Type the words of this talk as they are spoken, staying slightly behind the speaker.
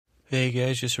Hey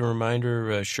guys, just a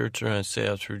reminder, shirts are on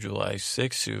sale through July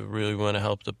 6th. If you really want to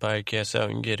help the podcast out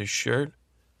and get a shirt,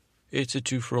 it's a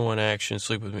 2-for-1 action.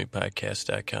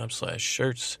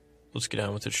 Sleepwithmepodcast.com/shirts. Let's get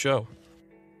on with the show.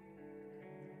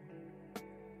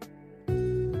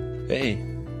 Hey,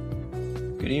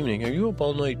 good evening. Are you up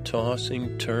all night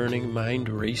tossing, turning, mind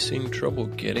racing, trouble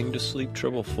getting to sleep,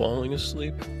 trouble falling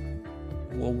asleep?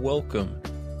 Well, welcome.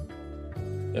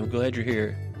 I'm glad you're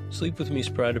here. Sleep With Me is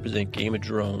proud to present Game of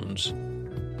Drones,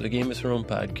 the Game of Thrones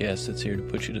podcast that's here to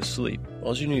put you to sleep.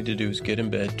 All you need to do is get in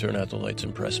bed, turn out the lights,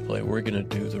 and press play. We're going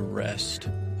to do the rest.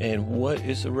 And what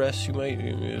is the rest? You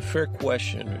might, fair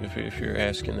question, if you're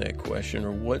asking that question.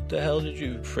 Or what the hell did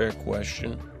you, fair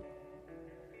question.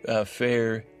 What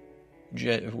do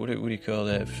you call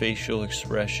that? Facial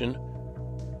expression.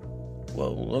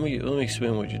 Well, let me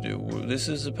explain what you do. This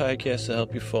is a podcast to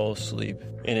help you fall asleep,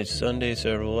 and it's Sunday. It's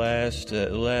our last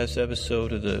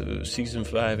episode of the season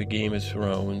 5 of Game of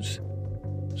Thrones.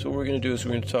 So what we're gonna do is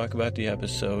we're gonna talk about the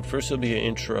episode. First, there'll be an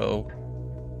intro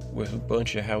with a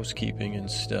bunch of housekeeping and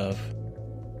stuff.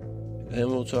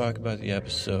 Then we'll talk about the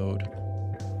episode.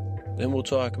 Then we'll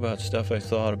talk about stuff I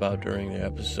thought about during the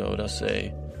episode. I'll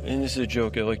say, and this is a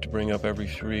joke I like to bring up every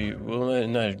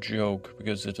not a joke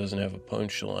because it doesn't have a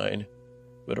punchline,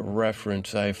 but a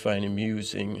reference I find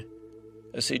amusing.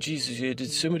 I say, Jesus, did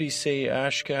somebody say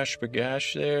Oshkosh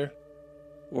Bagosh there?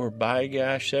 Or by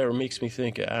gosh? That makes me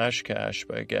think of Oshkosh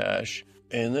Bagosh.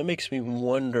 And that makes me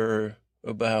wonder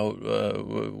about,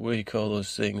 what do you call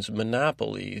those things?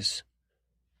 Monopolies.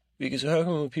 Because how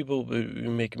come when people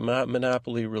make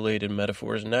monopoly-related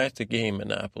metaphors, not the game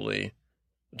Monopoly,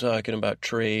 I'm talking about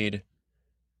trade,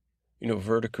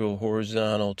 vertical,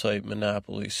 horizontal type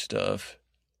monopoly stuff.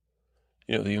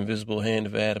 The invisible hand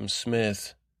of Adam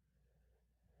Smith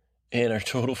and our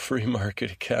total free market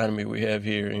economy we have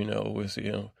here, with,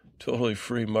 totally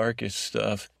free market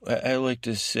stuff. I like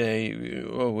to say,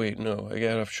 oh, wait, no, I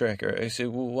got off track. I say,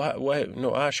 well, why,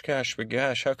 no, Oshkosh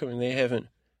Bagosh, how come they haven't,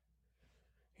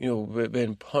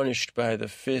 been punished by the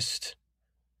fist?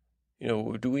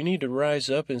 Do we need to rise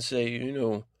up and say,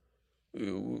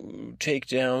 take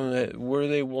down that, were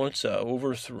they once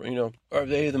overthrown, are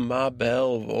they the Ma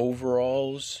Bell of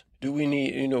overalls? Do we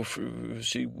need,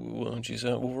 overalls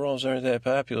aren't that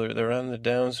popular. They're on the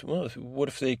downs. Well, what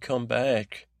if they come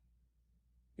back?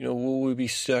 Will we be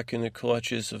stuck in the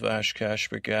clutches of Oshkosh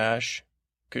Bagosh,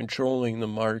 controlling the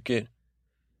market,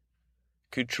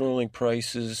 controlling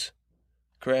prices,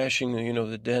 crashing,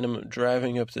 the denim,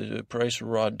 driving up the price of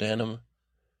raw denim,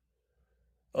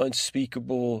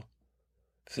 unspeakable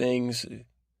things,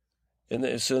 and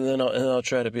then I'll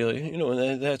try to be like,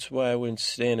 and that's why when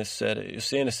Stannis said it,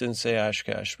 Stannis didn't say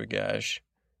Oshkosh Bagosh.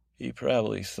 He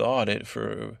probably thought it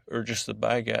or just the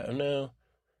by guy. No,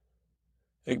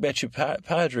 I bet you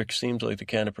Podrick seems like the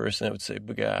kind of person that would say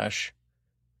Bagosh.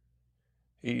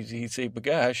 He'd say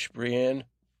Bagosh, Brienne,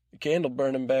 the candle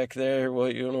burning back there. Well,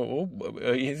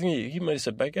 he might have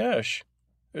said Bagosh.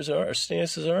 There's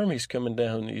Stannis' armies coming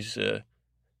down these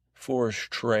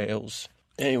forest trails.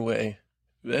 Anyway,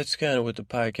 that's kind of what the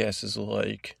podcast is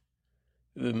like.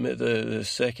 The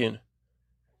second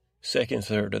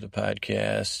third of the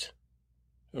podcast,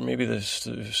 or maybe the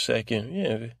second.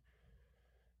 Yeah,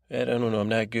 I don't know. I'm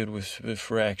not good with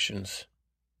fractions.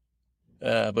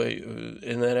 And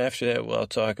then after that,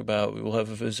 we'll have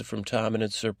a visit from Tommen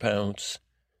and Sir Pounce,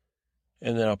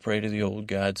 and then I'll pray to the old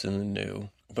gods and the new.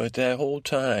 But that whole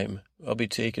time, I'll be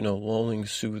taking a lulling,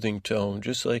 soothing tone,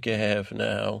 just like I have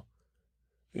now.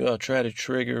 I'll try to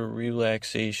trigger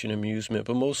relaxation, amusement,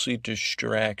 but mostly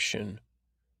distraction.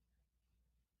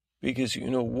 Because,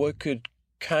 what could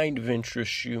kind of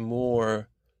interest you more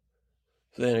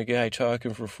than a guy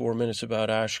talking for 4 minutes about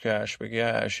Oshkosh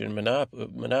Bagosh and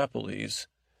monopolies?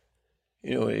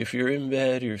 If you're in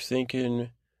bed, you're thinking,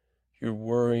 you're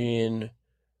worrying,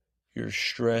 you're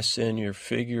stressing, you're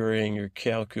figuring, you're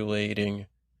calculating.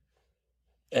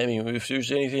 I mean, if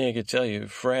there's anything I could tell you,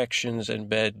 fractions and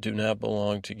bed do not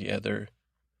belong together.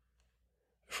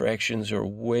 Fractions are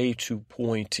way too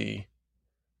pointy.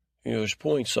 There's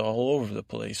points all over the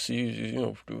place.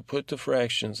 So put the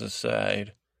fractions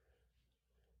aside.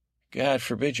 God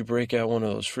forbid you break out one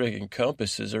of those friggin'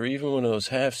 compasses or even one of those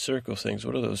half-circle things.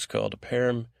 What are those called?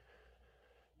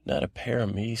 Not a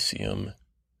paramecium.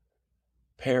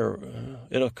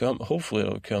 Hopefully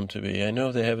it'll come to be. I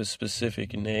know they have a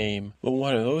specific name. But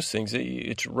one of those things,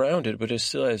 it's rounded, but it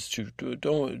still has to,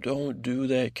 don't do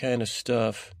that kind of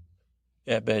stuff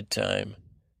at bedtime.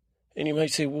 And you might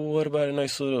say, well, what about a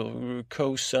nice little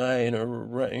cosine or,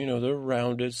 the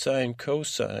rounded sine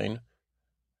cosine?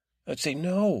 I'd say,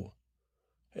 no.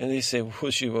 And they say,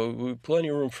 well, we have plenty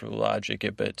of room for logic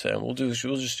at bedtime. We'll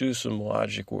just do some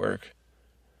logic work.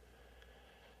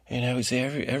 And I would say,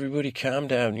 everybody calm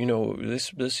down.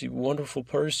 This wonderful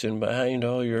person behind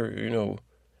all your,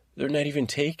 they're not even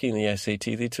taking the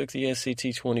SAT. They took the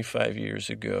SAT 25 years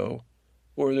ago.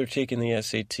 Or they're taking the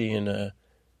SAT in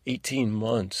 18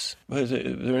 months. But they're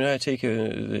not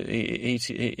taking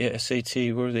the SAT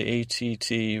or the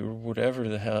ATT or whatever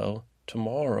the hell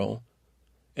tomorrow.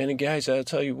 And guys, I'll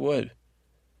tell you what,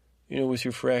 with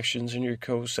your fractions and your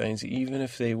cosines, even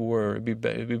if they were, it'd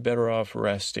be better off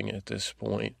resting at this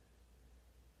point.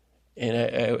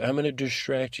 And I'm going to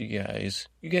distract you guys.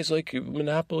 You guys like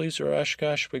Monopolies or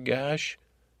Oshkosh Bagosh?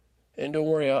 And don't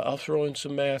worry, I'll throw in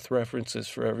some math references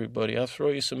for everybody. I'll throw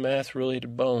you some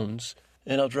math-related bones.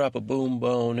 And I'll drop a boom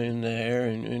bone in there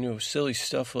and silly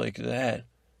stuff like that.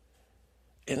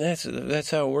 And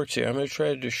that's how it works here. I'm going to try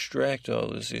to distract all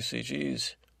those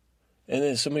ECGs. And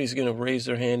then somebody's going to raise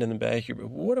their hand in the back here. But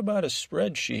what about a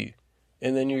spreadsheet?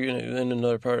 And then then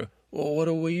another part of, well, what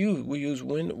do we use? We use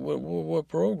what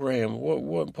program?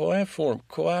 What platform?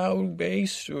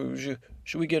 Cloud-based? Or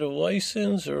should we get a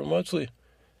license or a monthly?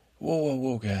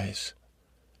 Whoa, guys.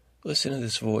 Listen to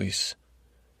this voice.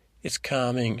 It's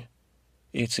calming.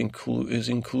 It's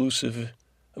inclusive.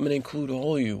 I'm going to include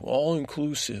all of you.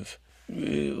 All-inclusive.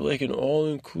 Like an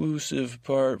all-inclusive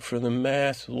part for the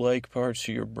math-like parts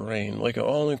of your brain. Like an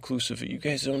all-inclusive. You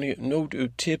guys don't need, no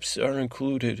tips are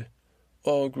included.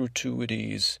 All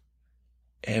gratuities.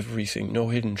 Everything. No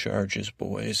hidden charges,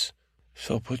 boys.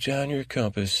 So put down your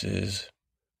compasses.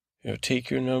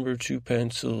 Take your number 2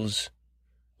 pencils.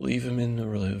 Leave them in the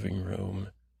living room.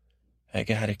 I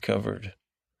got it covered.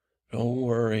 Don't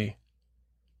worry.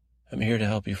 I'm here to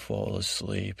help you fall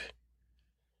asleep.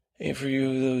 And for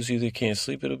those of you that can't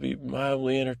sleep, it'll be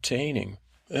mildly entertaining.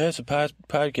 And that's a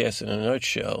podcast in a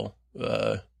nutshell.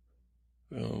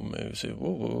 Maybe say,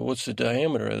 what's the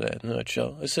diameter of that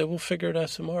nutshell? I said, we'll figure it out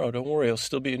tomorrow. Don't worry, it'll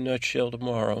still be a nutshell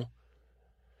tomorrow.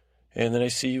 And then I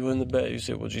see you in the bed. You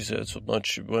say, well, geez, that's a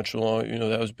much long.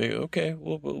 That was big. Okay,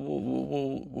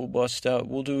 we'll bust out.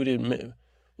 We'll do it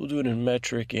in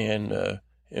metric and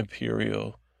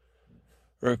imperial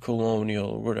or colonial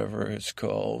or whatever it's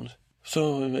called.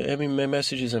 So, my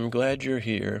message is I'm glad you're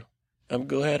here. I'm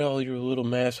glad all your little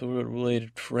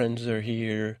math-related friends are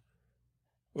here.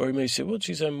 Or you may say, well,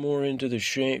 geez, I'm more into the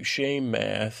shame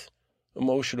math,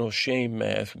 emotional shame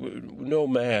math. No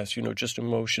math, just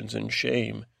emotions and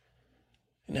shame.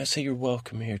 And I say you're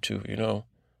welcome here, too,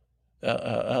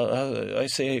 I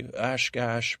say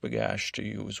Oshkosh Bagosh to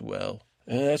you as well.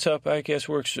 And that's how podcast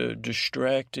works,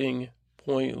 distracting,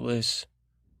 pointless.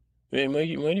 You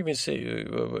might even say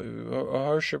a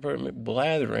harsher part,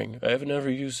 blathering. I haven't ever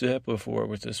used that before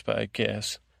with this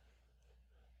podcast.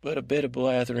 But a bit of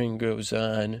blathering goes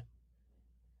on.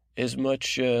 As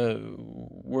much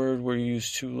word where you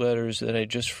use 2 letters that I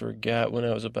just forgot when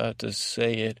I was about to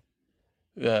say it.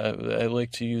 I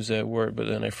like to use that word, but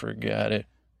then I forgot it.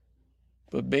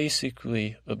 But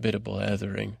basically, a bit of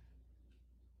blathering.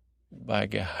 By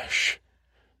gosh.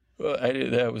 Well,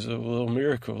 that was a little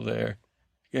miracle there.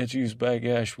 Got to use by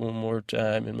gosh one more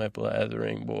time in my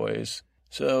blathering, boys.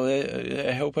 So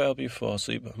I hope I help you fall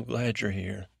asleep. I'm glad you're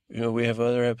here. We have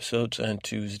other episodes on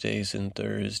Tuesdays and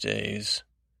Thursdays,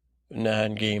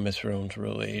 non-Game of Thrones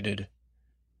related.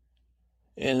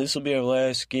 And this will be our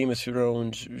last Game of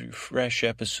Thrones fresh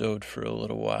episode for a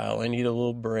little while. I need a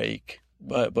little break.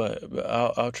 But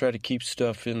I'll try to keep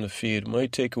stuff in the feed. It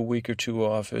might take a week or 2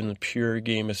 off in the pure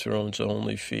Game of Thrones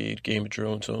only feed, Game of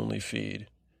Thrones only feed.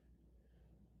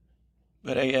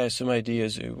 But I got some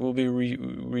ideas. We'll be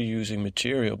reusing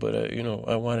material, but,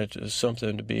 I wanted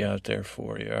something to be out there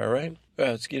for you, all right? All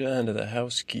right, let's get on to the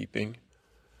housekeeping.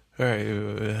 All right,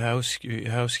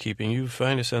 housekeeping. You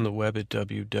find us on the web at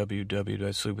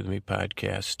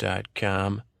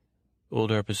www.sleepwithmepodcast.com.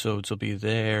 Older episodes will be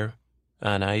there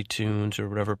on iTunes or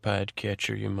whatever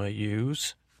podcatcher you might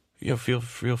use. Feel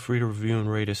free to review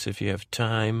and rate us if you have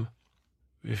time.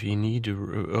 If you need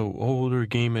to, older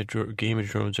Game of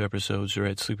Drones episodes are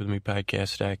at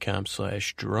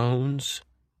sleepwithmepodcast.com/drones.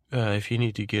 If you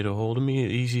need to get a hold of me,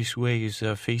 the easiest way is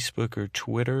Facebook or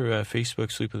Twitter.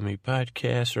 Facebook, Sleep With Me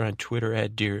Podcast, or on Twitter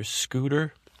at Dearest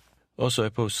Scooter. Also, I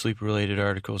post sleep-related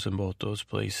articles in both those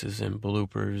places and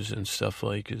bloopers and stuff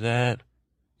like that.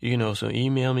 You can also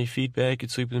email me feedback at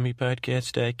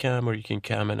sleepwithmepodcast.com, or you can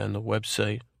comment on the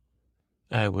website.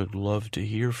 I would love to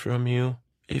hear from you.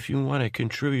 If you want to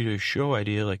contribute a show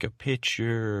idea like a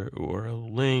picture or a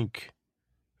link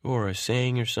or a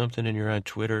saying or something and you're on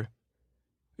Twitter,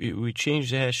 we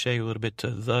changed the hashtag a little bit to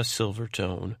The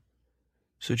Silvertone.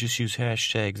 So just use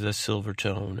hashtag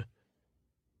 #TheSilverTone.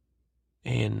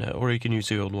 And, or you can use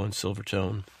the old one,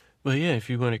 Silvertone. But yeah, if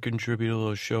you want to contribute a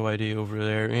little show idea over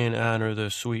there and honor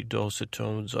the sweet dulcet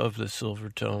tones of the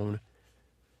Silvertone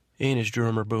and his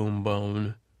drummer Boom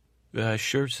Bone.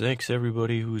 Shirts, thanks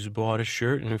everybody who's bought a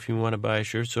shirt. And if you want to buy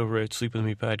shirts over at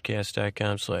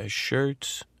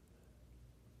sleepwithmepodcast.com/shirts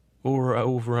or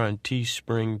over on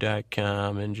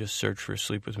teespring.com and just search for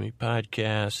Sleep With Me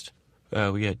Podcast.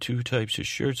 We got two types of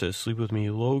shirts, a Sleep With Me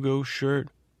logo shirt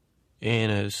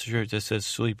and a shirt that says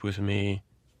Sleep With Me,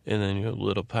 and then a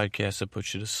little podcast that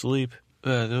puts you to sleep.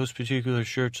 Those particular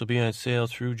shirts will be on sale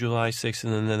through July 6th,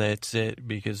 and then that's it,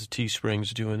 because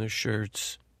Teespring's doing the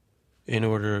shirts in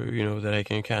order, that I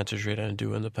can concentrate on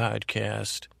doing the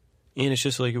podcast. And it's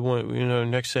just like,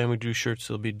 next time we do shirts,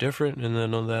 they'll be different, and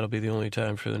then that'll be the only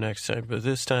time for the next time. But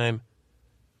this time,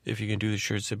 if you can do the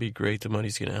shirts, that'd be great. The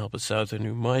money's going to help us out. A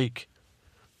new mic,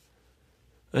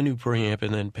 a new preamp,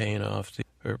 and then paying off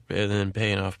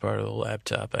part of the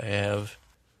laptop I have.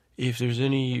 If there's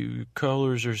any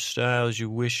colors or styles you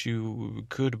wish you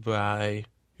could buy,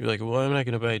 you're like, well, I'm not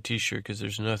going to buy a t-shirt because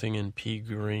there's nothing in pea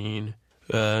green.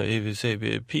 If you say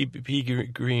pea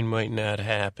green might not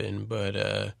happen,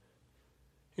 but,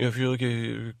 if you're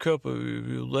looking at a couple,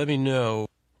 let me know.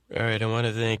 All right, I want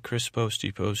to thank Chris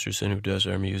Posterson, who does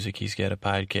our music. He's got a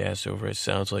podcast over at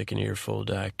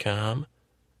soundslikeanearful.com.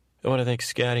 I want to thank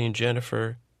Scotty and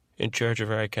Jennifer, in charge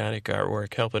of our iconic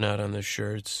artwork, helping out on the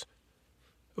shirts.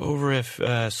 Over at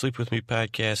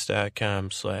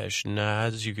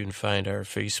sleepwithmepodcast.com/nods, you can find our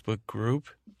Facebook group.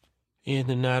 And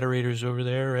the moderators over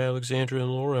there, Alexandra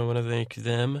and Laura, I want to thank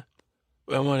them.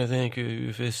 I want to thank,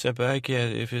 if this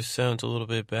sounds a little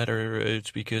bit better,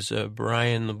 it's because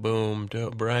Brian the Boom,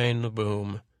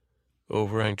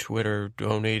 over on Twitter,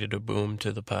 donated a boom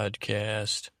to the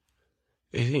podcast.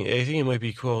 I think it might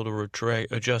be called a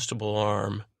adjustable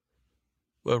arm.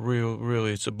 But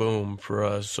really, it's a boom for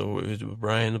us. So it's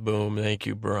Brian the Boom. Thank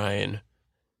you, Brian.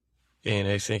 And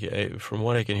I think, from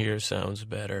what I can hear, it sounds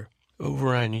better.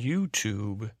 Over on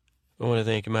YouTube, I want to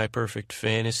thank My Perfect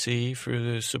Fantasy for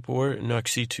the support,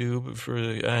 NuxieTube for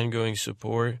the ongoing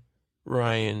support,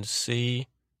 Ryan C.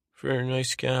 for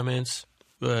nice comments,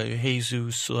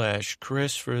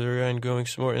 Jesus/Chris for their ongoing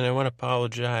support, and I want to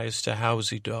apologize to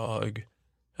Housey Dog.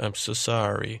 I'm so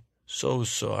sorry,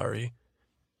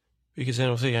 because I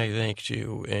don't think I thanked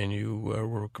you, and you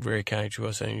were very kind to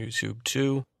us on YouTube,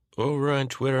 too. Over on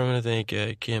Twitter, I'm going to thank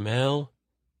Kim L.,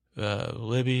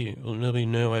 Libby.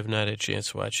 No, I've not had a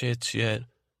chance to watch Hits yet.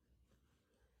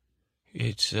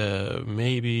 It's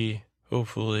maybe,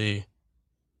 hopefully,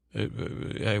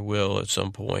 I will at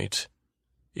some point,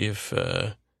 if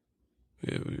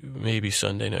maybe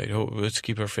Sunday night. Let's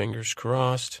keep our fingers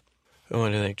crossed. I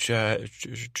want to thank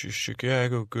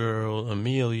Chicago Girl,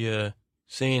 Amelia,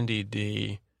 Sandy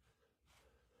D.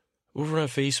 Over on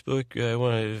Facebook, I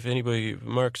want to, if anybody,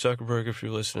 Mark Zuckerberg, if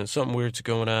you're listening, something weird's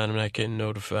going on. I'm not getting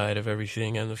notified of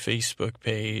everything on the Facebook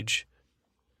page.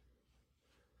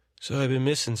 So I've been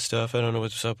missing stuff. I don't know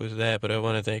what's up with that, but I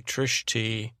want to thank Trish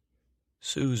T,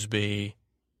 Suze B,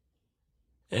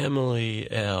 Emily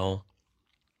L,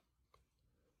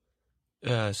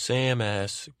 Sam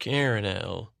S, Karen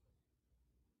L.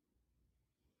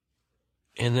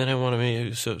 And then I want to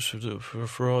make,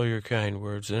 for all your kind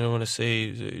words, and I want to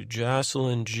say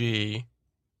Jocelyn G,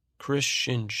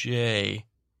 Christian J,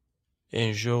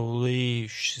 and Jolie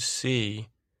C.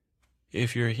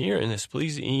 If you're hearing this,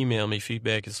 please email me,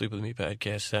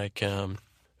 feedback@sleepwithmepodcast.com.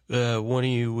 One of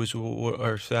you was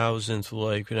our 1,000th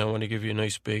like, and I want to give you a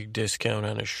nice big discount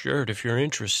on a shirt if you're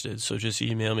interested. So just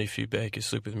email me,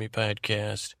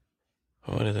 feedback@sleepwithmepodcast.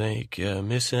 I want to thank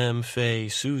Miss M, Faye,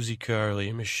 Susie, Carly,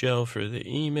 and Michelle for the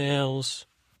emails.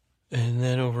 And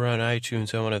then over on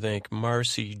iTunes, I want to thank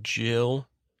Marcy Jill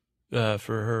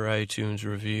for her iTunes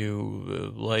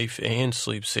review, Life and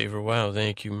Sleep Saver. Wow,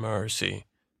 thank you, Marcy.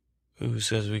 Who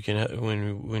says we can,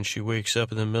 when she wakes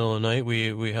up in the middle of the night,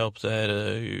 we help that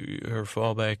her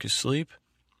fall back to sleep.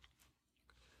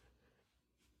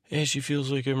 And she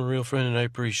feels like I'm a real friend, and I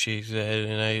appreciate that,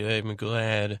 and I'm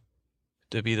glad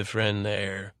to be the friend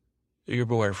there, your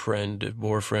boyfriend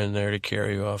there to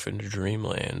carry you off into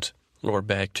dreamland, or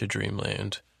back to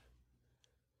dreamland.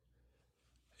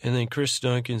 And then Chris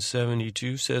Duncan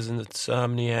 72 says,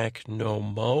 Insomniac no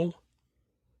mo.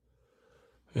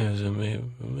 As a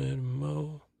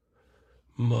mo.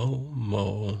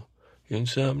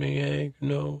 Insomniac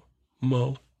no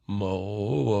mo.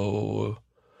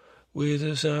 With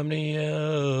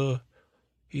insomnia,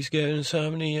 he's got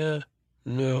insomnia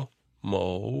no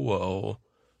mo.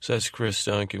 So that's Chris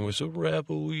Duncan with a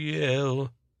rebel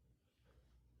yell.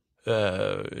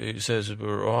 He says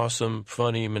we're awesome,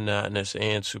 funny, monotonous,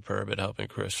 and superb at helping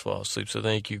Chris fall asleep. So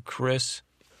thank you, Chris.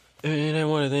 And I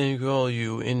want to thank all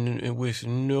you, and with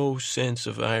no sense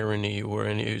of irony or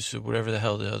any, whatever the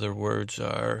hell the other words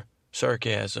are,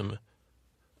 sarcasm.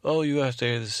 All you out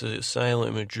there, this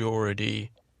silent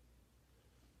majority.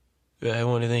 I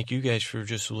want to thank you guys for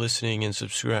just listening and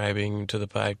subscribing to the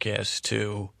podcast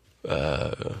too.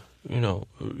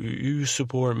 You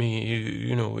support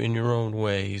me, in your own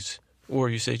ways. Or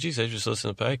you say, geez, I just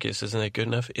listen to the podcast. Isn't that good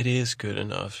enough? It is good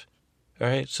enough. All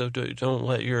right? So don't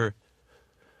let your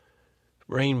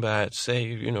brainbot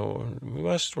say,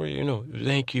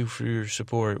 thank you for your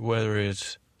support, whether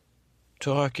it's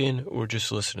talking or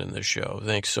just listening to the show.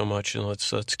 Thanks so much, and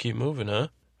let's keep moving, huh?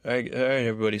 All right,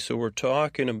 everybody. So we're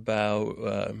talking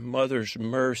about Mother's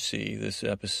Mercy this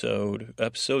episode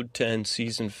 10,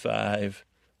 Season 5.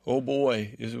 Oh,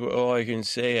 boy, is all I can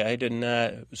say. I did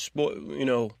not,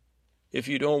 if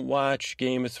you don't watch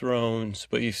Game of Thrones,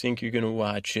 but you think you're going to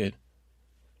watch it,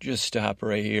 just stop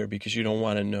right here because you don't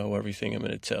want to know everything I'm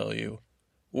going to tell you.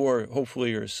 Or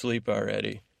hopefully you're asleep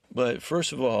already. But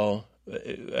first of all,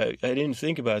 I didn't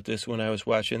think about this when I was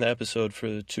watching the episode for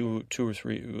the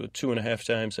 2.5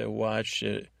 times I watched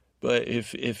it. But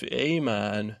if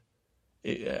Aemon,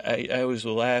 I was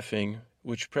laughing,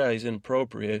 which probably is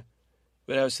inappropriate,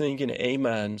 but I was thinking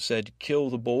Aemon said, kill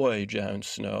the boy, Jon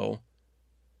Snow.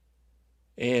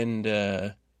 And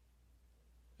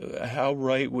how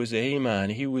right was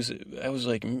Aemon? I was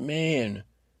like, man,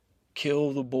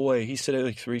 kill the boy. He said it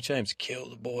like 3 times, kill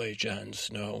the boy, Jon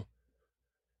Snow.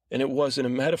 And it wasn't a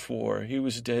metaphor. He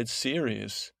was dead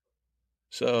serious.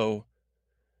 So,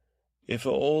 if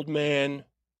an old man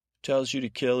tells you to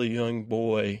kill a young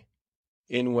boy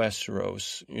in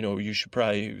Westeros, you should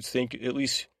probably think, at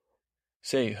least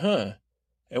say, I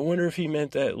wonder if he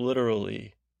meant that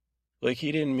literally. Like,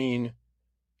 he didn't mean,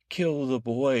 kill the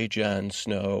boy, Jon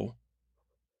Snow.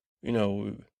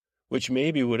 Which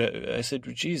maybe would, I said,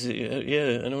 geez,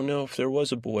 yeah, I don't know if there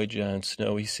was a boy, Jon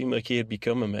Snow. He seemed like he had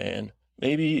become a man.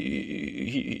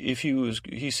 Maybe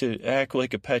he said, act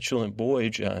like a petulant boy,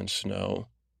 Jon Snow.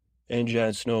 And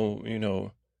Jon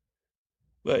Snow,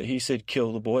 but he said,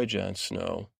 kill the boy, Jon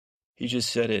Snow. He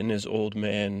just said it in his old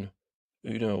man,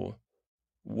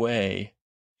 way.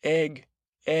 Egg.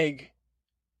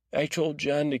 I told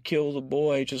Jon to kill the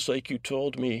boy just like you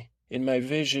told me in my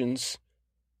visions.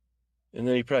 And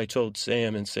then he probably told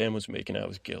Sam, and Sam was making out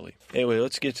with Gilly. Anyway,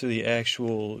 let's get to the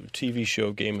actual TV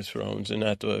show Game of Thrones and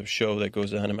not the show that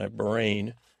goes on in my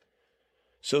brain.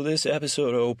 So this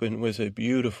episode opened with a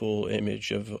beautiful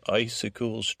image of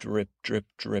icicles drip, drip,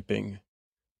 dripping.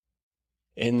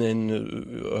 And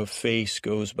then a face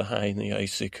goes behind the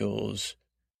icicles.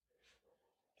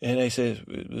 And I said,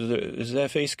 is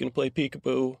that face going to play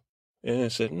peekaboo? And I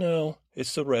said, no,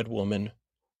 it's the red woman.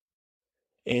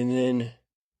 And then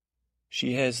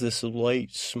she has this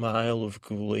light smile of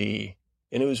glee.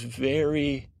 And it was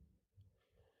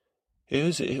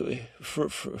it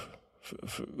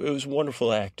was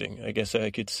wonderful acting, I guess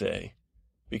I could say.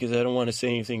 Because I don't want to say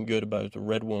anything good about the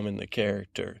red woman, the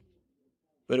character.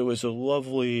 But it was a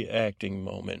lovely acting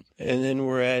moment. And then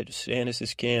we're at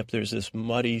Stannis' camp. There's this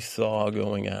muddy thaw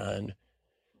going on.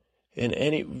 And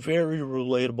any very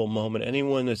relatable moment.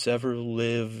 Anyone that's ever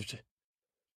lived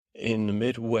in the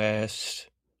Midwest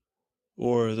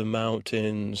or the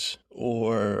mountains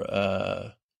or,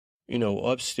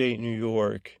 upstate New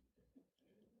York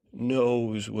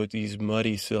knows what these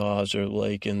muddy thaws are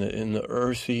like, and the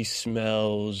earthy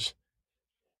smells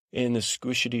and the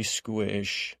squishity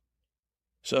squish.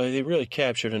 So they really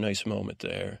captured a nice moment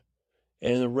there.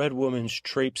 And the red woman's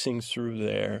traipsing through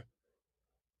there.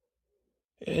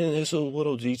 And there's a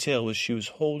little detail was she was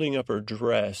holding up her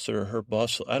dress or her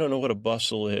bustle. I don't know what a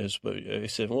bustle is, but I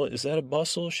said, well, is that a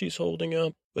bustle she's holding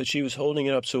up? But she was holding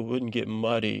it up so it wouldn't get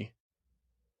muddy.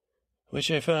 Which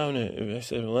I found, I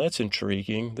said, well, that's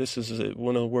intriguing. This is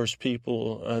one of the worst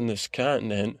people on this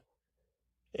continent.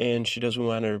 And she doesn't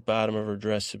want her bottom of her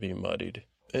dress to be muddied.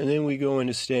 And then we go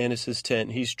into Stannis'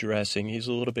 tent. He's dressing. He's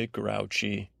a little bit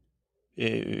grouchy,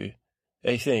 I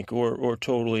think, or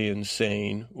totally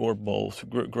insane, or both,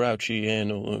 grouchy and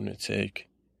a lunatic.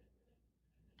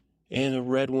 And the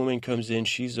red woman comes in.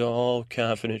 She's all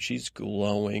confident. She's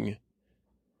glowing.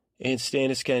 And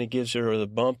Stannis kind of gives her the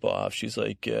bump off. She's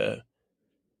like,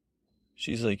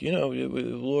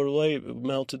 Lord Light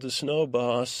melted the snow,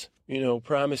 boss.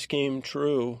 Promise came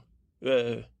true.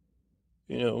 I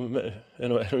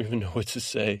don't even know what to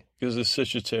say, because it's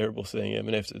such a terrible thing. I'm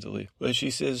going to have to delete. But she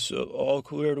says, all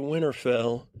clear to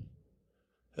Winterfell.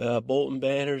 Bolton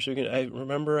banners are going to... I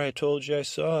remember I told you I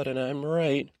saw it, and I'm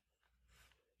right.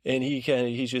 And he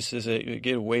just says, hey,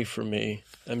 get away from me.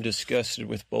 I'm disgusted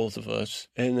with both of us.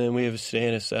 And then we have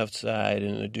Stannis outside,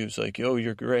 and the dude's like, yo,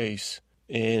 your grace.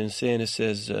 And Stannis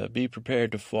says, be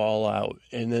prepared to fall out.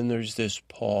 And then there's this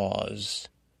pause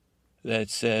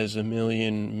that says a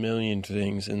million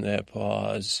things in that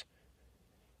pause.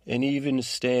 And even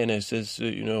Stannis, as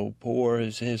poor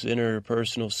as his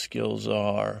interpersonal skills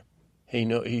are,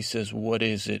 he says, what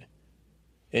is it?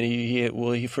 And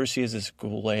he first has this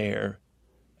glare.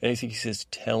 And I think he says,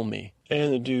 tell me.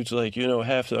 And the dude's like,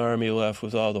 half the army left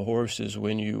with all the horses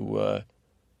when you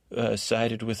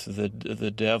sided with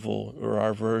the devil, or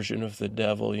our version of the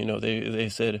devil. They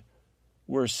said,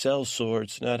 we're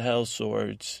sellswords, not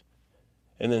hellswords.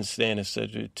 And then Stannis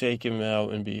said, take him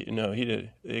out and be... No, he did.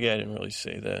 The guy didn't really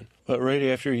say that. But right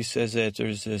after he says that,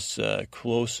 there's this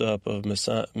close-up of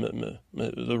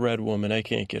the red woman. I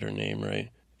can't get her name right.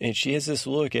 And she has this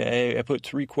look. I put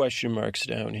 3 question marks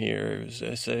down here.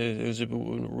 It was a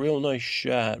real nice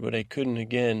shot, but I couldn't,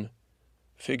 again,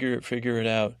 figure it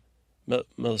out.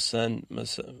 Melisandre.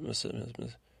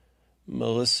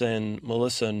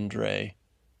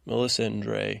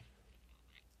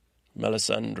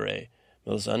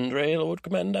 Melisandre, Lord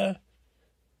Commander.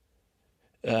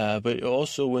 But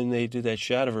also when they did that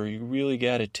shot of her, you really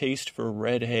got a taste for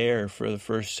red hair for the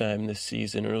first time this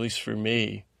season, or at least for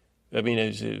me. I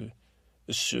mean,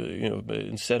 but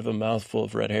instead of a mouthful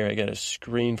of red hair, I got a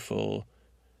screenful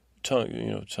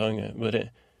tongue.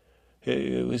 But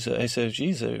it was, I said,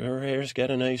 geez, her hair's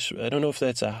got a nice, I don't know if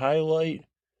that's a highlight.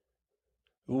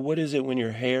 What is it when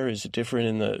your hair is different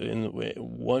in the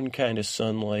one kind of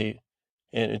sunlight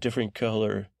and a different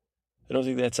color? I don't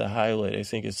think that's a highlight. I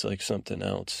think it's like something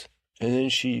else. And then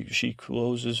she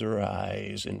closes her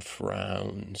eyes and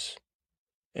frowns.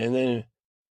 And then,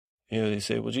 they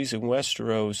say, well, geez, in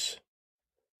Westeros,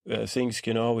 things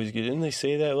can always get... Didn't they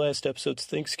say that last episode?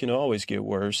 Things can always get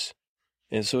worse.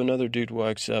 And so another dude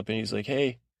walks up and he's like,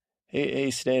 hey,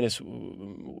 Stannis,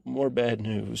 more bad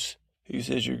news. He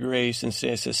says, your grace. And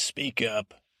Stannis says, speak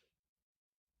up.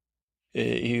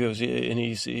 He goes, and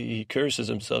he curses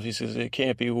himself. He says, it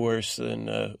can't be worse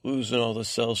than losing all the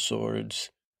sellswords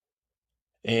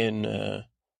and the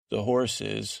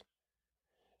horses.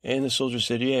 And the soldier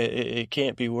said, yeah, it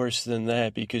can't be worse than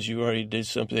that because you already did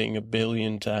something 1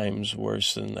 billion times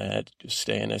worse than that,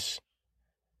 Stannis.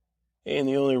 And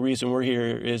the only reason we're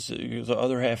here is the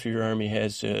other half of your army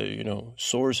has,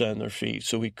 sores on their feet,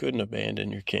 so we couldn't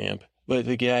abandon your camp. But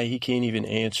the guy, he can't even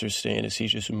answer Stannis. He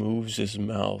just moves his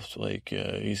mouth like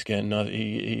he's got nothing.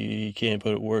 He can't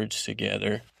put words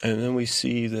together. And then we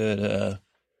see that...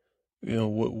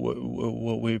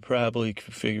 what we probably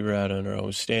could figure out on our own.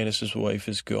 Stannis' wife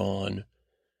is gone.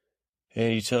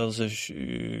 And he tells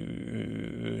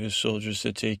his soldiers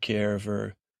to take care of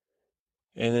her.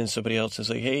 And then somebody else is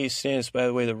like, hey, Stannis, by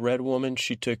the way, the red woman,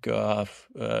 she took off.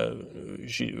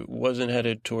 She wasn't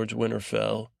headed towards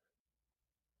Winterfell.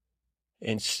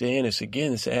 And Stannis,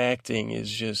 again, this acting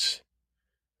is just...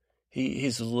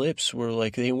 His lips were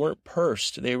like, they weren't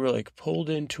pursed. They were like pulled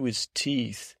into his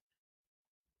teeth.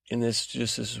 In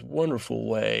this wonderful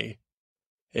way.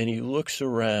 And he looks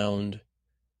around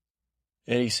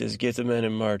and he says, get the men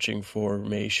in marching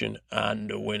formation on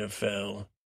to Winterfell.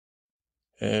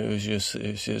 And it was just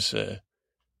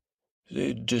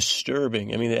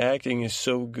disturbing. I mean, the acting is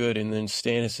so good, and then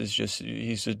Stannis is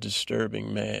he's a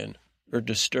disturbing man. Or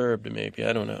disturbed, maybe,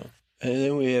 I don't know. And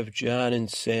then we have Jon and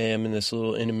Sam in this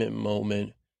little intimate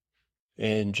moment.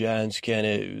 And Jon's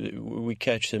we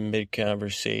catch them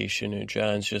mid-conversation, and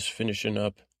Jon's just finishing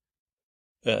up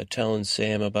telling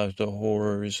Sam about the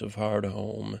horrors of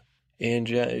Hardhome. And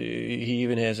he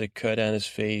even has a cut on his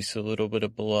face, a little bit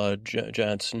of blood,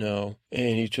 Jon Snow.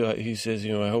 And he says,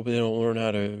 I hope they don't learn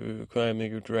how to climb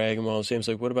the dragon wall. Sam's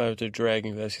like, what about the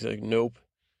dragon vest? He's like, nope.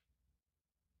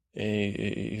 And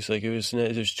he's like,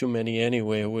 there's too many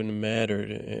anyway, it wouldn't have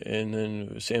mattered. And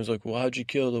then Sam's like, well, how'd you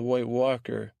kill the White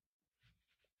Walker?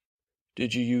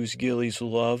 Did you use Gilly's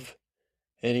love?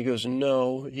 And he goes,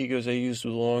 no. He goes, I used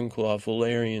Longclaw,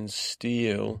 Valyrian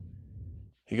steel.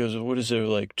 He goes, what is there,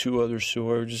 like 2 other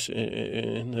swords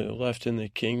left in the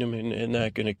kingdom? And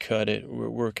not going to cut it.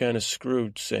 We're kind of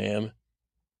screwed, Sam.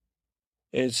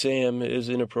 And Sam is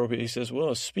inappropriate. He says,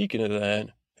 well, speaking of that,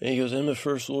 and he goes, I'm the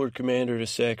first Lord Commander to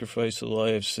sacrifice the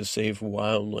lives to save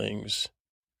wildlings.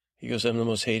 He goes, I'm the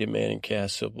most hated man in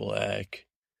Castle Black.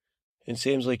 And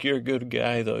Sam's like, you're a good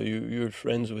guy, though. You're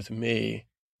friends with me.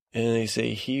 And they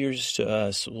say, here's to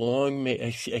us. Long may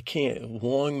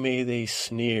they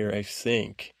sneer, I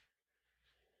think.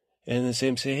 And then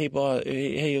Sam say, hey, boss,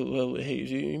 hey,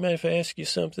 you mind if I ask you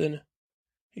something?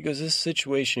 He goes, this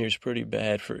situation here is pretty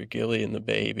bad for Gilly and the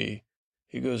baby.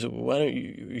 He goes, why don't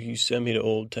you send me to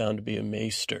Old Town to be a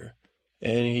maester?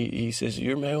 And he says,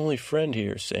 you're my only friend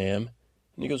here, Sam.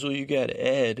 And he goes, well, you got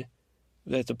Ed,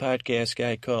 that the podcast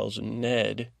guy calls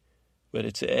Ned, but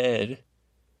it's Ed.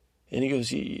 And he goes,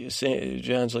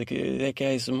 John's like, that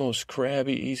guy's the most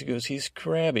crabby. He goes, he's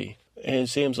crabby. And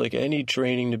Sam's like, I need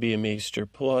training to be a maester.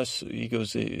 Plus, he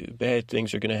goes, bad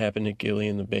things are going to happen to Gilly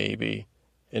and the baby,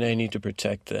 and I need to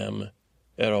protect them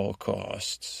at all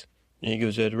costs. And he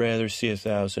goes, I'd rather see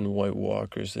 1,000 White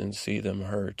Walkers than see them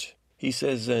hurt. He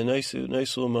says, nice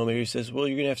little moment here. He says, well,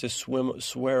 you're going to have to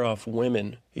swear off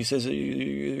women. He says,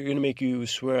 you're going to make you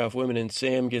swear off women. And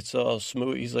Sam gets all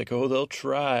smooth. He's like, oh, they'll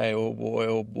try. Oh, boy,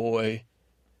 oh, boy.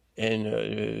 And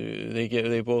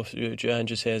John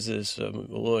just has this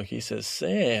look. He says,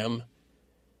 Sam.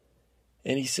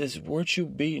 And he says, weren't you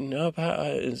beaten up?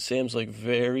 And Sam's like,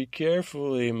 very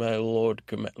carefully, my Lord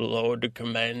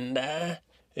Commander.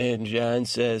 And John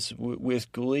says,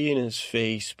 with glee in his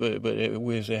face, but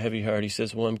with a heavy heart, he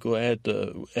says, well, I'm glad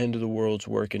the end of the world's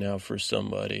working out for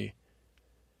somebody.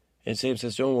 And Sam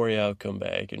says, don't worry, I'll come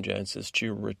back. And John says, to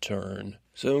your return.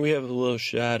 So then we have a little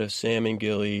shot of Sam and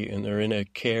Gilly, and they're in a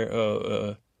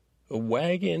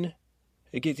wagon.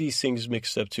 I get these things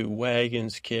mixed up too,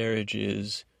 wagons,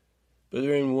 carriages. But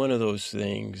they're in one of those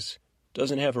things.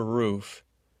 Doesn't have a roof,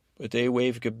 but they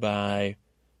wave goodbye.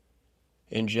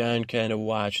 And John kind of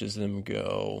watches them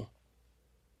go.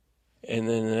 And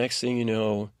then the next thing you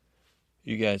know,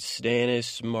 you got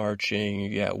Stannis marching.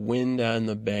 You got wind on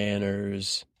the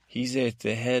banners. He's at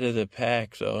the head of the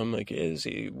pack, though. I'm like,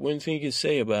 one thing you can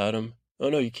say about him. Oh,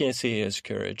 no, you can't say he has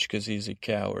courage because he's a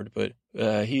coward. But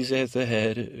he's at the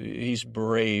head. He's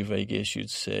brave, I guess you'd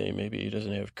say. Maybe he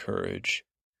doesn't have courage.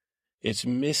 It's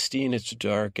misty and it's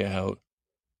dark out.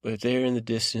 But there in the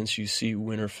distance, you see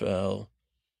Winterfell.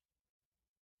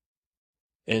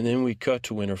 And then we cut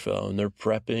to Winterfell, and they're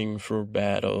prepping for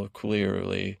battle,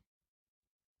 clearly.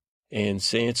 And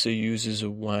Sansa uses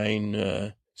one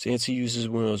of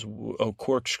those,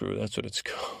 corkscrew, that's what it's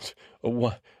called. A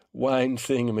wine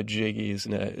thingamajiggy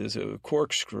is a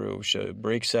corkscrew. She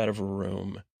breaks out of her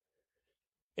room.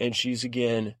 And she's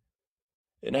again,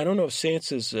 and I don't know if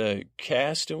Sansa's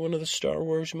cast in one of the Star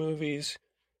Wars movies,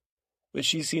 but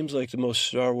she seems like the most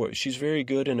Star Wars. She's very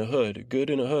good in a hood. Good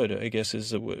in a hood, I guess,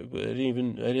 is the word. But I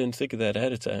didn't think of that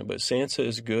ahead of time. But Sansa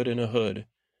is good in a hood,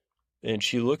 and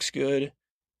she looks good,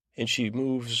 and she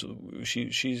moves.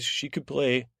 She could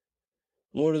play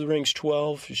Lord of the Rings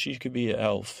 12. She could be an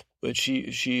elf, but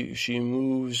she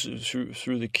moves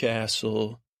through the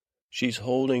castle. She's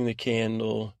holding the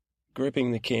candle,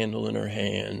 gripping the candle in her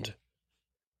hand.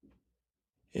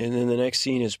 And then the next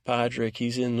scene is Podrick.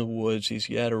 He's in the woods. He's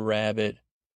got a rabbit.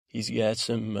 He's got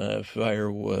some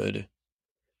firewood.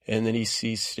 And then he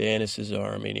sees Stannis'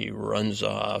 army, and he runs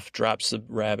off, drops the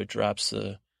rabbit, drops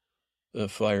the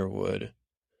firewood.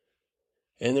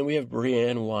 And then we have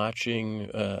Brienne watching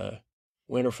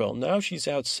Winterfell. Now she's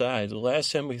outside. The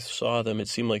last time we saw them, it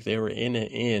seemed like they were in an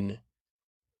inn,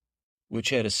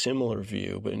 which had a similar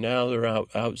view, but now they're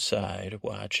outside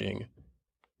watching.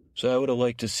 So I would have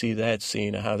liked to see that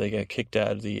scene of how they got kicked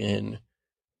out of the inn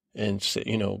and,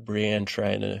 Brienne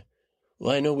trying to,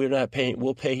 well, I know we're not paying,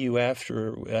 we'll pay you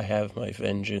after I have my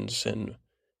vengeance and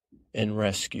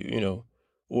rescue,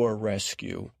 or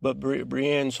rescue. But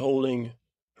Brienne's holding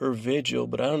her vigil,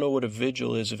 but I don't know what a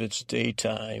vigil is if it's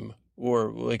daytime,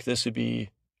 or like this would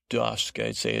be dusk.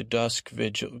 I'd say a dusk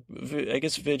vigil. I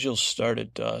guess vigils start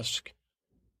at dusk.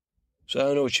 So I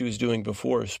don't know what she was doing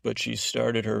before, but she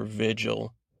started her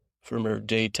vigil from her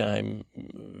daytime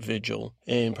vigil.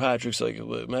 And Podrick's like,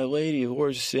 my lady,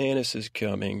 Lord Stannis is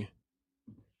coming.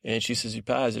 And she says, you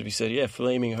positive? He said, yeah,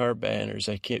 flaming heart banners.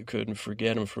 I couldn't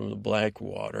forget him from the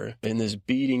Blackwater. And this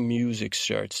beating music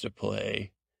starts to play.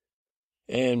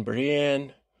 And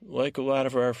Brienne, like a lot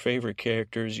of our favorite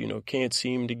characters, can't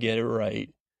seem to get it right.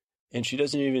 And she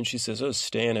says, oh,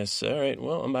 Stannis, all right,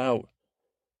 well, I'm out.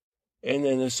 And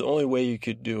then the only way you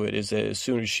could do it is that as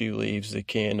soon as she leaves the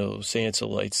candle, Sansa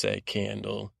lights that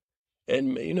candle.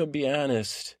 And, be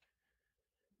honest,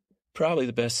 probably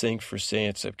the best thing for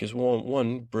Sansa, because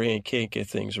one, Brienne can't get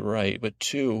things right, but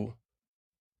two,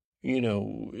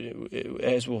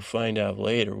 as we'll find out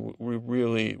later,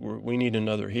 we need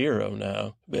another hero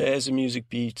now. But as the music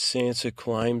beats, Sansa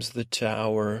climbs the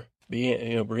tower.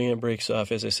 Brienne breaks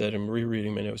off, as I said, I'm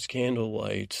rereading my notes, candle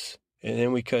lights. And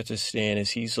then we cut to Stannis.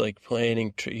 He's like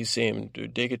planning, he's saying,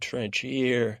 dig a trench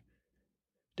here,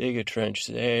 dig a trench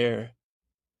there.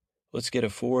 Let's get a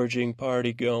foraging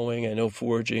party going. I know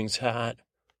foraging's hot.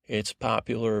 It's a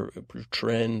popular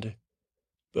trend.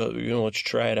 but, let's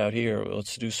try it out here.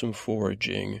 Let's do some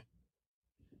foraging.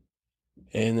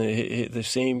 And the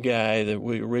same guy, the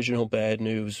original Bad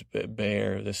News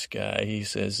Bear, this guy, he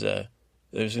says,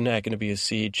 there's not going to be a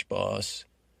siege, boss.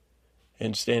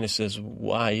 And Stannis says,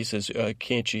 why? He says,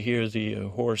 can't you hear the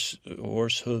horse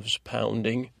hooves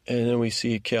pounding? And then we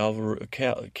see cavalry,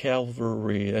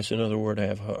 that's another word I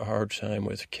have a hard time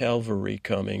with, cavalry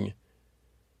coming.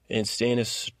 And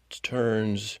Stannis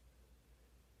turns,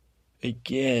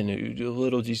 again,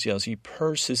 little details, he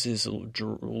purses his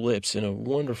lips in a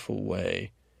wonderful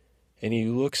way. And he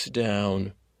looks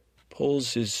down,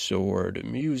 pulls his sword,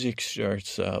 music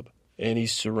starts up. And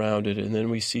he's surrounded, and then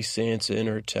we see Sansa in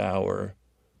her tower,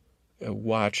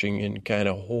 watching in kind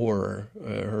of horror.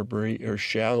 Her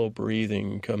shallow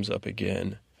breathing comes up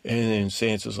again. And then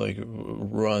Sansa's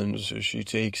runs. She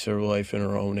takes her life in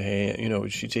her own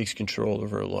hand. She takes control of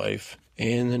her life.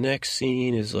 And the next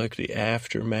scene is the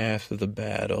aftermath of the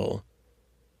battle.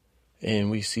 And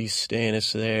we see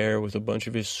Stannis there with a bunch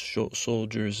of his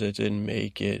soldiers that didn't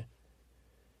make it.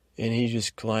 And he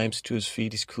just climbs to his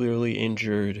feet. He's clearly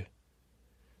injured.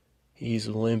 He's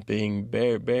limping,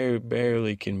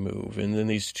 barely can move. And then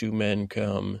these two men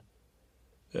come,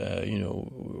 Bolton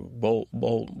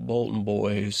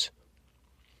boys.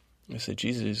 I said,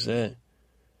 Jesus, I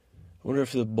wonder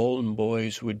if the Bolton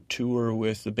boys would tour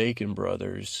with the Bacon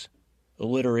brothers.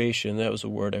 Alliteration, that was a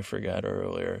word I forgot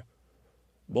earlier.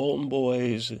 Bolton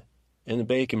boys and the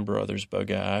Bacon brothers,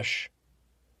 bagosh.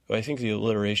 I think the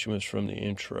alliteration was from the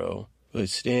intro. But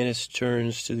Stannis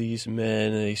turns to these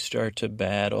men, and they start to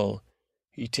battle.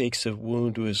 He takes a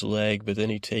wound to his leg, but then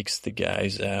he takes the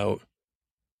guys out.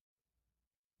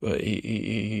 But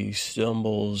he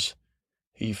stumbles.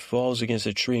 He falls against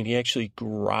a tree, and he actually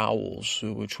growls,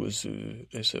 which was,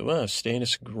 I said, wow,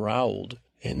 Stannis growled.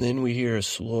 And then we hear a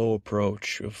slow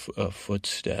approach of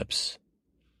footsteps.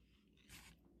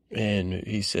 And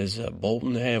he says,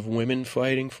 Bolton have women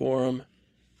fighting for him?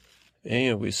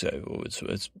 And we say,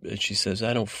 she says,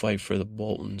 I don't fight for the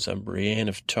Boltons. I'm Brienne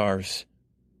of Tarth.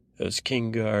 I was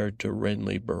Kingguard to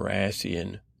Renly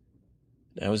Baratheon.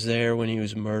 I was there when he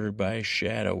was murdered by a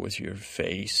shadow with your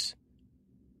face.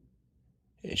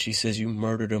 And she says, you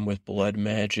murdered him with blood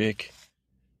magic?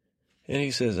 And he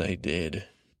says, I did.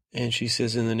 And she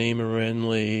says, in the name of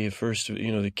Renly, first,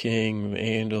 the king,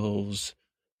 Andals,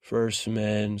 first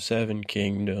men, 7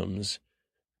 kingdoms,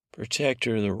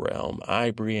 protector of the realm,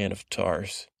 I, Brienne of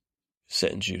Tarth,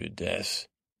 sentence you to death.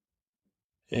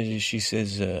 And she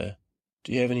says,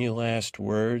 do you have any last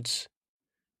words?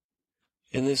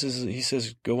 And he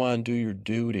says, go on, do your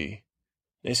duty.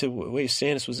 And I said, wait,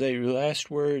 Stannis, was that your last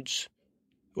words?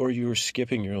 Or you were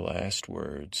skipping your last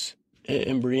words?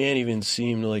 And Brienne even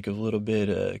seemed a little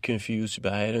bit confused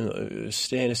by it. And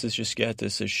Stannis has just got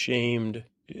this ashamed,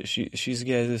 she's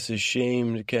got this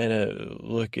ashamed kind of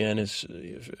look on his,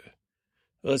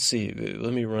 let's see,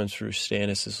 let me run through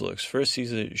Stannis' looks. First,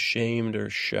 he's ashamed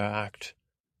or shocked.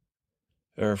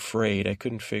 Or afraid, I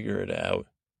couldn't figure it out.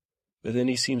 But then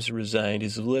he seems resigned.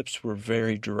 His lips were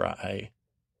very dry.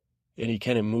 And he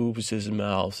kind of moves his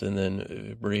mouth, and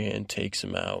then Brienne takes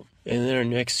him out. And then our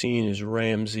next scene is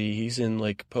Ramsay. He's in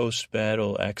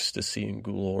post-battle ecstasy and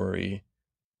glory.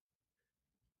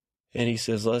 And he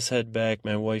says, let's head back.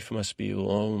 My wife must be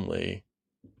lonely.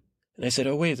 And I said,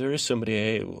 oh, wait, there is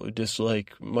somebody I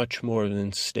dislike much more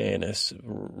than Stannis.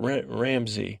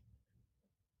 Ramsay.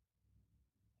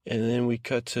 And then we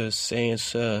cut to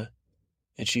Sansa,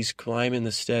 and she's climbing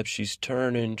the steps, she's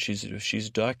turning, she's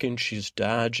ducking, she's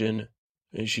dodging,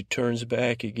 and she turns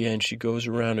back again. She goes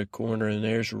around a corner, and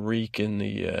there's Reek and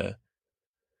the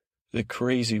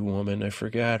crazy woman. I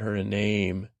forgot her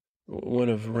name. One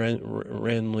of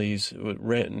Renly's,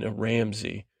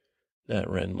 Ramsay, not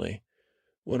Renly.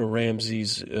 One of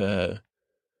Ramsay's, I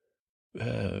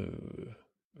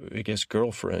guess,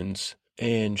 girlfriends.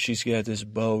 And she's got this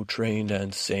bow trained on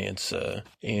Sansa.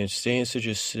 And Sansa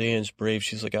just stands brave.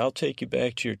 She's like, I'll take you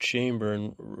back to your chamber.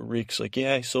 And Reek's like,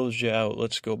 yeah, I sold you out.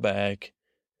 Let's go back.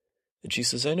 And she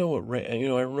says, I know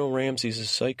Ramsay's a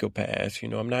psychopath.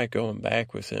 I'm not going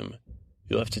back with him.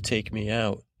 You'll have to take me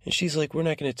out. And she's like, we're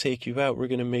not going to take you out. We're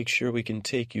going to make sure we can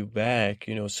take you back,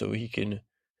 so he can.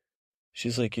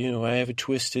 She's like, I have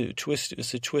it's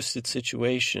a twisted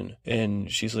situation. And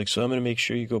she's like, so I'm going to make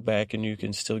sure you go back and you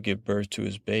can still give birth to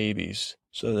his babies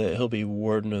so that he'll be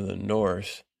Warden of the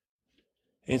North.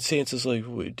 And Sansa's like,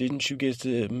 didn't you get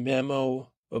the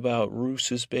memo about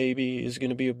Roos's baby is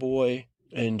going to be a boy?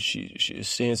 And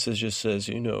Sansa just says,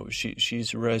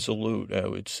 she's resolute, I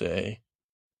would say.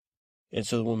 And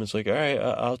so the woman's like, all right,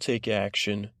 I'll take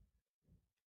action.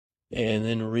 And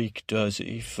then Reek does it.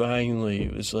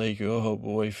 It was like, oh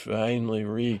boy, finally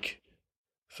Reek.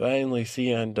 Finally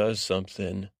Theon does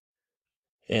something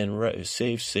and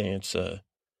saves Sansa.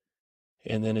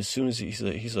 And then as soon as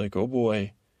he's like, oh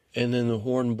boy. And then the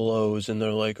horn blows and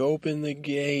they're like, open the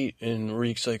gate. And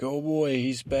Reek's like, oh boy,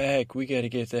 he's back. We got to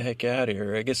get the heck out of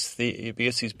here. I guess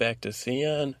he's back to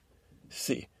Theon.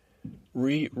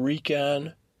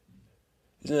 Recon.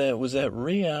 Was that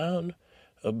Rion?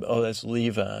 Oh, that's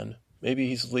Levon. Maybe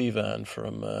he's Levon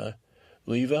from,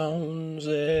 Levon's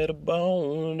at a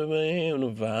bond of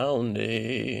man found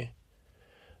day.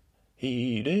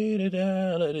 He did it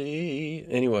out of day.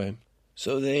 Anyway,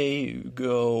 so they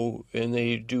go and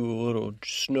they do a little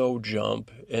snow jump,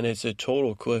 and it's a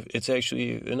total cliff. It's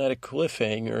actually not a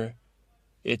cliffhanger.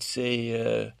 It's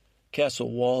a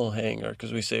castle wall hanger,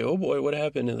 because we say, oh boy, what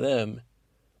happened to them?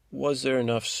 Was there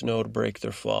enough snow to break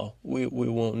their fall? We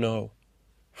won't know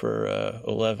for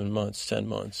 11 months, 10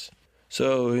 months.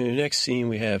 So in the next scene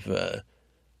we have,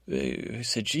 I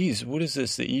said, geez, what is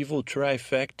this, the evil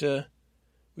trifecta?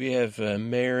 We have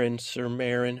Meryn, Sir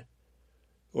Meryn,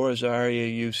 or as Arya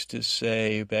used to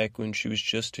say back when she was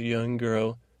just a young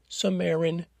girl, Sir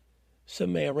Meryn.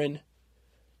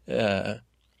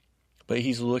 But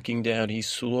he's looking down, he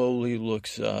slowly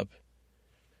looks up,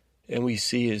 and we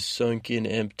see his sunken,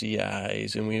 empty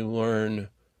eyes, and we learn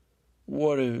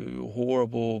what a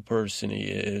horrible person he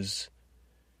is.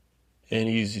 And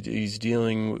he's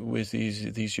dealing with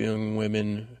these young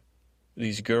women,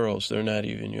 these girls. They're not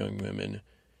even young women,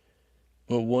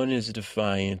 but one is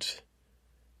defiant,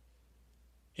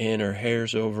 and her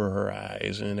hair's over her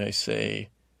eyes. And I say,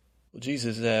 well,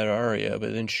 Jesus, is that Arya?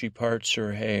 But then she parts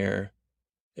her hair,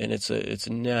 and it's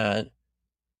not.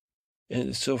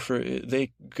 And so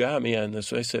they got me on this.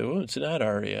 So I said, well, it's not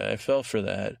Arya. I fell for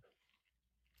that.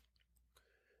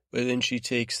 But then she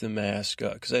takes the mask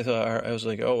off, because I was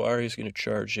like, oh, Arya's going to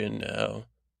charge in now.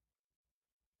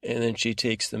 And then she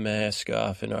takes the mask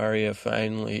off, and Arya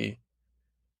finally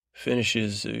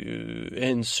ends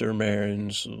Sir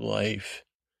Meryn's life.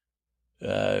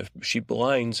 She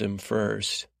blinds him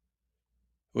first,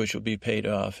 which will be paid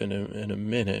off in a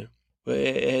minute. But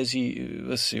let's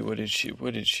see, what did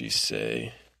she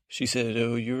say? She said,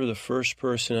 oh, you were the first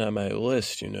person on my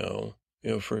list,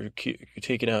 for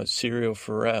taking out Syrio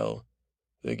Forel,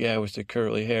 the guy with the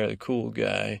curly hair, the cool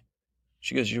guy.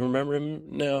 She goes, you remember him?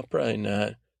 No, probably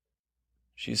not.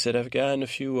 She said, I've gotten a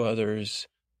few others.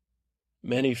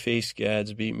 Many face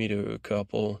gods beat me to a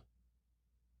couple,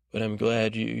 but I'm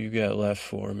glad you got left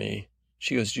for me.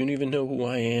 She goes, do you even know who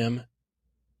I am?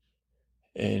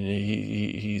 And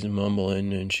he's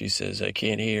mumbling, and she says, I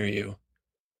can't hear you.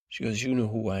 She goes, you know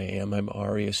who I am. I'm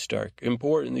Arya Stark.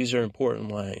 These are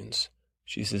important lines.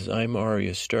 She says, I'm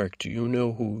Arya Stark. Do you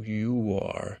know who you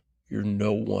are? You're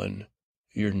no one.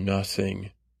 You're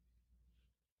nothing.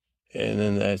 And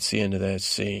then that's the end of that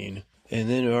scene. And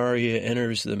then Arya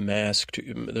enters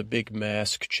the big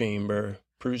mask chamber,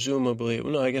 presumably,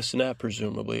 well, no, I guess not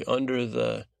presumably, under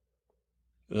the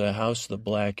House of the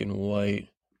Black and White,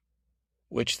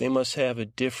 which they must have a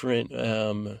different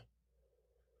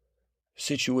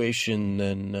situation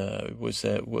than what's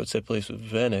that place with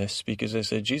Venice, because I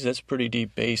said, geez, that's a pretty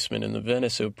deep basement, and the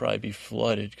Venice would probably be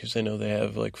flooded, because I know they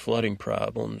have like flooding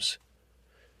problems.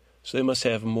 So they must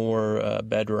have more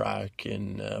bedrock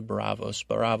in Braavosi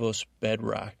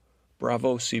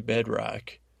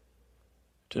bedrock.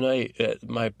 Tonight at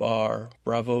my bar,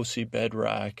 Braavosi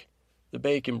bedrock, the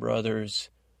Bacon brothers,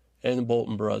 and the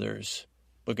Bolton brothers,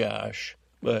 Bagash.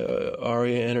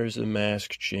 Arya enters the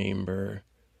mask chamber,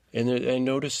 and I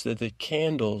noticed that the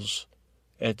candles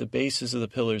at the bases of the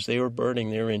pillars, they were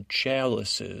burning. They were in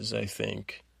chalices, I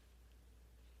think.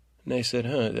 And I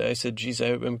said, geez,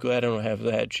 I'm glad I don't have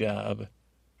that job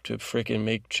to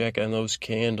frickin' check on those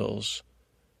candles.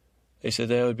 They said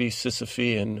that would be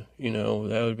Sisyphean,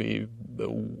 that would be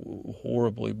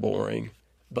horribly boring.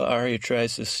 But Arya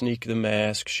tries to sneak the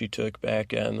mask she took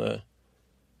back on the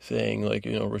thing,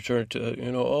 return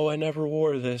to, oh, I never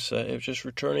wore this. I was just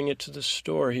returning it to the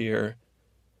store here.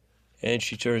 And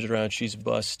she turns around, she's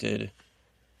busted.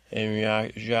 And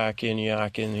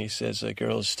Jaqen, he says the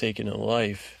girl's taking a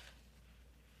life.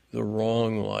 The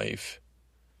wrong life.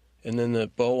 And then the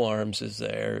bow arms is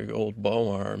there, old bow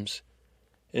arms.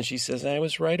 And she says, I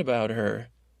was right about her.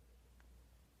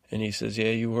 And he says,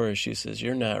 yeah, you were. She says,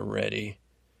 you're not ready.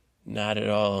 Not at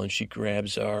all. And she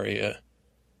grabs Arya.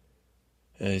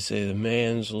 And they say, the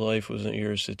man's life wasn't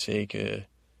yours to take. The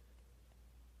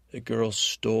girl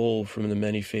stole from the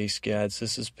many-faced gods.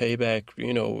 This is payback,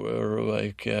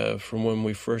 from when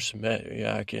we first met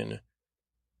Jaqen.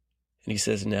 And he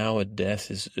says, now a debt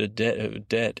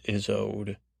is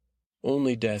owed.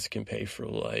 Only death can pay for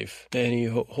life. And he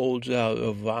holds out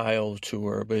a vial to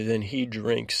her, but then he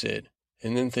drinks it.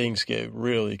 And then things get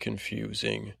really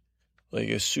confusing. Like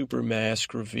a super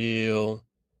mask reveal,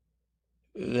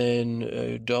 then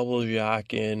a double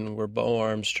Jaqen, where Bo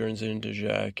Arms turns into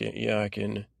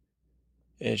Jaqen.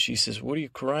 And she says, what are you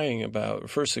crying about?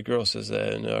 First the girl says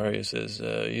that, and Arya says,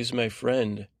 he's my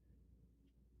friend.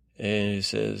 And he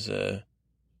says,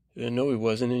 no, he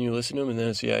wasn't, and you listen to him, and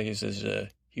then Jaqen says,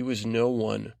 he was no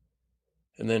one.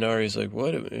 And then Arya's like,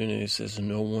 what? And he says,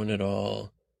 no one at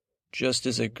all. Just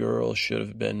as a girl should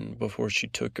have been before she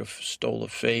stole a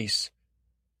face.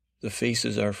 The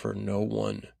faces are for no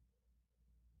one.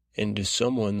 And to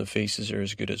someone, the faces are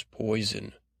as good as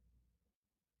poison.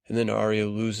 And then Arya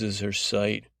loses her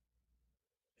sight.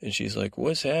 And she's like,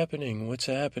 what's happening? What's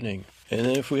happening? And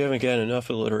then if we haven't got enough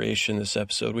alliteration this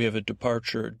episode, we have a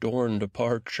Dorne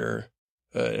departure.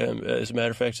 As a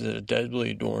matter of fact, it's a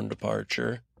deadly Dorne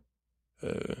departure.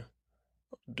 I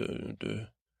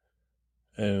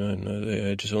don't know,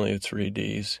 I just only have 3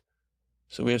 Ds.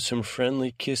 So we have some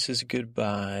friendly kisses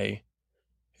goodbye,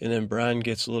 and then Bronn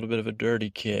gets a little bit of a dirty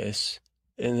kiss,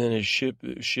 and then the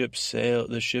ship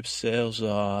sails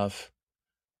off,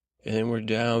 and then we're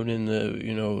down in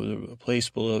the place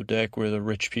below deck where the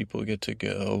rich people get to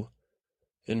go,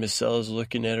 and Mycella's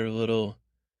looking at her little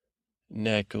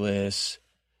necklace,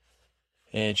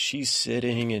 and she's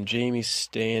sitting, and Jaime's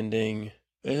standing.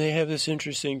 And they have this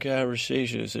interesting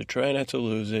conversation. So try not to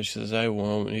lose it. She says, I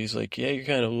won't. And he's like, yeah, you're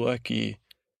kind of lucky.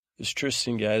 This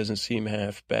Tristan guy doesn't seem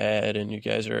half bad. And you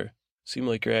guys seem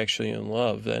like you're actually in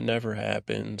love. That never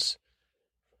happens.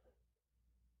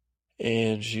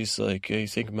 And she's like, what do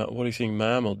you think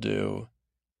Mom will do?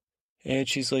 And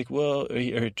she's like, well,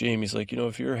 or Jaime's like,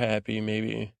 if you're happy,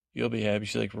 maybe you'll be happy.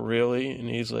 She's like, really? And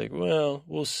he's like, well,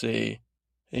 we'll see.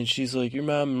 And she's like, your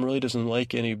mom really doesn't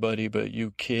like anybody but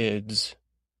you kids.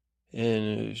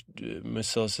 And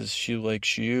Myrcella says she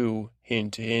likes you,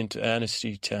 hint, hint,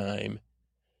 honesty time.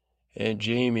 And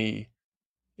Jaime,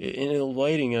 in the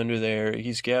lighting under there,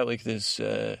 he's got like this,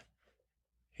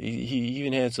 he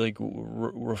even has like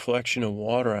reflection of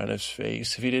water on his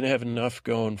face. If he didn't have enough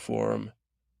going for him,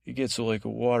 he gets like a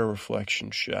water reflection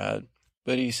shot.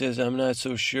 But he says, I'm not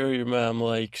so sure your mom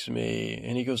likes me.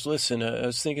 And he goes, listen, I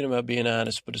was thinking about being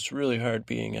honest, but it's really hard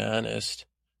being honest.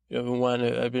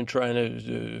 I've been trying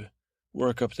to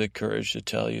work up the courage to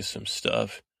tell you some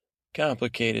stuff,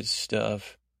 complicated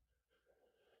stuff.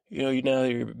 Now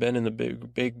that you've been in the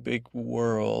big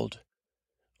world,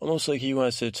 almost like he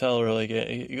wants to tell her, like,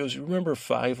 he goes, remember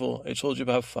Fievel? I told you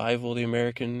about Fievel, the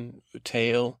American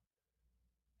tale?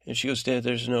 And she goes, Dad,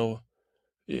 there's no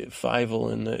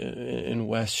Fievel in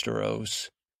Westeros.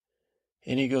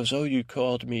 And he goes, oh, you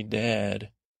called me Dad.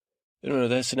 No,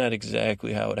 that's not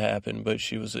exactly how it happened, but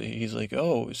he's like,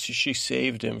 oh, she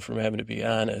saved him from having to be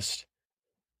honest.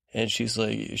 And she's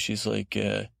like,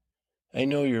 I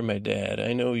know you're my dad.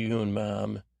 I know you and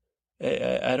Mom.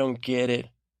 I don't get it,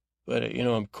 but,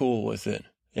 I'm cool with it.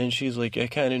 And she's like, I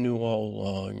kind of knew all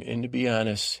along. And to be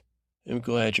honest, I'm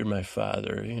glad you're my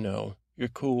father. You're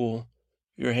cool.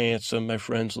 You're handsome. My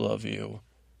friends love you.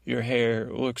 Your hair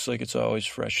looks like it's always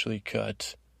freshly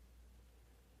cut.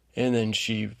 And then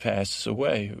she passes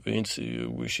away.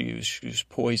 She's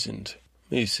poisoned.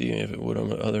 Let me see what are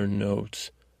my other notes.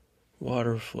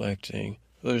 Water reflecting.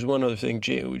 There's one other thing.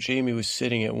 Jaime was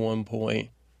sitting at one point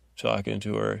talking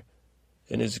to her,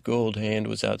 and his gold hand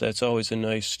was out. That's always a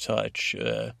nice touch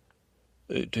to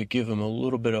give him a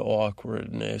little bit of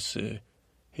awkwardness,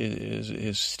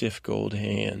 his stiff gold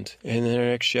hand. And then our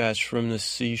next shot's from the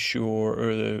seashore,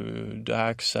 or the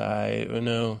dockside.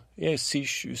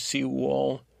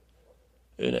 Seawall.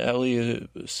 And Elia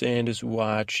Sand is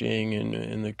watching,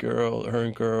 and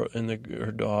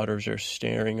her daughters are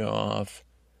staring off.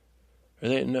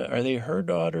 Are they her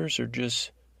daughters or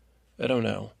just, I don't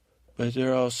know. But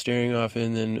they're all staring off,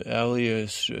 and then Elia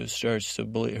starts to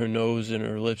bleed. Her nose and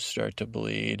her lips start to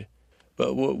bleed.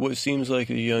 But what seems like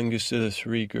the youngest of the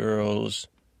 3 girls,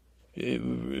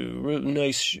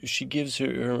 nice. She gives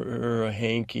her a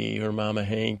hanky, her mom a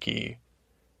hanky.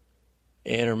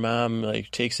 And her mom,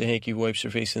 takes the hanky, wipes her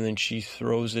face, and then she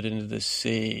throws it into the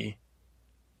sea.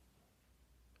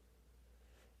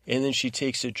 And then she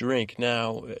takes a drink.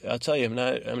 Now, I'll tell you, I'm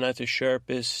not the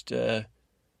sharpest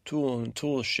tool in the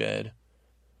tool shed.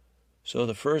 So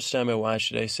the first time I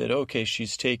watched it, I said, okay,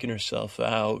 she's taking herself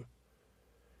out.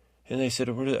 And they said,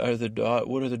 what are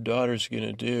the daughters going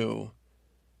to do?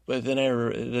 But then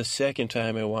the second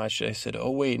time I watched it, I said, oh,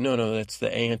 wait, no, that's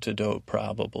the antidote,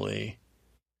 probably.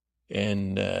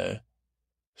 And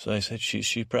So I said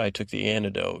she probably took the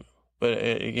antidote. But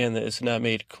again, it's not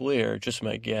made clear, just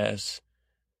my guess,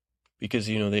 because,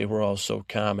 they were all so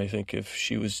calm. I think if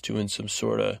she was doing some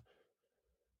sort of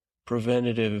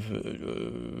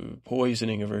preventative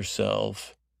poisoning of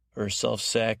herself, or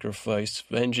self-sacrifice,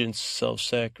 vengeance,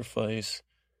 self-sacrifice,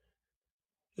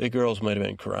 the girls might have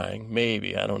been crying.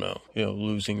 Maybe, I don't know,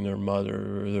 losing their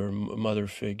mother or their mother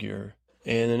figure.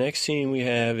 And the next scene we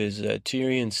have is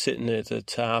Tyrion sitting at the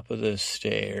top of the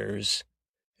stairs.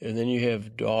 And then you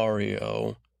have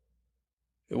Daario.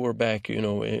 We're back, in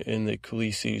the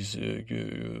Khaleesi's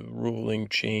ruling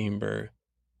chamber.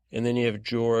 And then you have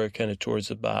Jorah kind of towards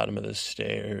the bottom of the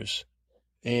stairs.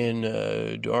 And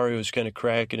Daario's kind of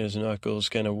cracking his knuckles,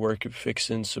 kind of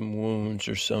fixing some wounds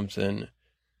or something.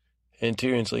 And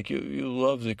Tyrion's like, you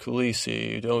love the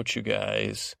Khaleesi, don't you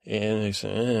guys? And they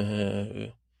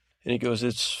say, And he goes,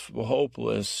 it's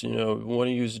hopeless. One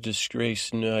of you is a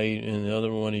disgraced knight, and the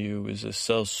other one of you is a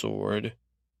sellsword.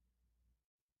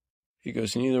 He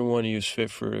goes, neither one of you is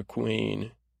fit for a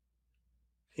queen.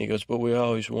 He goes, but we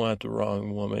always want the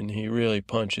wrong woman. He really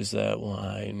punches that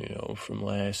line, from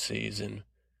last season.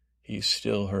 He's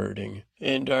still hurting.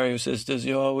 And Daario says, does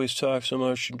he always talk so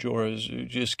much? And Jorah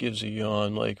just gives a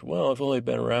yawn, like, well, I've only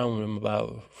been around him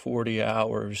about 40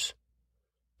 hours.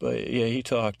 But, yeah, he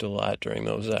talked a lot during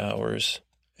those hours.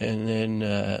 And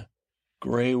then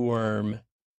Grey Worm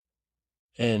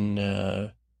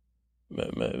and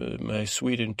my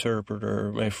sweet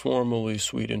interpreter, my formerly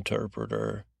sweet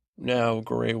interpreter, now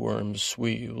Grey Worm's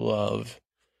sweet love,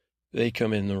 they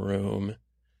come in the room.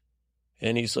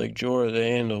 And he's like, Jorah the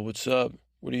Andal, what's up?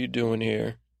 What are you doing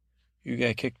here? You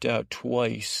got kicked out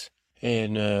twice.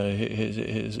 And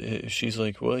she's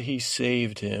like, well, he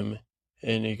saved him.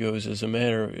 And he goes, as a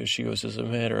matter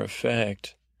of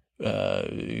fact,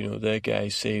 that guy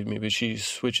saved me. But she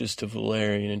switches to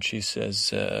Valyrian and she says,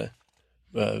 the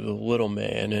little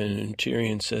man. And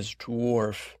Tyrion says,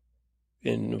 dwarf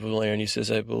in Valyrian. He says,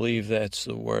 I believe that's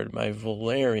the word. My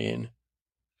Valyrian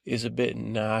is a bit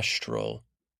nostril.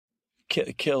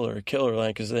 Killer line,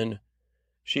 because then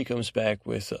she comes back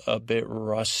with a bit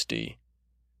rusty.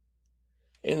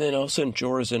 And then all of a sudden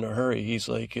Jorah's in a hurry. He's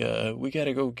like, we got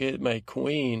to go get my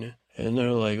queen. And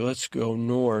they're like, let's go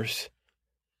north.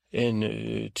 And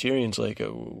Tyrion's like,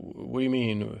 what do you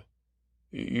mean?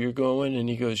 You're going? And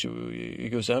he goes,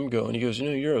 I'm going. He goes,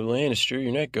 no, you're a Lannister.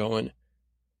 You're not going.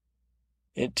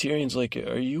 And Tyrion's like,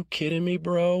 are you kidding me,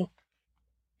 bro?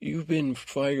 You've been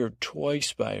fired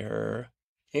twice by her.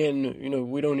 And,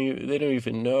 they don't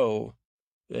even know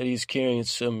that he's carrying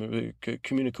some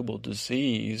communicable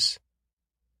disease.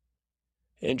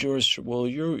 And George, well,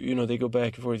 they go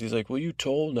back and forth. He's like, well, you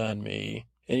told on me.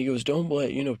 And he goes, don't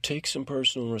blame, take some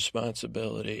personal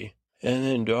responsibility. And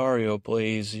then Daario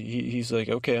plays, he's like,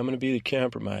 okay, I'm going to be the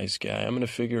compromise guy. I'm going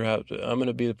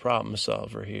to be the problem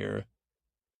solver here.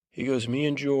 He goes, me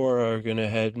and Jorah are going to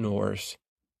head north.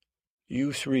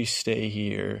 You three stay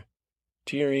here.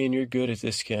 Tyrion, you're good at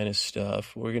this kind of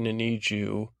stuff. We're going to need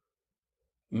you.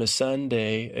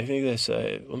 Missandei, I think that's,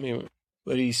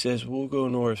 but he says, we'll go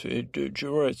north.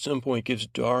 Jorah at some point gives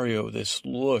Daario this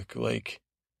look like,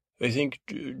 I think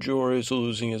Jorah is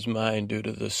losing his mind due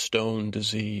to the stone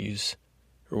disease,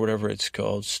 or whatever it's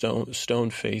called,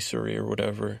 stone facery or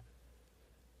whatever.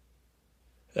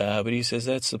 But he says,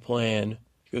 that's the plan.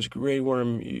 He goes, Grey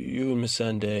Worm, you and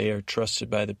Missandei are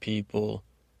trusted by the people.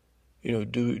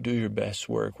 Do your best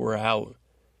work. We're out.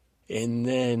 And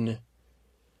then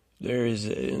there is,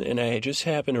 and I just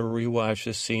happened to rewatch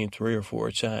this scene 3 or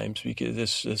 4 times because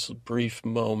this brief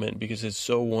moment, because it's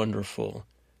so wonderful.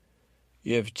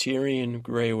 You have Tyrion,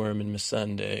 Grey Worm, and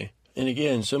Missandei. And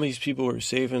again, some of these people were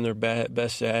saving their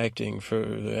best acting for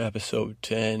the episode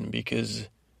 10 because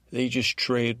they just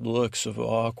trade looks of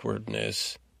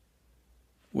awkwardness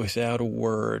without a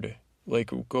word.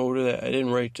 Like, go to that. I didn't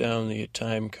write down the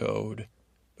time code,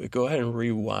 but go ahead and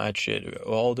rewatch it.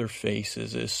 All their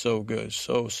faces is so good,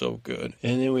 so good.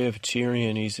 And then we have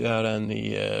Tyrion. He's out on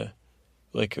the,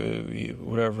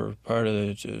 whatever part of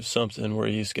the something where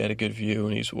he's got a good view,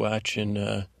 and he's watching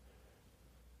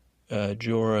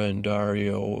Jorah and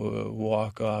Daario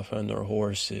walk off on their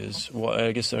horses. Well,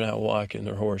 I guess they're not walking;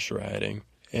 they're horse riding.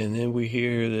 And then we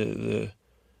hear the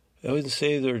I wouldn't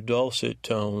say they're dulcet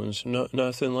tones,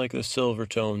 nothing like the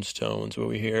Silvertones tones, but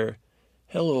we hear,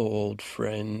 hello, old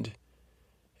friend.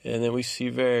 And then we see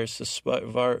Varys, the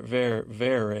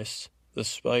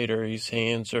spider. His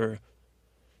hands are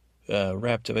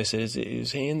wrapped up. I said, is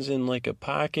his hands in like a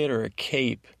pocket or a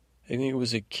cape? I think it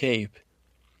was a cape.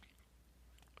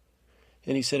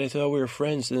 And he said, I thought we were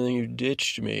friends, and then you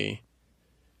ditched me.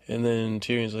 And then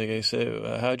Tyrion's like, I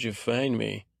said, how'd you find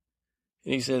me?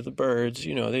 And he said, the birds,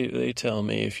 they tell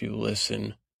me if you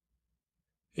listen.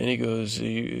 And he goes,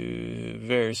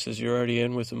 Varys says, you're already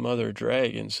in with the mother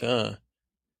dragons, huh?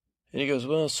 And he goes,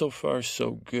 well, so far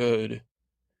so good.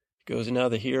 He goes, now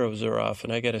the heroes are off,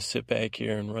 and I got to sit back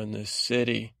here and run this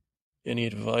city. Any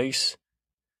advice?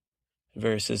 And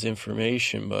Varys says,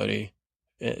 information, buddy.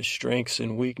 Strengths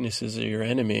and weaknesses are your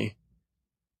enemy.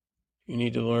 You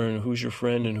need to learn who's your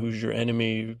friend and who's your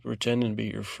enemy, pretending to be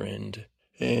your friend.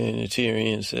 And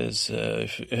Tyrion says,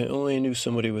 if only I knew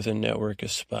somebody with a network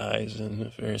of spies.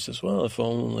 And Varys says, well, if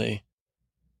only.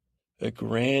 A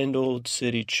grand old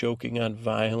city choking on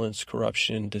violence,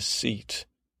 corruption, and deceit.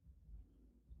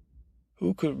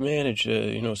 Who could manage,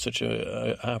 such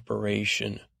a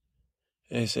operation?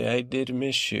 And I say, I did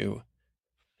miss you.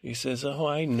 He says, oh,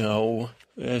 I know.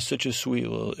 It was a sweet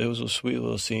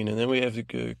little scene. And then we have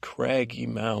the craggy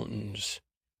mountains.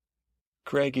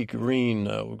 Craggy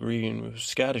green,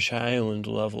 Scottish Highland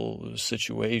level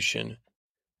situation.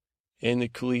 And the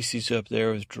Khaleesi's up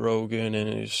there with Drogon, and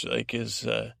it's like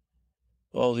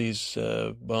all these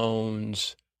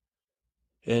bones.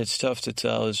 And it's tough to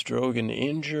tell, is Drogon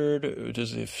injured, or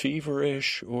is it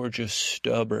feverish, or just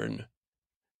stubborn?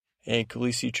 And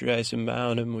Khaleesi tries to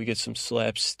mount him. We get some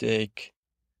slapstick,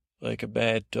 like a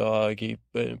bad dog. He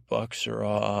bucks her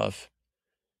off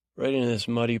right into this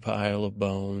muddy pile of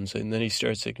bones, and then he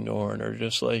starts ignoring her,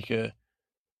 just like a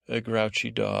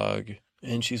grouchy dog.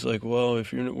 And she's like, well,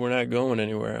 we're not going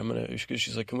anywhere,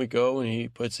 she's like, can we go? And he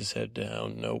puts his head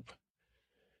down. Nope.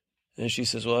 And she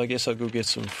says, well, I guess I'll go get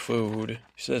some food.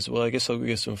 She says, well, I guess I'll go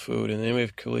get some food. And then we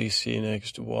have Khaleesi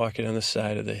next walking on the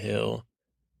side of the hill.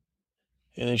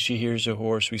 And then she hears a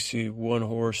horse. We see one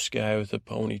horse guy with a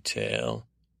ponytail.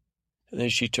 And then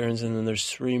she turns, and then there's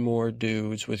 3 more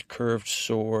dudes with curved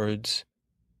swords.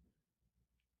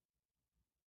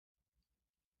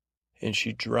 And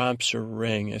she drops her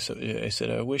ring. I said,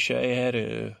 I wish I had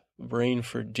a brain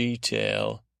for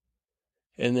detail.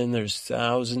 And then there's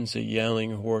thousands of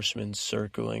yelling horsemen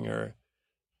circling her.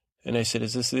 And I said,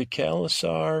 is this the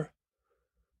Khalasar?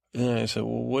 And then I said,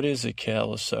 well, what is a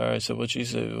Khalasar? I said, well, she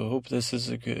said, I hope this is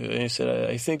a good. And I said,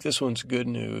 I think this one's good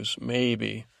news,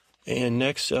 maybe. And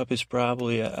next up is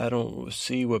probably, I don't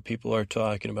see what people are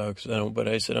talking about, but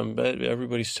I said, I bet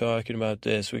everybody's talking about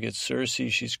this. We get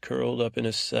Cersei, she's curled up in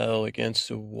a cell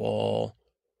against a wall.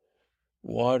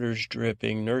 Water's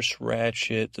dripping. Nurse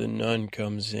Ratchet, the nun,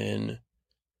 comes in.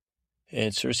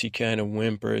 And Cersei kind of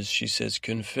whimpers. She says,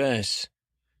 confess.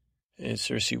 And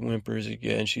Cersei whimpers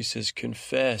again. She says,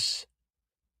 confess.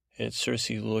 And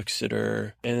Cersei looks at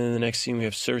her. And then the next scene, we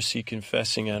have Cersei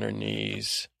confessing on her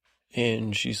knees.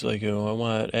 And she's like, I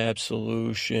want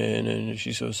absolution. And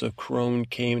she says, a crone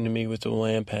came to me with the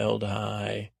lamp held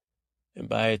high. And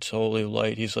by its holy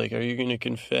light, he's like, are you going to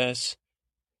confess?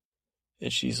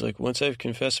 And she's like, once I've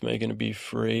confessed, am I going to be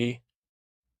free?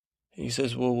 And he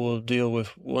says, well, we'll deal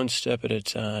with one step at a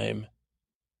time.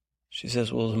 She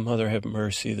says, well, mother have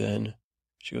mercy then.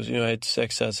 She goes, I had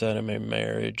sex outside of my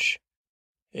marriage.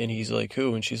 And he's like,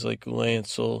 who? And she's like,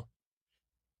 Lancel.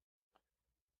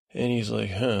 And he's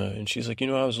like, huh? And she's like,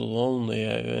 I was lonely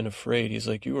and afraid. He's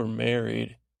like, you were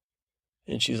married.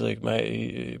 And she's like,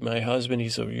 my husband, he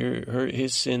said,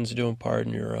 his sins don't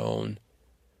pardon your own.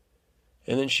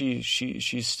 And then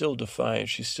she's still defiant.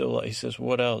 He says,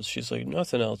 what else? She's like,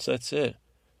 nothing else. That's it.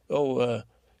 Oh,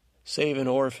 saving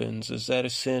orphans. Is that a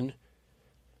sin?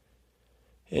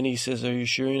 And he says, are you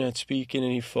sure you're not speaking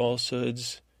any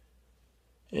falsehoods?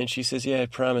 And she says, yeah, I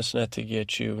promise not to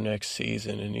get you next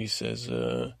season. And he says,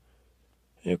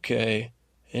 okay.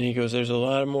 And he goes, there's a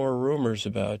lot more rumors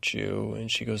about you.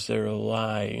 And she goes, they're a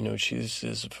lie.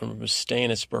 She's from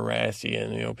Stannis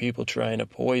Baratheon, people trying to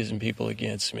poison people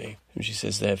against me. And she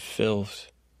says, that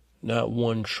filth, not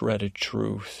one shred of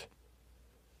truth.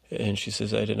 And she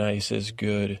says, I deny. He says,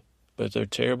 good. But they're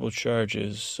terrible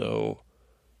charges, so,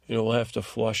 we'll have to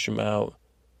flush them out.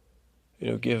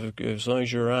 As long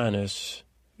as you're honest,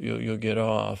 you'll get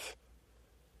off.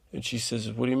 And she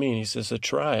says, what do you mean? He says, a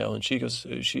trial. And she goes,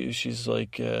 she's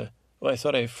like, well, I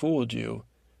thought I fooled you.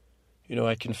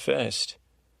 I confessed.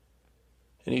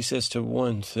 And he says to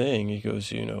one thing, he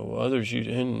goes, others you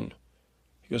didn't.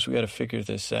 He goes, we got to figure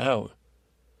this out.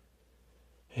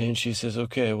 And she says,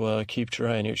 okay, well, I keep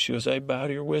trying here. She goes, I bow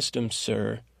to your wisdom,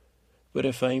 sir. But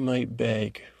if I might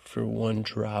beg for one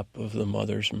drop of the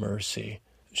mother's mercy.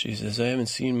 She says, I haven't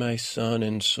seen my son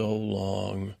in so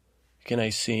long. Can I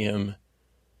see him?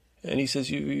 And he says,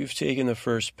 you've taken the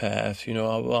first path.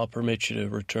 I'll permit you to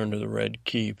return to the Red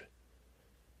Keep.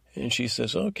 And she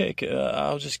says, okay,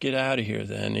 I'll just get out of here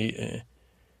then.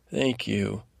 Thank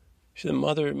you. She said,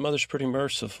 mother's pretty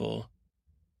merciful.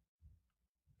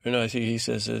 Or no, I think he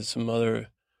says it's mother,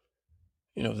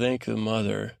 thank the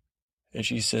mother. And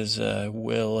she says,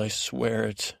 will, I swear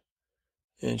it.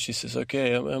 And she says,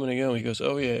 okay, I'm going to go. He goes,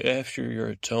 oh, yeah, after your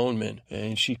atonement.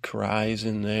 And she cries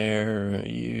in there.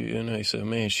 And I said,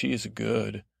 man, she is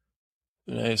good.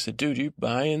 And I said, dude, you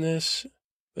buying this?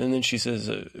 And then she says,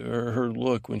 her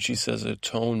look when she says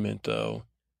atonement, though,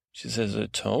 she says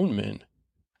atonement.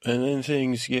 And then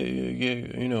things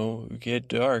get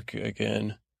dark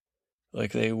again.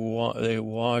 Like they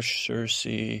wash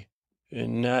Cersei,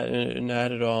 and not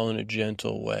at all in a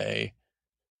gentle way.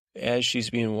 As she's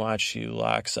being watched, she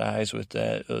locks eyes with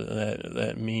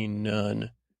that mean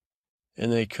nun,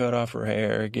 and they cut off her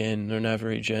hair again. They're not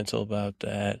very gentle about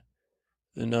that.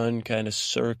 The nun kind of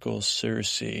circles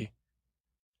Cersei,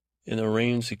 and the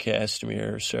Rains of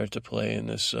Castamere start to play in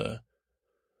this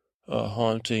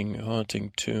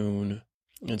haunting tune.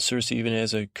 And Cersei even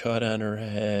has a cut on her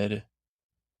head.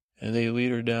 And they lead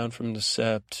her down from the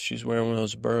sept. She's wearing one of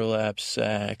those burlap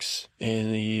sacks.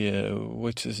 And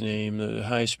what's his name? The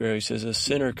High Sparrow says, a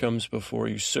sinner comes before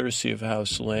you, Cersei of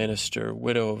House Lannister,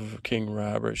 widow of King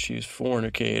Robert. She's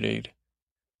fornicated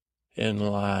and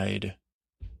lied.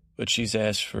 But she's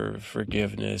asked for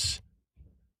forgiveness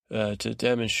to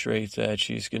demonstrate that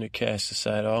she's going to cast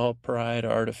aside all pride,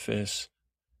 artifice,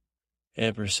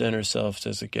 and present herself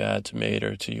as a God's made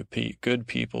her to you good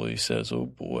people. He says, oh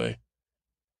boy.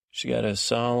 She got a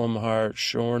solemn heart,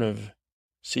 shorn of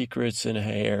secrets and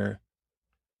hair,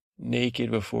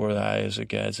 naked before the eyes of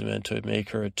God's meant to make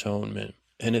her atonement.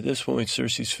 And at this point,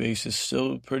 Cersei's face is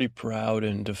still pretty proud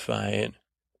and defiant.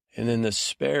 And then the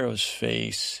Sparrow's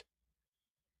face,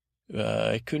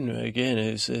 I couldn't, again,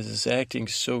 his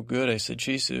acting's so good. I said,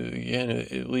 geez, again,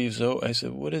 it leaves out. I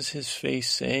said, what is his face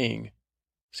saying?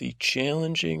 Is he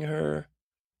challenging her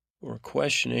or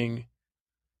questioning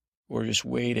or just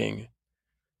waiting?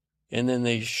 And then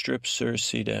they strip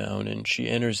Cersei down, and she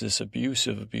enters this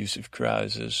abusive crowd.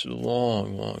 It's this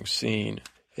long scene.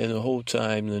 And the whole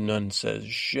time the nun says,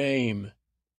 shame,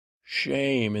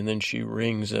 shame. And then she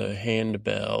rings a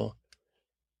handbell.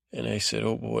 And I said,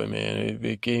 oh boy, man,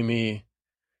 it gave me,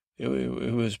 it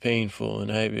was painful.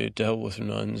 And I dealt with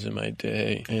nuns in my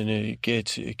day. And it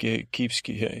keeps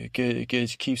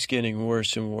getting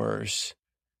worse and worse.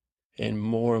 And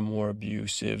more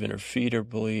abusive, and her feet are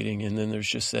bleeding, and then there's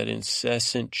just that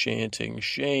incessant chanting,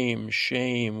 shame,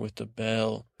 shame, with the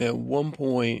bell. At one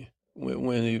point,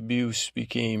 when the abuse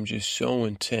became just so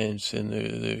intense, and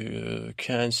the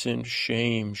constant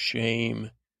shame, she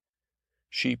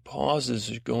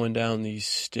pauses going down these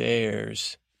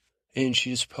stairs, and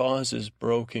she just pauses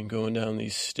broken going down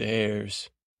these stairs.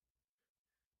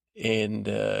 And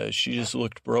she just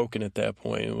looked broken at that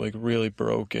point, like really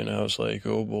broken. I was like,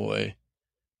 oh boy.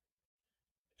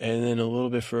 And then a little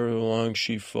bit further along,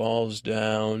 she falls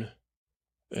down.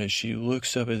 As she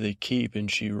looks up at the keep, and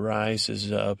she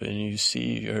rises up, and you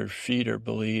see her feet are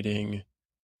bleeding.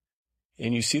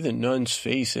 And you see the nun's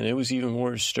face, and it was even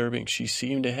more disturbing. She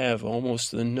seemed to have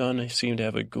the nun seemed to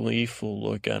have a gleeful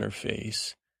look on her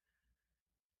face.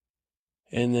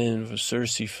 And then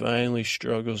Cersei finally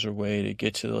struggles her way to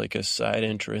get to like a side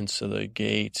entrance of the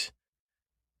gate.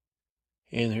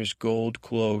 And there's gold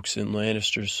cloaks and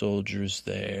Lannister soldiers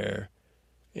there.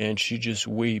 And she just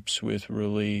weeps with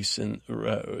release. And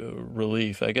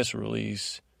relief.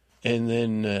 And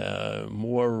then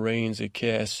more Rains of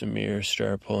Castamere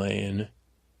start playing.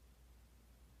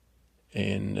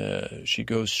 And she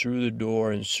goes through the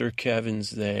door, and Sir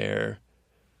Kevin's there.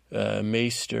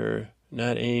 Maester...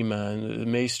 Not Aemon, the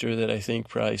maester that I think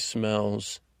probably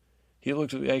smells. He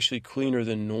looked actually cleaner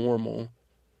than normal.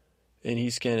 And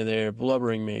he's kind of there,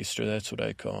 blubbering maester, that's what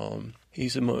I call him.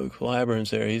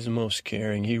 Clyburn's there, he's the most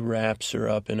caring. He wraps her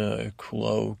up in a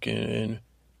cloak and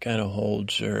kind of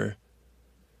holds her.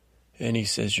 And he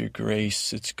says, Your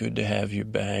Grace, it's good to have you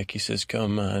back. He says,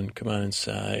 come on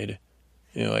inside.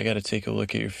 I got to take a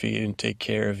look at your feet and take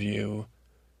care of you.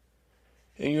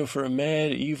 And, for a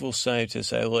mad, evil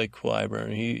scientist, I like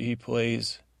Clyburn. He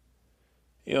plays,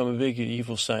 I'm a big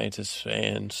evil scientist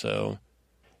fan, so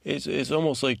it's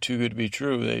almost like too good to be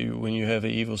true that when you have an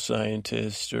evil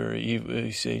scientist or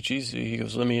you say, geez, he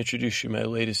goes, let me introduce you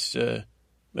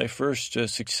my first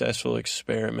successful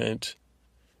experiment.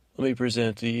 Let me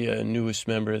present the newest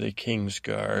member of the King's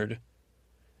Guard.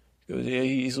 He goes, yeah,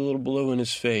 he's a little blue in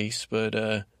his face, but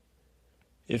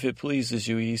if it pleases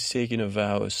you, he's taken a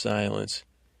vow of silence.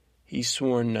 He's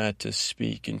sworn not to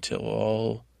speak until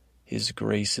all his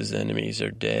Grace's enemies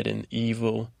are dead and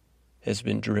evil has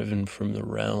been driven from the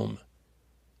realm.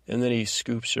 And then he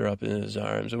scoops her up in his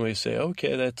arms, and we say,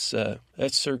 okay, that's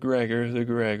Sir Gregor, the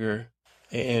Gregor.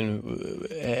 And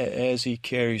as he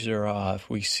carries her off,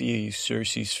 we see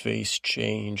Cersei's face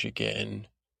change again.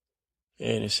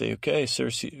 And they say, okay,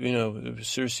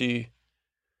 Cersei,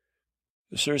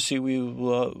 Cersei we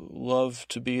love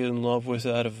to be in love with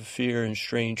out of fear and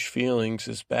strange feelings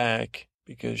is back,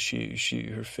 because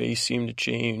her face seemed to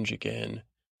change again.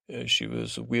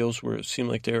 The wheels seemed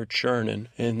like they were churning.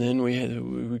 And then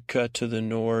we cut to the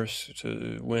north,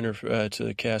 to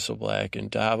the Castle Black,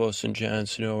 and Davos and Jon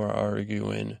Snow are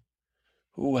arguing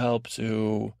who helped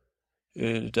who.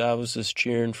 Davos is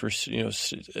cheering for, he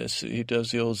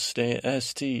does the old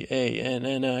Stannis,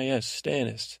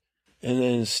 Stannis. And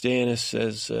then Stannis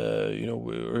says,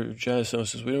 or Jon Snow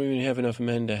says, we don't even have enough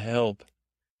men to help.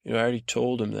 I already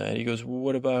told him that. He goes, well,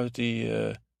 what about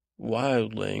the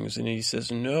wildlings? And he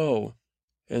says, no.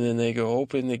 And then they go,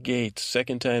 open the gates.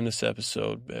 Second time this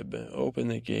episode, open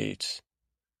the gates.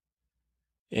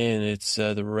 And it's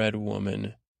the Red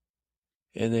Woman.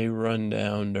 And they run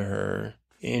down to her.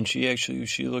 And she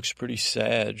looks pretty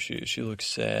sad. She looks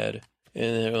sad.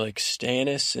 And they're like,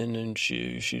 Stannis? And then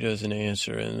she doesn't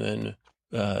answer. And then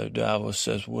Davos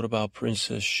says, what about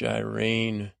Princess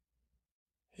Shireen?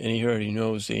 And he already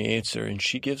knows the answer. And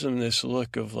she gives him this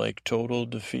look of like total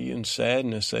defeat and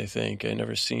sadness, I think. I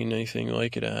never seen anything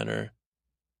like it on her.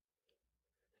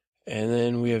 And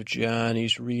then we have Jon.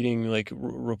 He's reading like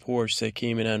reports that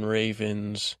came in on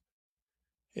Ravens.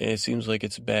 And it seems like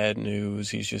it's bad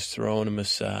news. He's just throwing them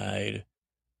aside.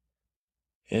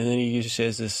 And then he just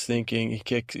has this thinking.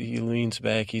 He leans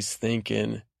back. He's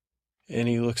thinking. And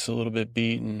he looks a little bit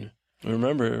beaten.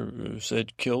 Remember,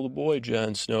 said, kill the boy,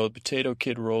 Jon Snow. The Potato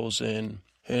Kid rolls in.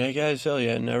 And I gotta tell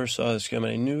you, I never saw this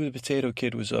coming. I knew the Potato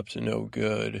Kid was up to no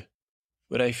good.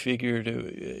 But I figured, and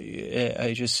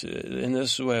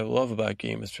this is what I love about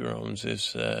Game of Thrones,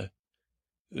 is the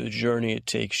journey it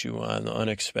takes you on, the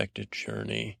unexpected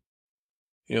journey.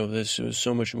 This was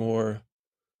so much more,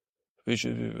 I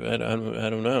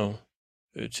don't know.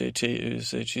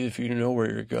 If you know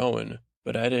where you're going.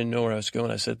 But I didn't know where I was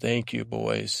going. I said, thank you,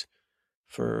 boys,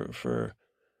 for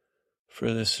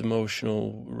this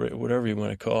emotional, whatever you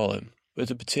want to call it. But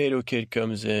the Potato Kid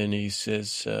comes in. He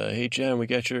says, hey, Jon, we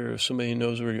got somebody who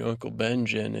knows where your Uncle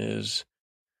Benjen is.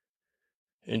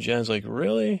 And Jon's like,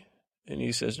 really? And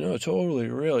he says, no, totally,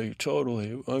 really,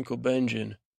 totally, Uncle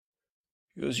Benjen.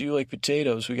 He goes, you like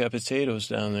potatoes? We got potatoes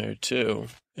down there, too.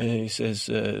 And he says,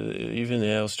 even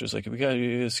the Alistair's like,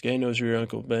 this guy knows where your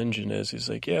Uncle Benjen is. He's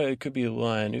like, yeah, it could be a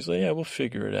line. He's like, yeah, we'll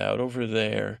figure it out over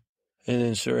there. And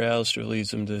then Sir Alistair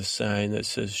leads them to the sign that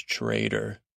says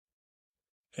traitor.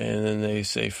 And then they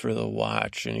say, for the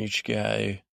watch. And each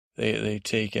guy, they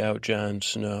take out Jon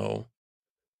Snow.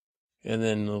 And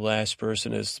then the last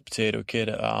person is the Potato Kid,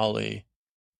 Ollie.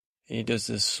 And he does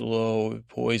this slow,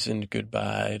 poisoned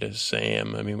goodbye to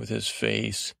Sam, with his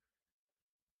face.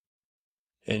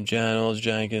 And all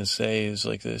Jon can say is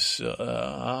like this,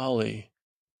 Ollie,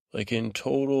 like in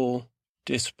total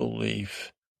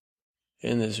disbelief.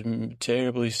 And this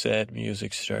terribly sad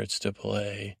music starts to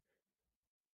play.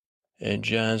 And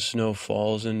Jon Snow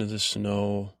falls into the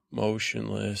snow,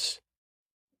 motionless.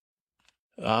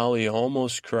 Ollie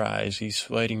almost cries. He's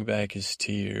fighting back his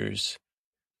tears.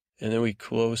 And then we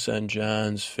close on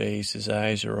Jon's face. His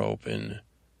eyes are open.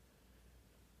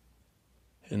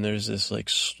 And there's this like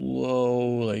slow,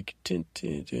 like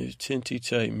tinty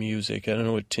type music. I don't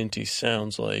know what tinty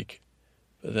sounds like,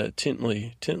 but that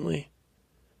tintly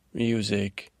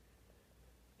music.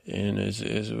 And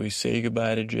as we say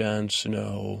goodbye to Jon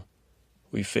Snow,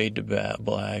 we fade to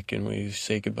black, and we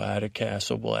say goodbye to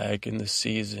Castle Black in the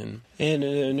season. And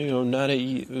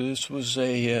this was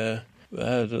the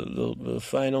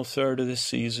final third of the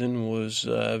season was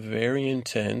very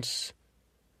intense,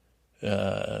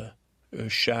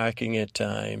 shocking at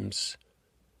times.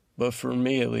 But for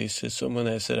me, at least, as someone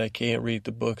that said I can't read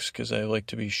the books because I like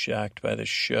to be shocked by the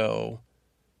show,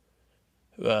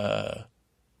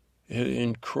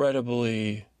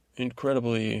 incredibly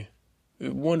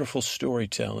wonderful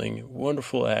storytelling,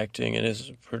 wonderful acting, and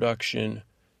his production,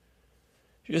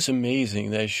 just amazing.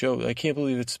 That show, I can't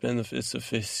believe it's the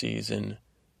fifth season,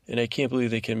 and I can't believe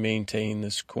they can maintain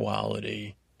this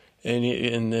quality.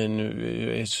 And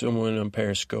then someone on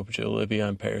Periscope, Libby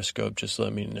on Periscope, just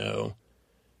let me know.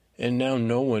 And now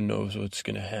no one knows what's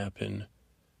going to happen.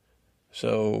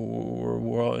 So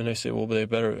we're all, and I say, well, it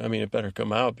better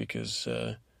come out because.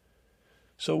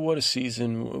 So what a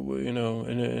season,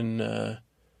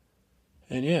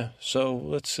 and yeah. So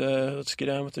let's get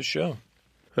on with the show.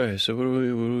 All right, so what are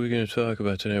we going to talk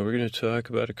about today? We're going to talk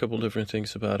about a couple different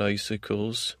things about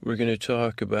icicles. We're going to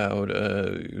talk about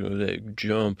that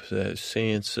jump that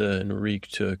Sansa and Reek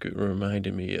took. It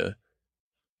reminded me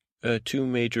two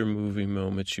major movie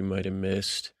moments you might have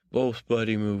missed. Both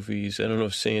buddy movies. I don't know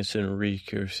if Sansa and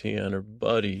Reek or Theon are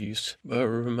buddies, but it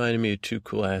reminded me of two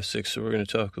classics. So we're going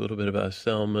to talk a little bit about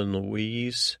Thelma and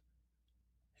Louise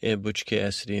and Butch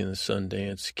Cassidy and the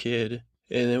Sundance Kid.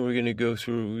 And then we're going to go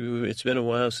through, it's been a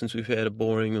while since we've had a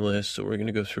boring list, so we're going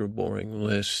to go through a boring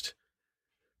list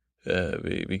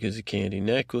because of candy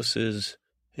necklaces,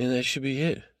 and that should be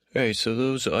it. All right, so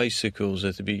those icicles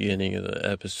at the beginning of the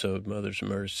episode, Mother's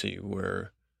Mercy,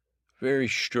 were very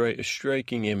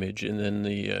striking image, and then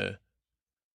the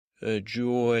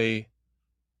joy,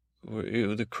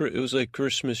 it was like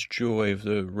Christmas joy of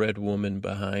the red woman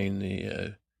behind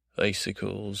the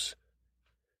icicles.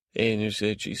 And you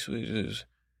said, geez,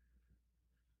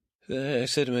 I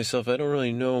said to myself, I don't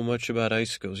really know much about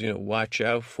icicles. Watch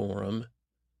out for them.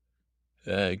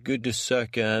 Good to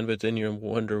suck on, but then you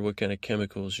wonder what kind of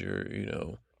chemicals I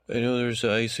know there's an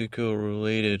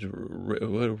icicle-related,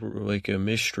 like a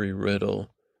mystery riddle.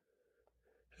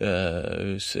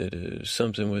 It said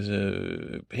something with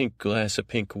a pink glass of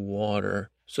pink water.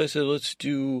 So I said,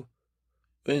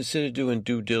 instead of doing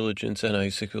due diligence on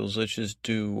icicles, let's just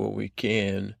do what we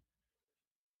can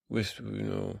with,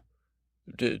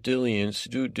 due diligence.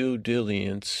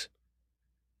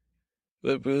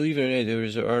 But believe it or not, there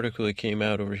was an article that came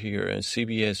out over here on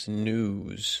CBS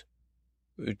News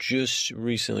just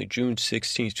recently, June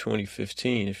 16th,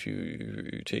 2015, if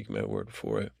you take my word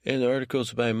for it. And the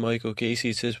article's by Michael Casey.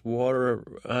 It says, water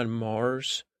on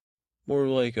Mars, more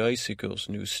like icicles,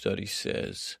 new study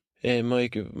says. And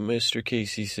Mr.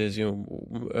 Casey says,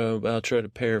 I'll try to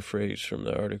paraphrase from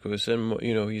the article. It said,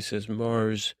 he says,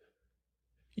 Mars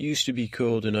used to be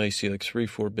cold and icy like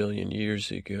 3-4 billion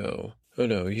years ago. Oh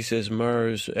no, he says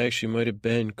Mars actually might have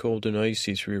been cold and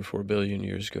icy 3 or 4 billion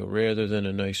years ago, rather than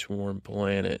a nice warm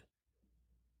planet.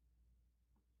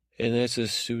 And that's a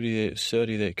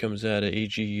study that comes out of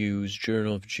AGU's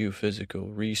Journal of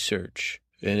Geophysical Research.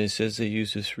 And it says they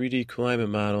used a 3D climate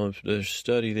model, and the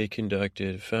study they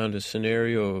conducted found a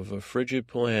scenario of a frigid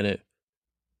planet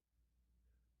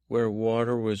where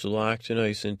water was locked in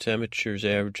ice and temperatures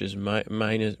averaged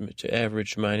minus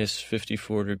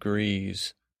 54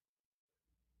 degrees.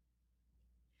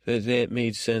 That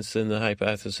made sense than the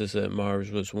hypothesis that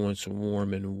Mars was once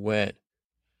warm and wet.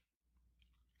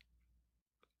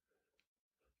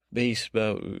 Based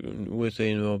about what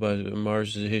they know about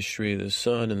Mars' history of the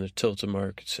sun and the tilt of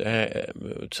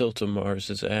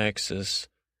Mars' axis.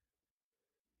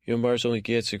 Mars only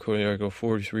gets, according to the article,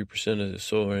 43% of the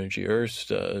solar energy Earth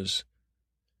does.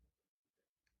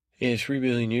 And 3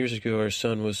 billion years ago, our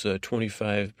sun was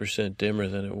 25% dimmer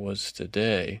than it was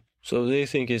today. So they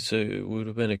think it would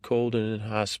have been a cold and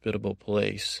inhospitable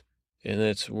place. And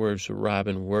that's words of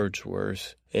Robin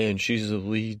Wordsworth. And she's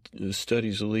the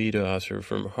study's lead author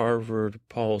from Harvard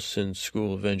Paulson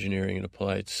School of Engineering and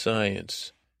Applied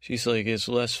Science. She's like, it's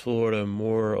less Florida,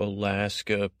 more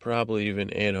Alaska, probably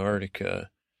even Antarctica.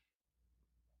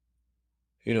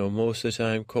 Most of the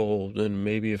time cold, and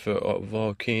maybe if a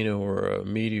volcano or a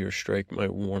meteor strike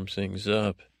might warm things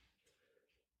up.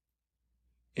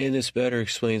 And this better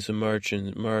explains the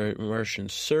Martian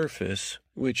surface,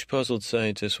 which puzzled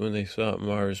scientists when they thought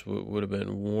Mars would have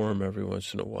been warm every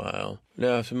once in a while.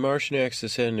 Now, if the Martian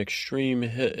axis had an extreme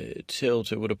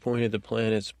tilt, it would have pointed the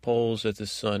planet's poles at the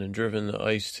sun and driven the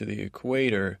ice to the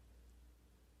equator,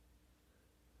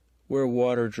 where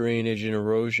water drainage and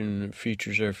erosion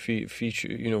features are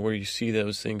where you see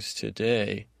those things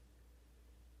today.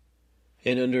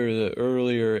 And under the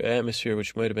earlier atmosphere,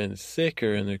 which might have been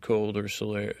thicker in the colder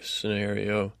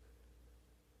scenario,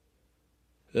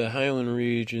 the highland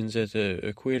regions at the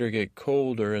equator get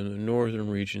colder and the northern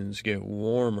regions get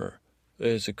warmer.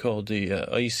 It's called the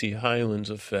icy highlands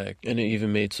effect, and it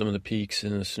even made some of the peaks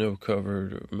in the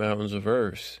snow-covered mountains of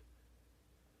Earth.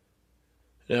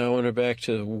 Now, when we're back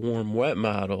to the warm, wet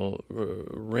model,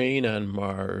 rain on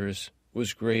Mars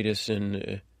was greatest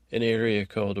in an area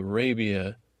called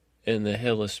Arabia and the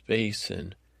Hellas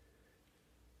Basin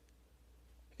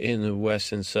in the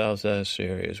west and southwest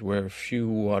areas where few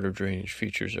water drainage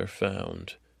features are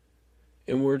found.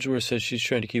 And Wordsworth says she's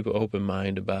trying to keep an open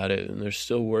mind about it, and there's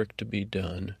still work to be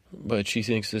done. But she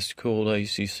thinks this cold,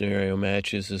 icy scenario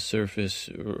matches the surface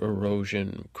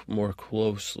erosion more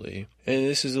closely. And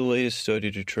this is the latest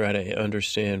study to try to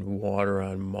understand water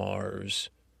on Mars,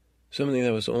 something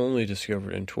that was only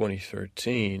discovered in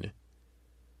 2013.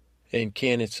 And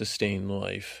can it sustain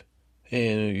life?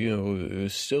 And,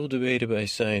 it's still debated by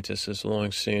scientists this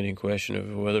long-standing question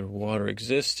of whether water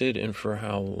existed and for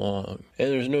how long.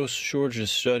 And there's no shortage of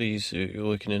studies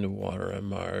looking into water on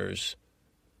Mars.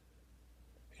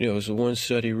 So one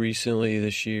study recently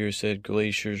this year said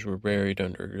glaciers were buried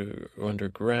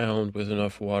underground with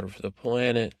enough water for the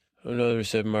planet. Another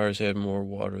said Mars had more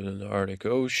water than the Arctic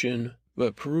Ocean.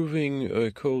 But proving a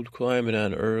cold climate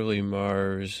on early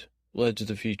Mars led to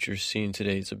the features seen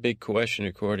today. It's a big question,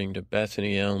 according to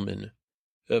Bethany Ehlman,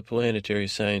 a planetary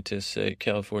scientist at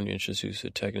California Institute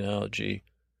of Technology.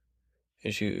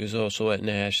 And she was also at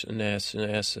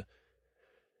NASA,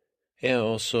 and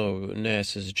also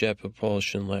NASA's Jet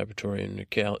Propulsion Laboratory in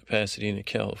Pasadena,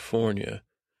 California.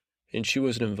 And she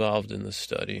wasn't involved in the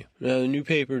study. Now, the new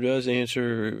paper does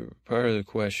answer part of the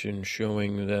question,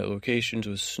 showing that locations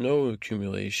with snow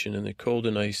accumulation in the cold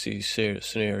and icy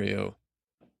scenario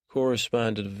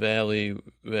correspond to the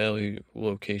valley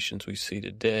locations we see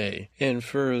today. And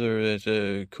further, that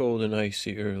the cold and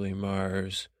icy early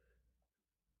Mars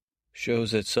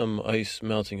shows that some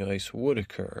melting ice would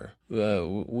occur.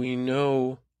 We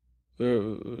know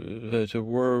that there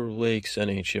were lakes on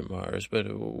ancient Mars, but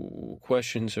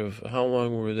questions of how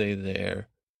long were they there?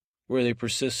 Were they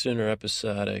persistent or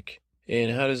episodic?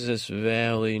 And how does this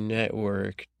valley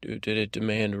network, did it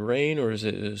demand rain, or is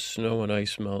it snow and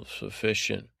ice melt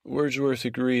sufficient? Wordsworth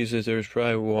agrees that there's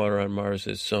probably water on Mars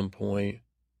at some point,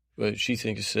 but she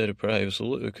thinks that it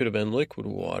could have been liquid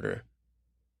water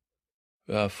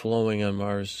flowing on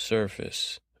Mars'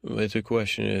 surface. But the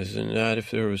question is not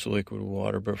if there was liquid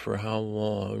water, but for how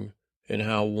long and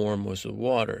how warm was the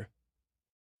water.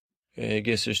 And I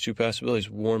guess there's two possibilities: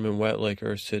 warm and wet like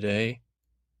Earth today,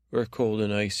 or cold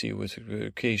and icy with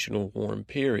occasional warm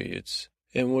periods.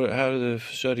 And how do the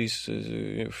studies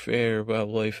fare about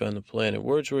life on the planet?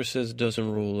 Wordsworth says it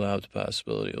doesn't rule out the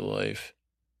possibility of life.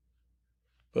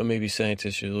 But maybe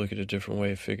scientists should look at a different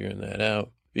way of figuring that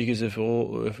out. Because if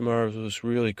Mars was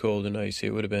really cold and icy, it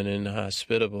would have been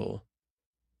inhospitable.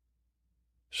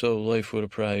 So life would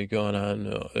have probably gone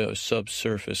on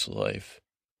subsurface life.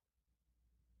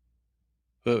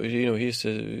 But,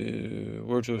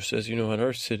 Wordsworth says, on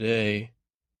Earth today,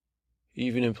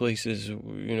 even in places,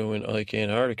 in like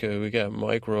Antarctica, we got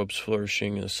microbes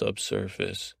flourishing in the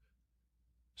subsurface.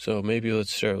 So maybe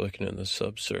let's start looking at the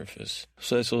subsurface.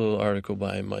 So that's a little article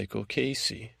by Michael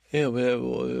Casey. Yeah,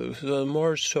 but the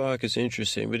Mars talk is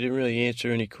interesting, but it didn't really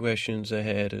answer any questions I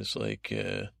had as like,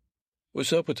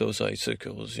 what's up with those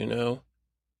icicles,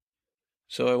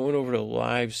 So I went over to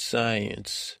Live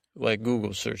Science, like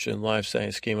Google search, and Live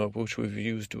Science came up, which we've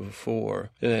used before.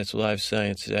 And that's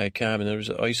livescience.com. And there was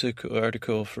an icicle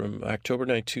article from October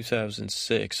 9,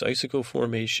 2006, Icicle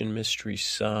Formation Mystery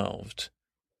Solved.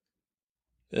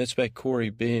 And that's by Corey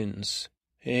Binns.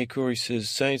 And Corey says,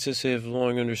 scientists have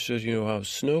long understood, how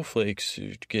snowflakes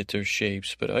get their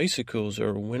shapes, but icicles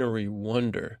are a wintry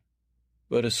wonder.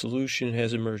 But a solution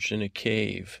has emerged in a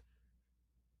cave.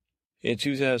 In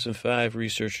 2005,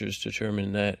 researchers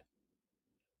determined that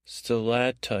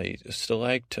stalactites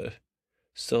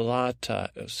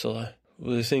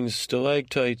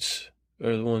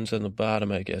are the ones on the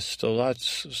bottom, I guess.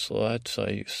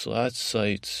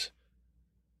 Stalactites.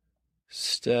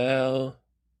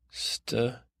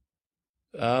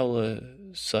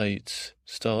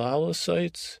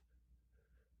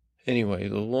 Anyway,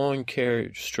 the long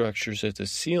carriage structures at the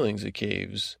ceilings of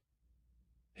caves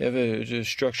have a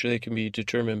structure that can be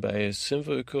determined by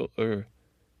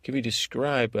can be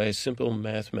described by a simple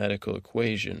mathematical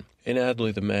equation. And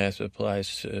oddly, the math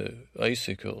applies to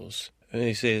icicles. And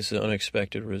they say it's an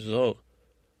unexpected result.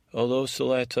 Although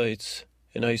stalactites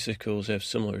and icicles have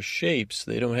similar shapes,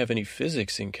 they don't have any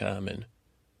physics in common.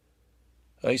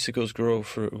 Icicles grow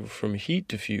from heat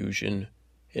diffusion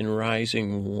in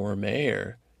rising warm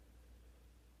air,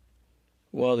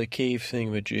 while the cave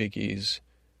thingamajiggies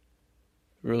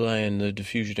rely on the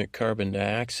diffusion of carbon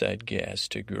dioxide gas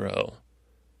to grow.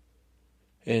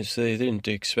 And so they didn't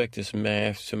expect this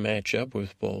math to match up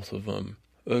with both of them,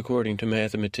 according to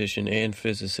mathematician and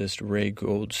physicist Ray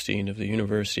Goldstein of the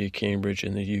University of Cambridge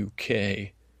in the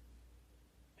UK.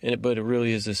 But it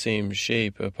really is the same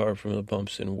shape, apart from the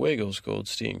bumps and wiggles,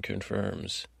 Goldstein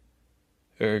confirms.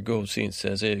 Goldstein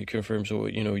says it confirms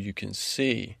what, you can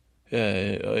see.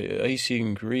 Icy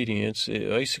ingredients.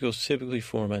 Icicles typically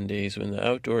form on days when the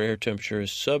outdoor air temperature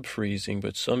is sub-freezing,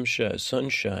 but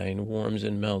sunshine warms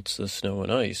and melts the snow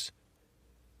and ice.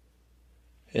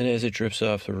 And as it drips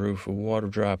off the roof, a water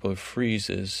droplet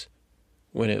freezes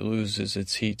when it loses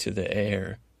its heat to the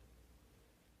air.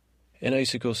 An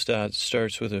icicle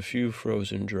starts with a few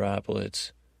frozen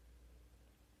droplets,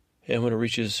 And when it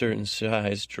reaches a certain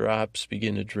size, drops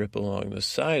begin to drip along the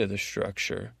side of the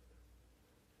structure.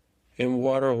 And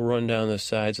water will run down the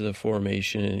sides of the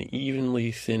formation in an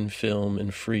evenly thin film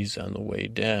and freeze on the way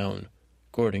down,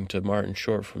 according to Martin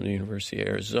Short from the University of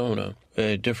Arizona.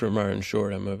 A different Martin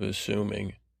Short, I'm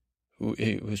assuming, who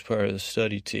was part of the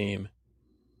study team.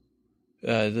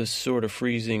 This sort of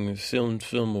freezing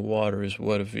film of water is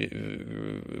what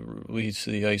leads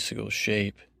to the icicle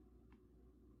shape.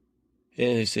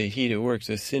 And as they heat, it works.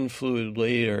 The thin fluid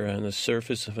layer on the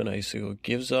surface of an icicle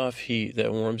gives off heat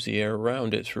that warms the air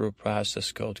around it through a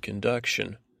process called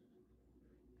conduction.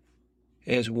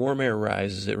 As warm air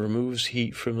rises, it removes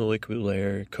heat from the liquid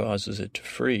layer and causes it to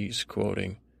freeze,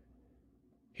 quoting,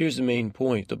 "Here's the main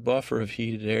point. The buffer of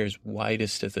heated air is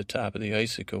widest at the top of the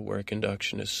icicle where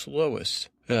conduction is slowest.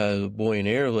 The buoyant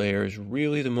air layer is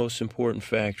really the most important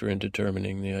factor in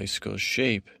determining the icicle's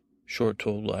shape," Short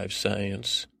told Live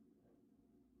Science.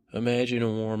 Imagine the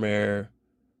warm air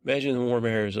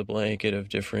is a blanket of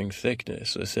differing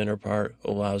thickness. The thinner part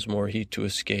allows more heat to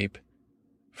escape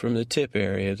from the tip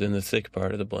area than the thick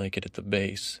part of the blanket at the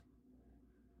base.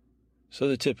 So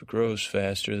the tip grows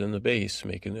faster than the base,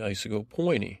 making the icicle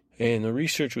pointy. And the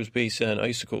research was based on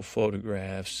icicle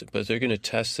photographs, but they're going to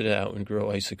test it out and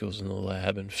grow icicles in the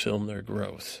lab and film their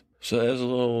growth. So that's a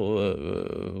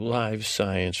little live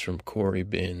science from Corey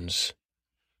Binns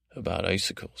about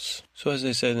icicles. So as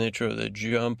I said in the intro, the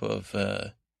jump of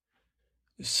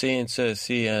Sansa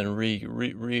Theon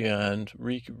Recon.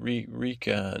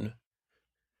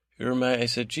 I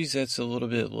said, geez, that's a little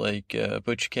bit like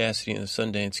Butch Cassidy and the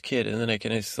Sundance Kid. And then I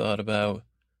kind of thought about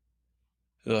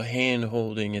the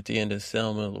hand-holding at the end of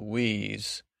Thelma and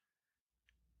Louise.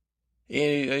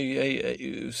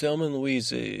 And Thelma and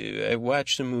Louise, I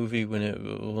watched the movie a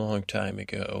long time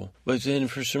ago. But then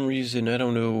for some reason, I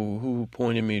don't know who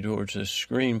pointed me towards a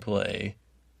screenplay.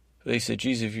 They said,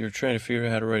 geez, if you're trying to figure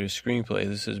out how to write a screenplay,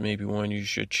 this is maybe one you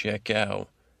should check out.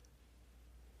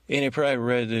 And I probably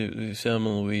read the Thelma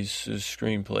and Louise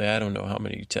screenplay I don't know how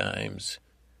many times.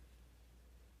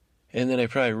 And then I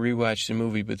probably rewatched the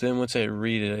movie, but then once I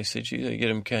read it, I said, geez, I get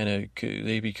them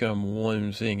they become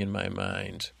one thing in my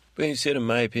mind. But instead of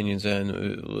my opinions on,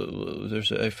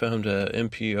 I found a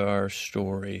NPR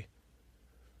story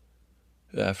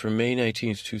from May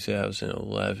 19th,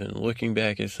 2011, looking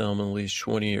back at Thelma and Louise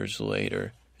 20 years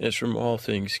later. And it's from All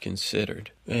Things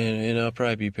Considered. And I'll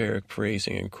probably be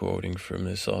paraphrasing and quoting from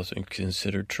this All Things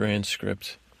Considered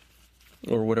transcript,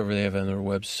 or whatever they have on their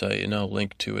website, and I'll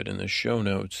link to it in the show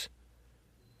notes.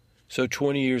 So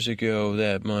 20 years ago,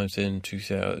 that month in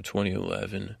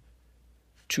 2011,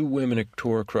 two women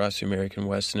tore across the American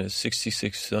West in a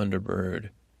 66 Thunderbird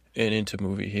and into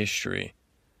movie history.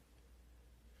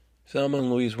 Thelma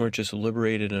and Louise weren't just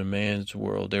liberated in a man's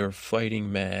world, they were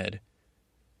fighting mad.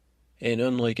 And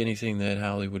unlike anything that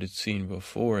Hollywood had seen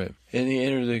before it. And they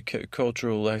enter the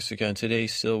cultural lexicon. Today,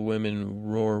 still women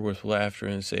roar with laughter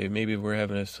and say, maybe we're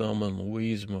having a Thelma and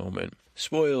Louise moment.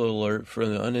 Spoiler alert for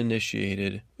the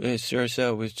uninitiated. It starts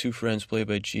out with two friends played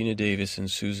by Gina Davis and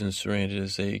Susan Sarandon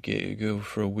as they go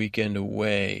for a weekend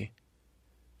away.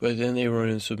 But then they run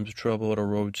into some trouble at a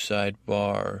roadside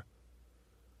bar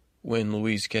when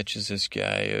Louise catches this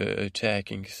guy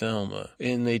attacking Thelma.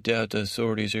 And they doubt the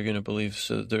authorities are going to believe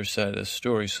their side of the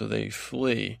story, so they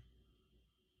flee.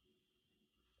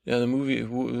 Now, the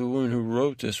woman who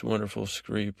wrote this wonderful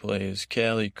screenplay is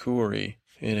Callie Khouri,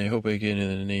 and I hope I get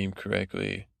the name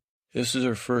correctly. This is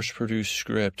her first produced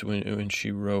script when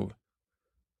she wrote,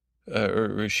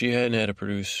 or she hadn't had a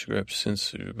produced script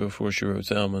since before she wrote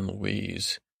Thelma and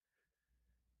Louise.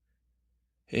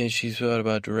 And she thought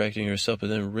about directing herself, but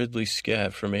then Ridley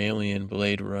Scott from Alien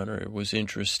Blade Runner was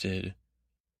interested.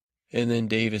 And then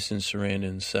Davis and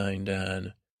Sarandon signed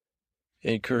on.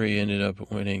 And Khouri ended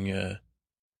up winning an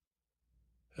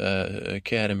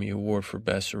Academy Award for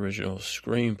Best Original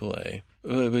Screenplay.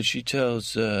 But she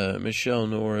tells Michelle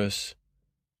Norris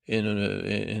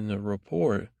in the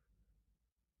report,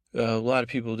 a lot of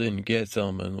people didn't get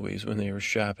Thelma and Louise when they were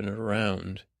shopping it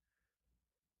around.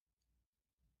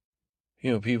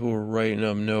 You know, people were writing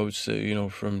up notes,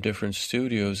 from different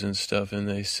studios and stuff, and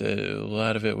they said a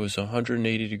lot of it was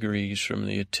 180 degrees from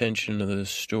the attention of the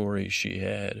story she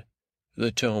had, the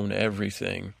tone,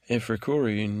 everything. And for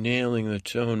Khouri, nailing the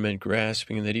tone meant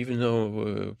grasping that even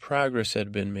though progress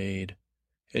had been made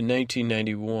in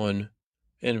 1991,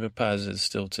 and positive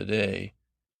still today,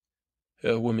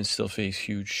 women still face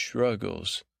huge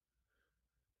struggles.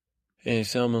 And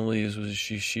Thelma and Louise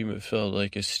she felt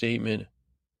like a statement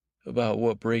about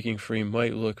what breaking free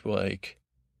might look like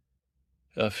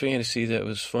A fantasy that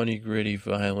was funny, gritty,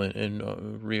 violent,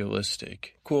 and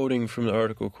realistic. Quoting from the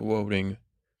article,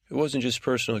 it wasn't just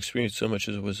personal experience so much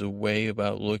as it was a way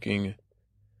about looking,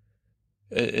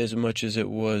 as much as it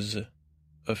was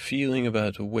a feeling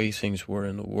about the way things were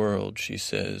in the world, she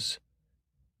says.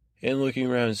 And looking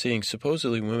around and seeing,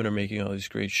 supposedly women are making all these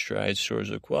great strides towards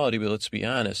equality, but let's be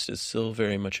honest, it's still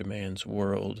very much a man's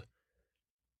world.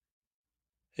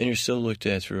 And you're still looked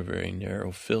at through a very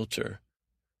narrow filter.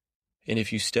 And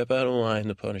if you step out of line,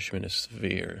 the punishment is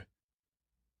severe.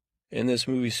 And this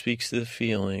movie speaks to the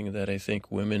feeling that I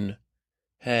think women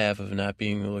have of not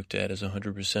being looked at as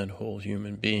 100% whole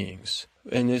human beings.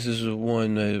 And this is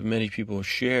one that many people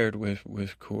shared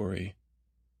with Corey.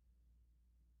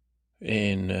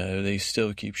 And they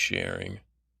still keep sharing.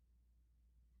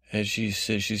 As she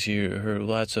says, she's heard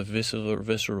lots of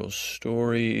visceral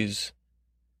stories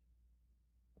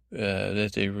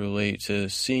that they relate to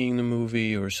seeing the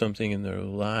movie or something in their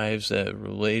lives that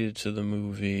related to the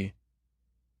movie.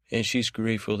 And she's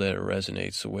grateful that it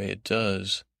resonates the way it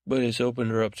does. But it's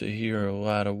opened her up to hear a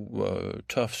lot of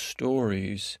tough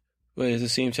stories. But at the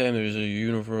same time, there's a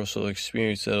universal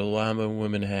experience that a lot of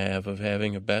women have of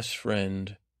having a best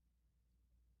friend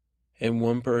and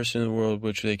one person in the world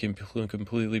which they can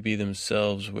completely be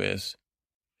themselves with.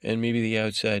 And maybe the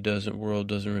outside world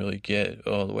doesn't really get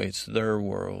all the way. It's their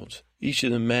world. Each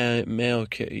of the male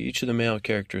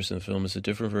characters in the film is a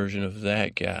different version of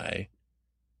that guy.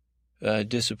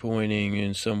 Disappointing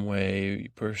in some way,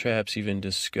 perhaps even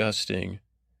disgusting.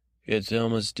 It's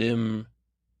Thelma's dim,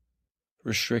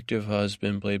 restrictive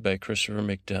husband, played by Christopher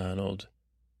McDonald.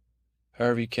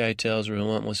 Harvey Keitel's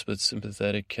relentless but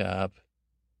sympathetic cop.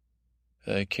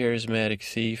 A charismatic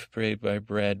thief, played by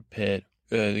Brad Pitt.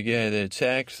 The guy that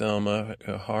attacked Thelma,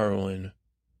 Harlan,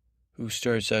 who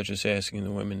starts out just asking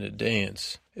the women to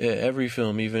dance. Every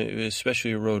film,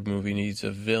 especially a road movie, needs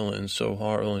a villain, so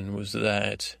Harlan was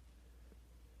that.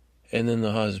 And then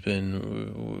the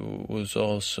husband was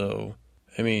also,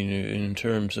 in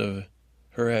terms of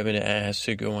her having to ask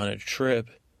to go on a trip,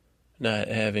 not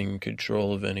having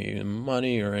control of any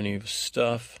money or any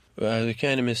stuff. The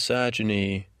kind of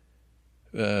misogyny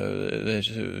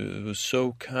that was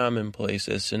so commonplace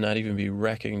as to not even be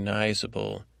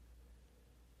recognizable.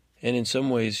 And in some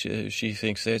ways, she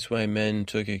thinks that's why men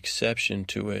took exception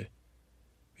to it,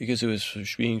 because it was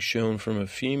being shown from a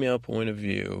female point of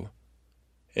view,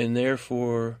 and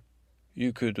therefore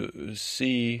you could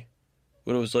see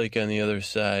what it was like on the other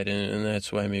side, and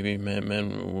that's why maybe men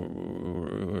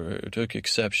took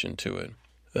exception to it.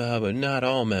 But not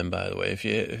all men, by the way.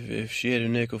 If she had a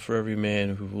nickel for every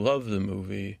man who loved the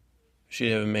movie,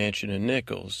 she'd have a mansion in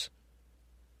nickels.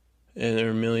 And there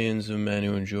are millions of men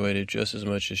who enjoyed it just as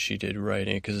much as she did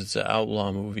writing it, because it's an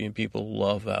outlaw movie, and people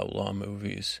love outlaw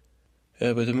movies.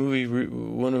 But the movie,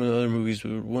 one of the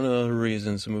other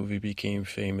reasons the movie became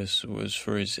famous was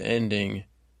for its ending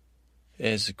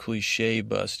as a cliche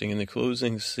busting. In the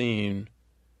closing scene,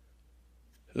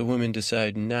 the women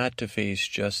decide not to face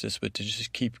justice, but to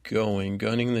just keep going,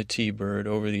 gunning the T-Bird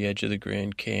over the edge of the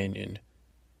Grand Canyon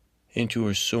into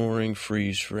a soaring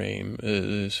freeze frame.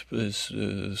 This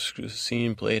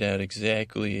scene played out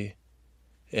exactly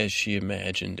as she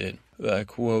imagined it.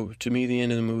 Quote, "To me, the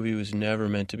end of the movie was never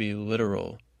meant to be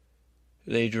literal.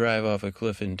 They drive off a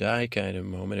cliff and die kind of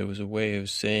moment. It was a way of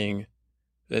saying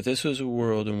that this was a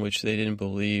world in which they didn't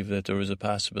believe that there was a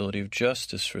possibility of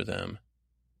justice for them.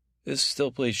 This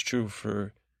still plays true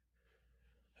for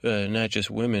not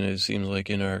just women, it seems like,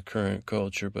 in our current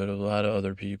culture, but a lot of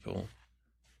other people.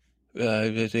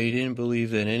 That they didn't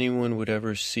believe that anyone would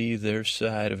ever see their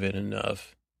side of it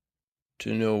enough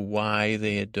to know why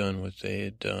they had done what they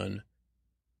had done.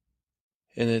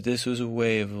 And that this was a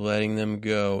way of letting them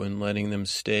go and letting them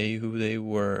stay who they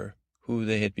were, who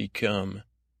they had become.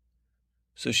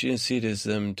 So she didn't see it as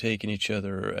them taking each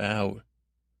other out.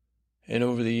 And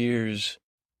over the years,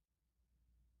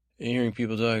 hearing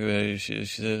people talk about it, she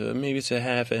said, maybe it's a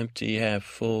half-empty,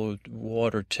 half-full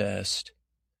water test.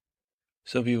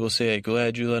 Some people say, I'm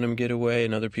glad you let him get away,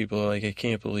 and other people are like, I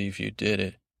can't believe you did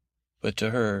it. But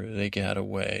to her, they got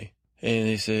away. And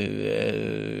they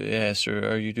said, asked her,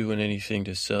 are you doing anything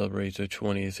to celebrate the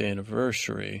 20th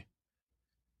anniversary?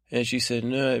 And she said,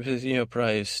 no,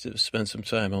 probably spend some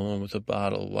time alone with a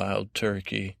bottle of wild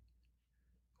turkey,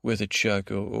 with a Chuck,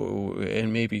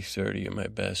 and maybe 30 of my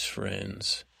best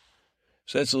friends.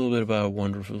 So that's a little bit about a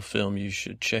wonderful film you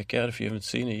should check out if you haven't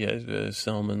seen it yet,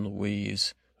 Thelma and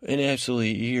Louise. And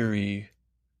absolutely eerie,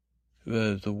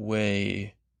 the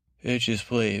way it just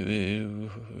played,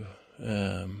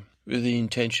 the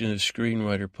intention the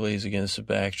screenwriter plays against the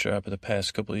backdrop of the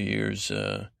past couple of years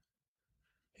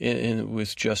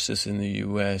with justice in the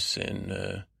U.S.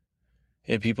 and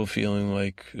people feeling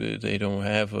like they don't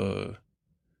have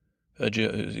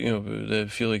they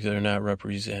feel like they're not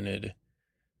represented,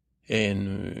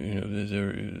 and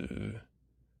they're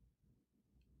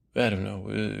I don't know,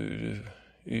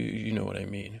 you know what I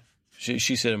mean.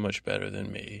 She said it much better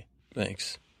than me.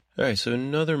 Thanks. All right, so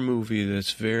another movie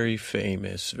that's very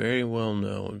famous, very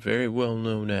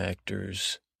well-known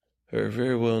actors, or a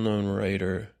very well-known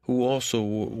writer, who also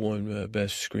won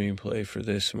Best Screenplay for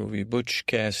this movie, Butch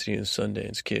Cassidy and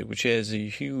Sundance Kid, which has a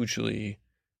hugely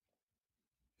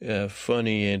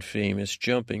funny and famous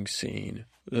jumping scene.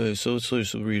 So let's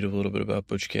just read a little bit about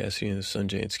Butch Cassidy and the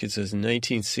Sundance Kid. It says,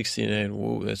 1969,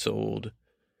 whoa, that's old.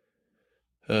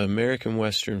 American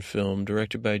Western film,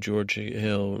 directed by George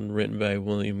Hill and written by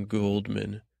William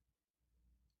Goldman,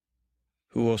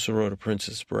 who also wrote A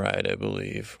Princess Bride, I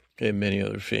believe, and many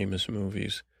other famous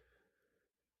movies.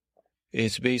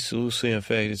 It's based loosely on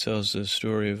fact. It tells the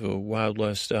story of a Wild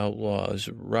West outlaws,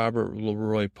 Robert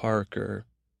Leroy Parker,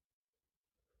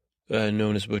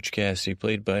 known as Butch Cassidy,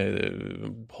 played by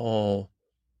Paul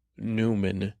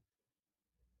Newman,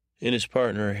 and his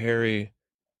partner, Harry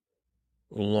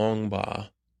Longbaugh,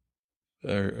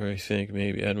 or I think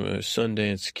maybe, I don't know,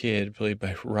 Sundance Kid, played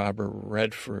by Robert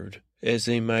Redford, as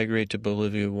they migrate to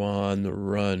Bolivia while on the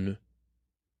run,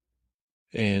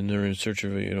 and they're in search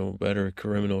of a better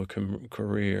criminal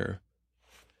career.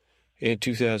 In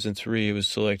 2003, it was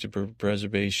selected for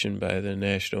preservation by the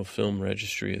National Film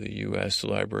Registry of the U.S.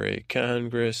 Library of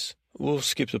Congress. We'll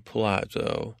skip the plot,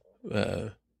 though.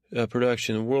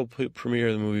 Production, the world premiere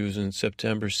of the movie was in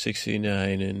September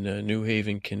 '69 in New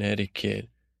Haven, Connecticut.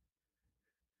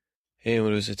 And it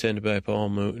was attended by Paul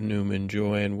Newman,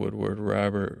 Joanne Woodward,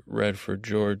 Robert Redford,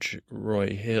 George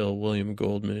Roy Hill, William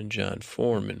Goldman, and John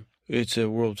Foreman. Its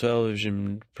world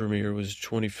television premiere was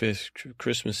 25th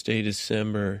Christmas Day,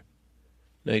 December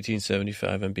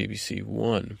 1975 on BBC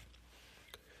One.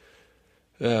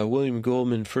 William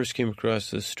Goldman first came across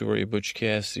the story of Butch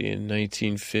Cassidy in the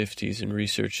 1950s and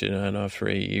researched it on and off for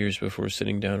 8 years before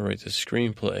sitting down to write the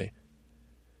screenplay.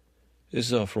 This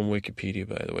is all from Wikipedia,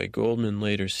 by the way. Goldman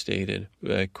later stated,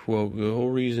 quote, "The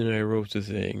whole reason I wrote the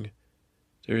thing,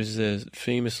 there's a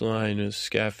famous line that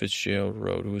Scott Fitzgerald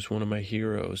wrote, who was one of my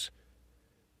heroes.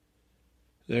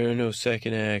 There are no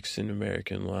second acts in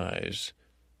American lives.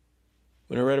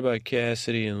 When I read about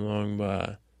Cassidy and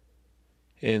Longbaugh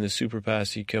and the super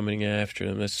posse coming after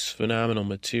them, that's phenomenal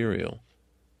material.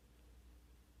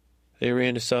 They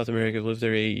ran to South America, lived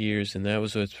there 8 years, and that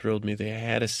was what thrilled me. They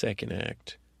had a second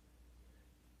act.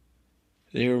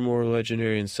 They were more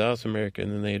legendary in South America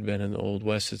than they had been in the Old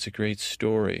West. It's a great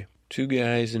story. Two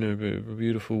guys and a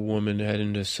beautiful woman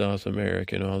heading to South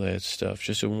America and all that stuff.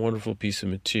 Just a wonderful piece of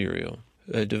material.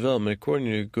 Development,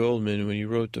 according to Goldman, when he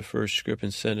wrote the first script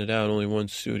and sent it out, only one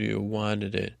studio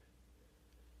wanted it.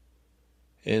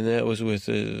 And that was with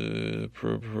the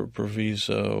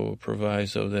proviso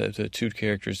that the two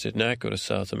characters did not go to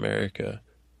South America.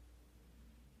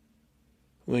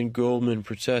 When Goldman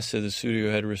protested, the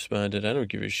studio had responded, I don't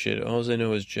give a shit. All I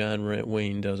know is John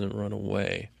Wayne doesn't run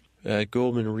away.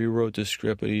 Goldman rewrote the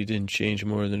script, but he didn't change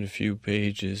more than a few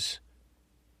pages.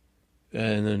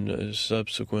 And then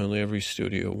subsequently, every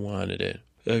studio wanted it.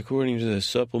 According to the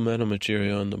supplemental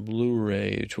material on the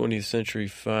Blu-ray, 20th Century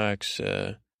Fox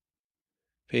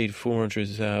paid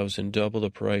 $400,000, double the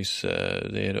price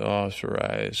they had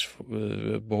authorized.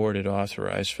 The board had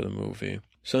authorized for the movie.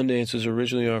 Sundance was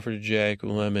originally offered to Jack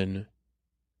Lemmon,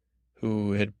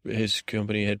 who his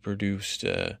company had produced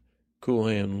Cool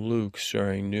Hand Luke,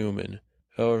 starring Newman.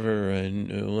 However,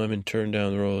 Lemmon turned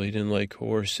down the role. He didn't like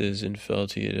horses and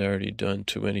felt he had already done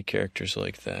too many characters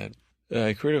like that.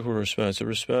 Critical response. The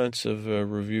response of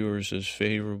reviewers is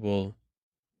favorable.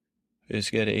 It's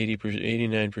got an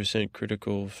 89%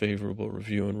 critical favorable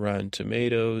review on Rotten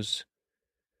Tomatoes.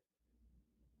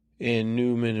 And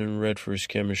Newman and Redford's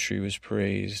chemistry was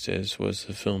praised, as was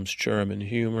the film's charm and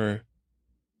humor.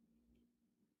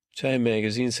 Time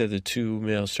magazine said the two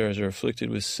male stars are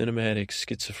afflicted with cinematic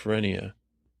schizophrenia.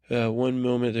 One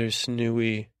moment they're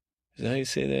snooey. Is that how you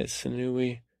say that?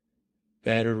 Snooey?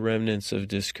 Battered remnants of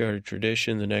discarded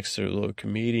tradition. The next they're little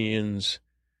comedians.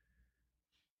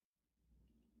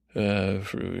 They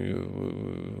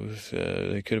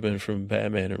could have been from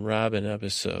Batman and Robin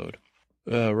episode.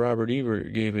 Robert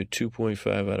Ebert gave it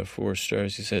 2.5 out of 4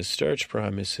 stars. He said,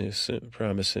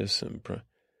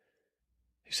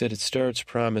 He said, it starts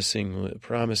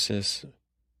promises.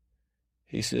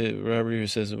 He said, Robert Ebert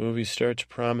says, the movie starts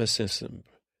promising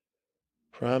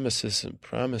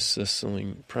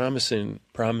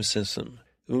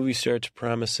The movie starts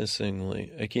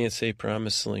promisingly. I can't say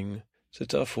promising. It's a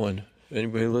tough one.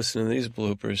 Anybody listening to these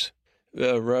bloopers?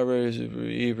 Robert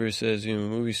Ebert says, the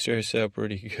movie starts out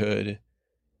pretty good.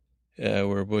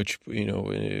 Where Butch,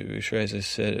 tries to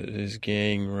set his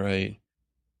gang right.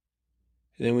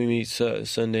 Then we meet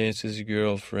Sundance's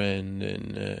girlfriend,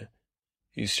 and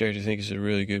you start to think it's a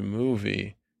really good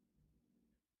movie.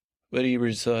 But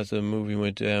Ebert thought the movie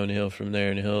went downhill from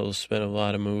there, and Hill spent a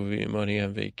lot of money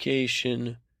on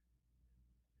vacation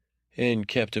and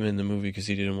kept him in the movie because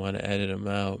he didn't want to edit him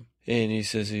out. And he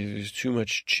says there was too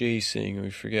much chasing, and we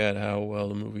forgot how well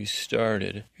the movie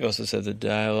started. He also said the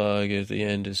dialogue at the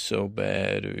end is so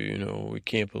bad, we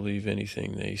can't believe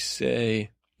anything they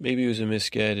say. Maybe it was a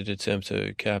misguided attempt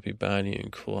to copy Bonnie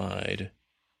and Clyde.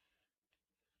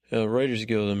 Writers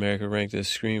Guild of America ranked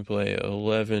this screenplay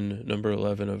number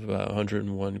 11 of about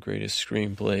 101 greatest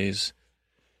screenplays.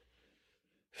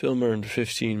 Film earned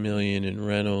 $15 million in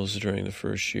rentals during the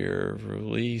first year of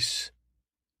release.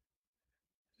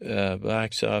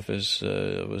 Box office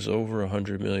was over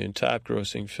 $100 million. Top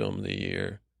grossing film of the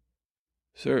year.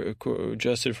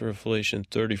 Adjusted for inflation,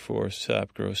 34th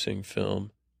top grossing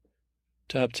film.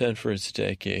 Top 10 for its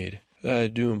decade.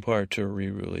 Due in part to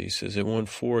re-releases. It won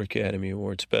 4 Academy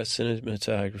Awards: Best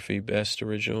Cinematography, Best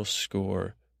Original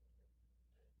Score,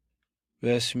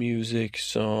 Best Music,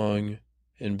 Song,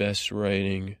 and Best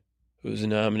Writing. It was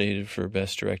nominated for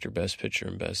Best Director, Best Picture,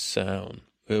 and Best Sound.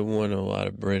 It won a lot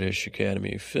of British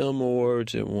Academy Film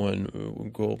Awards.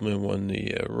 Goldman won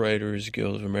the Writers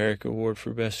Guild of America Award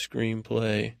for Best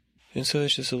Screenplay. And so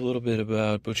it's just a little bit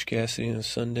about Butch Cassidy and the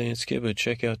Sundance Kid, but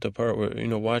check out the part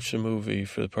where, watch the movie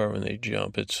for the part when they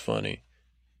jump. It's funny.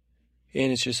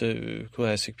 And it's just a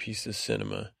classic piece of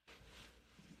cinema.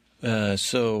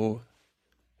 So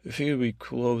I figured we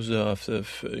close off the,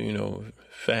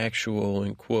 factual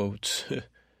and quotes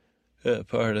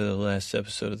part of the last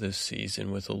episode of this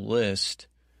season with a list.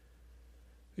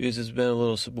 Because it's been a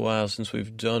little while since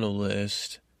we've done a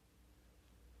list.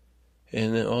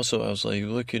 And then also I was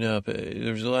looking up,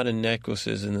 there's a lot of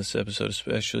necklaces in this episode,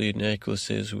 especially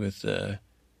necklaces with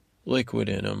liquid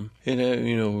in them.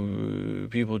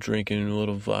 And, people drinking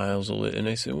little vials of it. And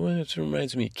I said, well, it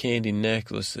reminds me of candy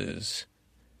necklaces.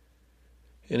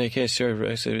 And I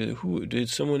said, did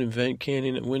someone invent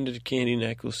candy? When did candy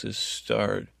necklaces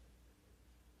start?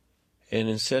 And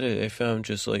instead I found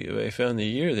the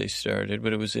year they started,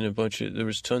 but it was in there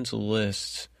was tons of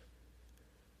lists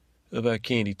about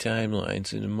candy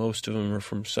timelines, and most of them are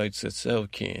from sites that sell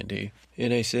candy.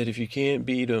 And I said, if you can't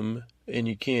beat them and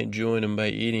you can't join them by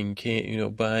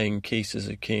buying cases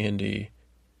of candy,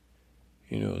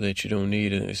 that you don't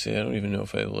need. And I said, I don't even know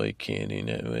if I like candy in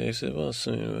that way. I said, well,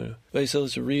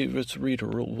 let's read a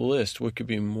list. What could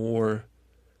be more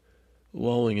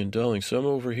lulling and dulling? So I'm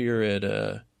over here at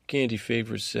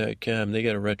candyfavorites.com. They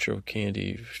got a retro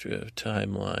candy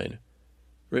timeline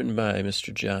written by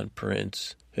Mr. John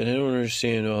Prince. And I don't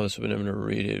understand all this, but I'm going to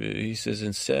read it. He says,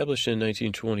 established in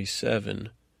 1927.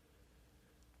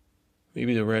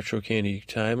 Maybe the retro candy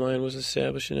timeline was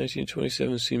established in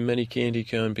 1927. Seen many candy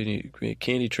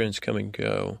trends come and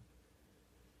go.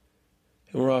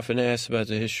 And we're often asked about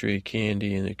the history of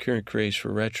candy and the current craze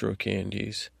for retro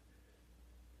candies.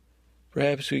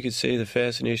 Perhaps we could say the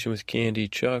fascination with candy,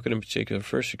 chocolate in particular,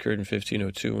 first occurred in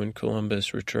 1502 when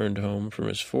Columbus returned home from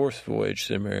his 4th voyage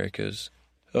to the Americas.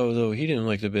 Although he didn't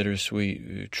like the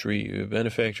bittersweet treat,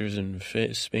 benefactors in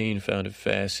Spain found it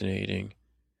fascinating.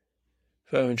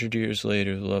 500 years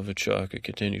later, the love of chocolate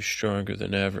continues stronger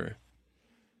than ever.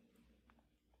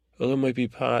 Although it might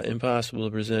be impossible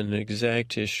to present an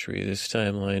exact history, this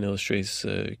timeline illustrates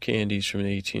candies from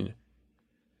the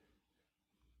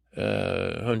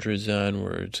 1800s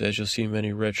onwards. As you'll see,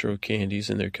 many retro candies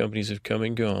and their companies have come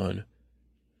and gone.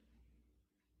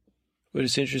 But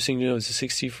it's interesting to know that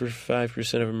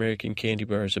 65% of American candy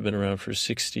bars have been around for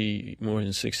more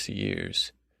than 60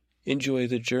 years. Enjoy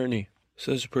the journey.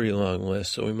 So it's a pretty long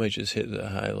list, so we might just hit the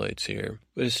highlights here.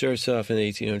 But it starts off in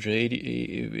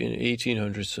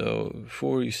 1800, so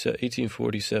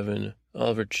 1847,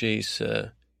 Oliver Chase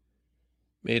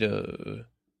made the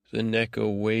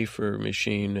Necco wafer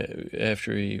machine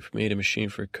after he made a machine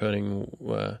for cutting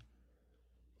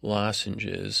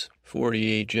lozenges.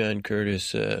 48, John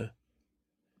Curtis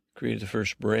created the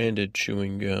first branded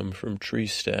chewing gum from tree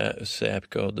sap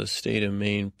called the State of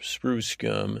Maine Spruce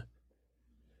Gum.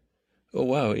 Oh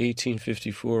wow,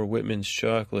 1854, Whitman's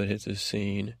chocolate hit the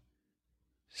scene.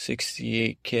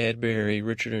 68, Cadbury,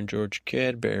 Richard and George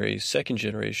Cadbury, second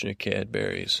generation of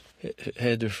Cadburys,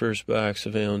 had their first box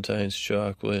of Valentine's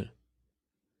chocolate.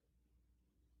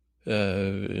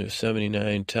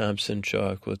 79, Thompson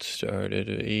Chocolate started.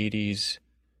 80s,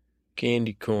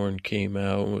 Candy Corn came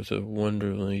out with a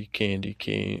Wonderly Candy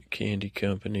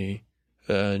Company.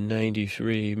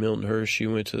 93, Milton Hershey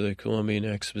went to the Columbian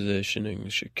Exposition in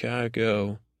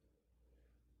Chicago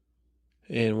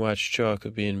and watched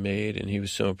chocolate being made, and he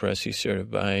was so impressed he started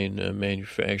buying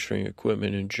manufacturing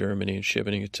equipment in Germany and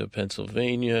shipping it to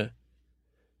Pennsylvania.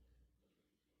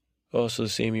 Also the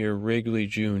same year, Wrigley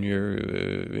Jr.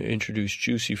 Introduced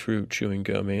Juicy Fruit chewing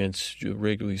gum and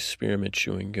Wrigley Spearmint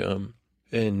chewing gum.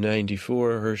 In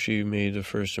 94, Hershey made the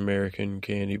first American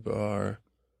candy bar,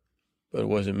 but it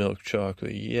wasn't milk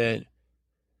chocolate yet.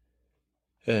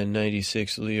 In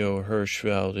 96, Leo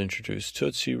Hirschfeld introduced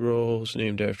Tootsie Rolls,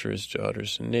 named after his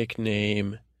daughter's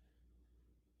nickname.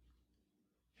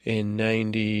 In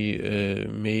 90,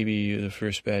 maybe the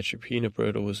first batch of peanut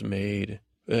butter was made.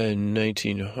 In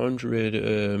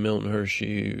 1900, Milton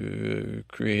Hershey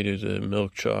created a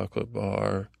milk chocolate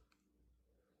bar.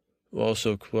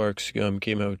 Also, Clark's gum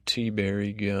came out,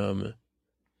 Tea-Berry gum.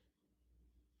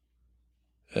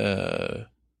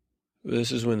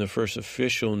 This is when the first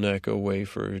official Necco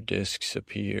wafer discs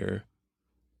appear.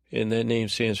 And that name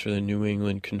stands for the New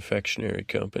England Confectionery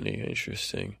Company.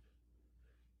 Interesting.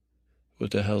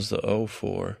 What the hell's the O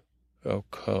for? Oh,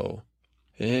 Co.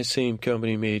 And that same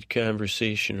company made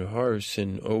Conversation Hearts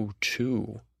in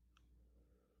 02.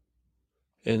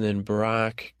 And then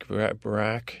Brock,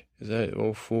 is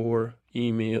that 04?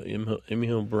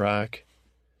 Emil Brock.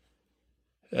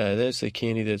 That's the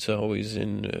candy that's always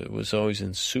was always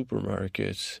in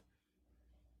supermarkets.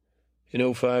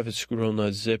 In 05, a Squirrel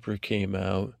Nut Zipper came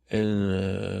out.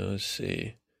 And, let's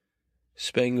see,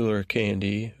 Spangler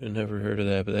Candy. I never heard of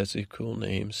that, but that's a cool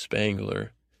name,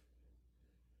 Spangler.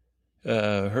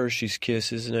 Hershey's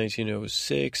Kisses in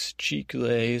 1906.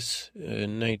 Chiclets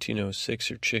in 1906,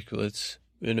 or Chiclets.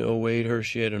 In 08,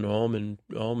 Hershey had an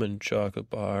almond chocolate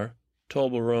bar.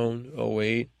 Toblerone,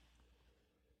 08.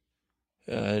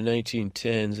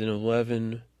 1910s. In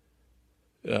 11,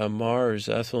 Mars,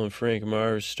 Ethel and Frank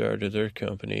Mars started their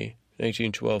company.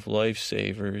 1912,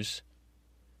 Lifesavers.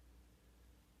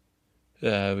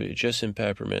 Just in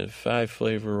peppermint.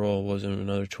 5-flavor roll was in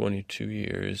another 22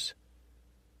 years.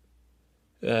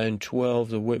 In 12,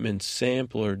 the Whitman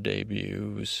Sampler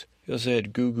debuts. He also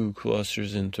had Goo Goo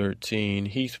Clusters in 13,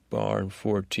 Heath Bar in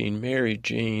 14, Mary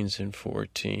Jane's in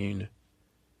 14,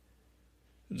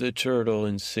 The Turtle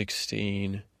in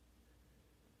 16,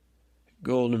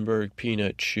 Goldenberg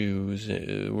Peanut Chews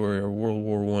were a World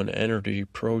War I energy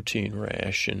protein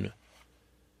ration.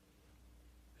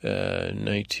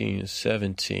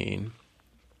 1917.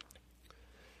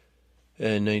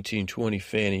 In 1920,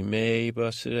 Fannie Mae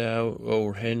busted out.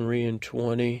 O. Henry in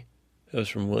 20. That was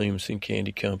from Williamson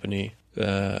Candy Company.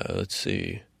 Let's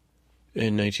see.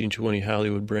 In 1920,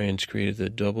 Hollywood Brands created the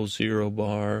Double Zero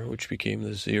Bar, which became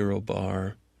the Zero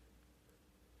Bar.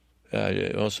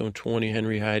 Also in 20,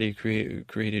 Henry Heide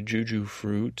created Juju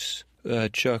Fruits.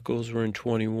 Chuckles were in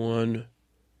 21.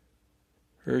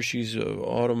 Hershey's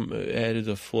added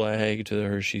the flag to the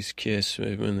Hershey's Kiss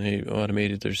when they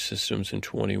automated their systems in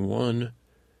 21.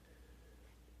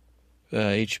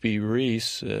 H.B.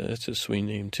 Reese, that's a sweet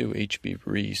name too, H.B.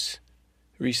 Reese.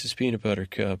 Reese's Peanut Butter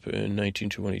Cup in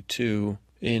 1922.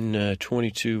 In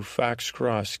 22,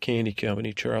 Fox-Cross Candy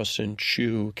Company, Charleston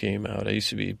Chew came out. I used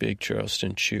to be a big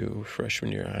Charleston Chew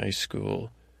freshman year of high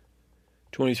school.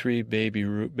 23,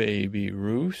 Baby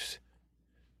Ruth.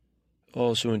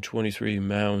 Also in 23,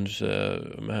 Mounds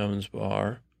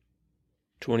Bar.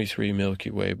 23,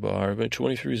 Milky Way Bar. But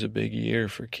 23 is a big year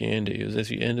for candy. It was at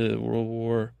the end of the World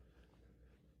War.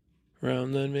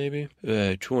 Around then, maybe.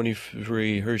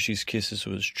 23, Hershey's Kisses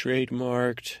was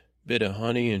trademarked. Bit of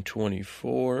Honey in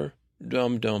 24.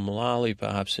 Dum Dum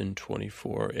Lollipops in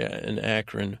 24. Yeah, in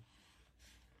Akron.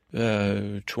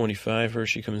 25,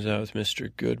 Hershey comes out with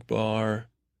Mr. Good Bar.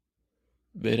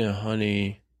 Bit of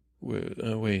Honey with,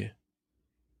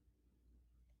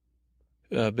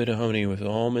 Bit of Honey with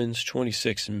almonds.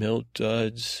 26, Milk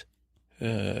Duds.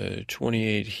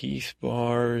 28, Heath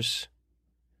Bars.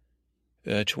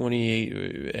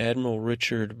 28, Admiral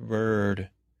Richard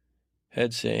Byrd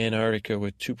heads to Antarctica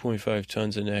with 2.5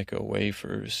 tons of Necco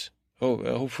wafers.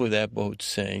 Hopefully that boat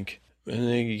sank. And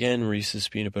then again, Reese's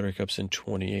Peanut Butter Cups in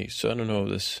 28. So I don't know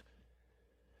this.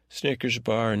 Snickers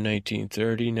Bar in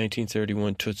 1930.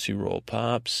 1931, Tootsie Roll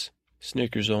Pops.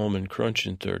 Snickers Almond Crunch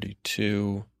in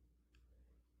 32.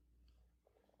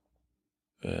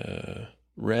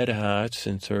 Red Hots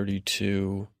in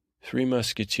 32. Three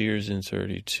Musketeers in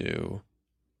 32.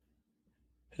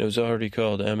 And it was already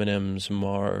called M&M's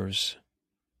Mars.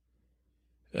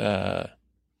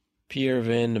 Pierre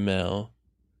Van Mel,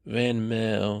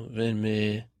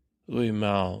 Louis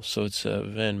Mal, so it's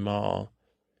Van Mal,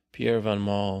 Pierre Van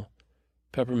Mal.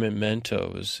 Peppermint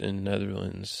Mentos in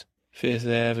Netherlands. Fifth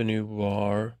Avenue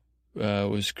Bar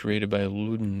was created by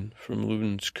Luden from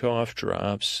Luden's Cough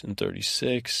Drops in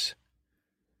 36.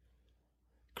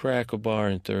 Crackle Bar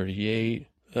in 38.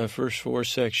 First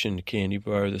four-section candy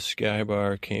bar, the Sky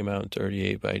Bar, came out in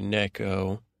 38 by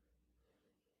Necco.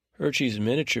 Hershey's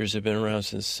Miniatures have been around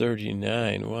since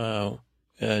 39. Wow.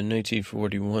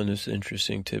 1941, this is an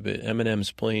interesting tidbit.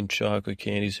 M&M's plain chocolate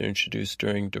candies are introduced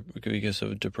because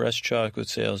of depressed chocolate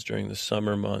sales during the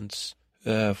summer months.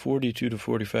 42 to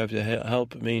 45, to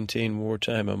help maintain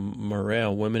wartime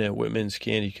morale, women at Whitman's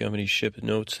Candy Company shipped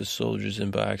notes to soldiers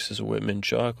in boxes of Whitman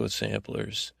chocolate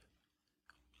samplers.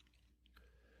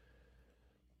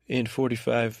 In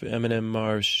 45, M&M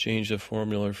Mars changed the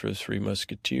formula for the Three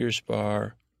Musketeers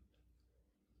bar.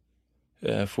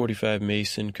 45,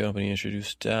 Mason Company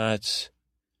introduced Dots.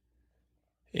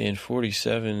 In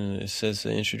 47, it says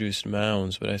they introduced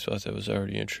Mounds, but I thought that was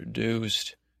already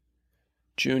introduced.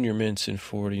 Junior Mints in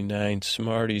 49,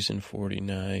 Smarties in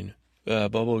 49.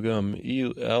 Bubblegum,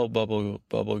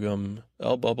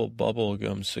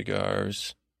 Bubblegum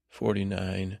cigars,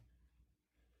 49.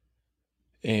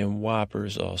 And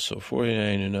Whoppers also,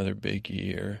 49, another big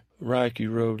year. Rocky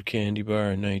Road Candy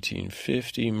Bar in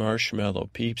 1950,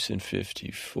 Marshmallow Peeps in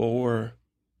 54,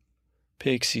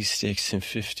 Pixie Sticks in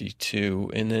 52,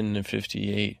 and then in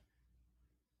 58,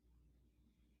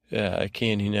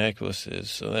 candy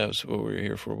necklaces. So that was what we were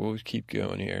here for. We'll keep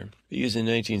going here. Because in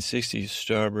 1960,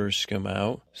 Starburst come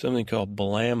out. Something called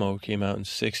Blammo came out in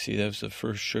 60. That was the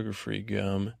first sugar-free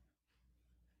gum.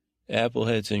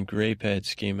 Appleheads and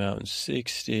Grapeheads came out in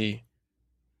 60.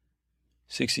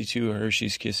 62,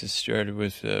 Hershey's Kisses started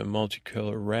with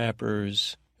multicolor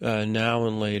wrappers. Now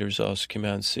and Later's also came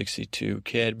out in 62.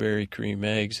 Cadbury Cream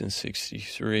Eggs in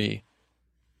 63.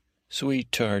 Sweet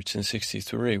Tarts in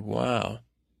 63. Wow,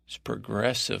 it's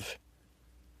progressive.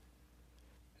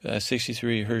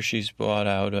 63, Hershey's bought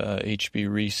out H.B.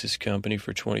 Reese's company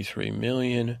for $23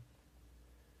 million.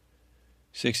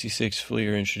 66,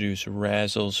 Fleer introduced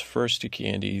Razzles, first to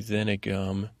candy, then a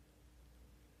gum.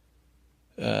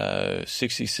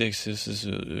 66, this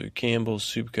is Campbell's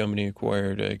Soup Company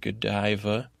acquired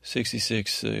Godiva.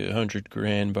 66, 100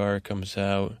 Grand Bar comes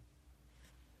out.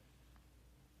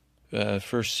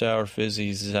 First Sour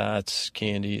Fizzy Zotz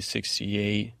candy,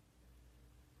 68.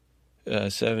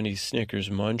 70, Snickers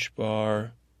Munch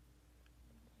Bar.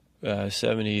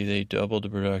 70, they doubled the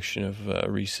production of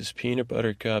Reese's Peanut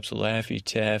Butter Cups, Laffy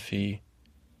Taffy.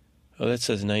 Oh, that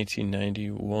says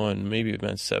 1991. Maybe it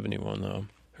meant 71, though.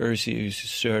 Hershey's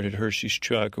started Hershey's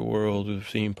Chocolate World with a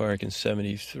theme park in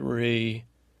 73.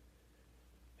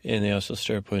 And they also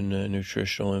started putting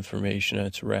nutritional information on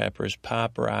its wrappers.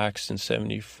 Pop Rocks in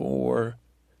 74.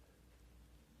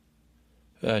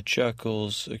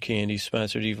 Chuckles Candy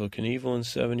sponsored Evel Knievel in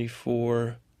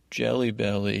 74. Jelly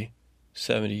Belly,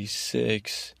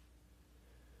 76.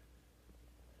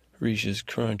 Reese's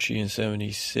Crunchy in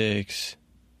 76.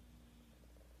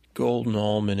 Golden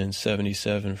Almond in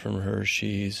 77 from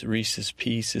Hershey's. Reese's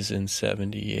Pieces in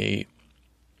 78.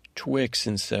 Twix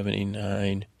in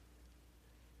 79.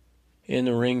 And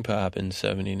the Ring Pop in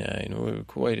 79.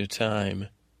 Quite a time.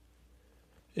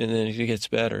 And then it gets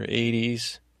better.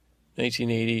 80s.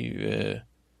 1980,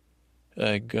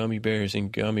 Gummy Bears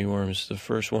and Gummy Worms. The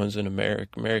first ones in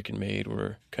American made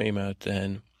came out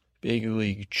then. Big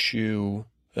League Chew.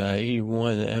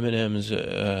 81, the M&M's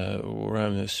were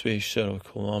on the Space Shuttle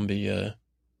Columbia.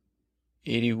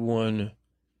 81,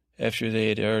 after they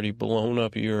had already blown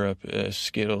up Europe,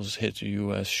 Skittles hit the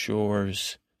U.S.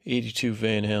 shores. 82,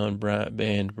 Van Halen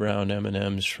banned brown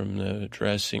M&M's from the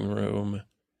dressing room.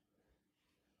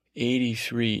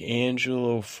 83,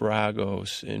 Angelo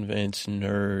Fragos invents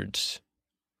Nerds.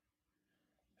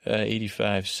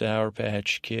 85, Sour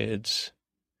Patch Kids.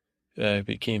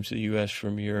 It came to the U.S.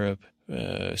 from Europe.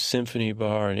 Symphony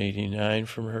Bar in 89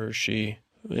 from Hershey.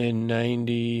 In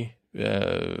 90,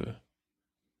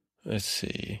 let's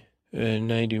see. In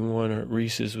 91,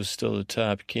 Reese's was still the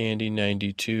top candy.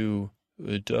 92,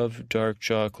 the Dove Dark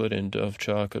Chocolate and Dove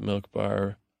Chocolate Milk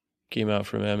Bar came out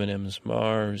from M&M's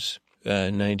Mars.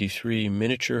 93,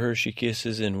 Miniature Hershey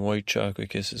Kisses and White Chocolate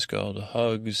Kisses called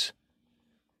Hugs.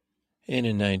 And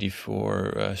in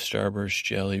 94, Starburst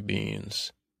Jelly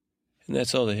Beans. And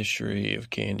that's all the history of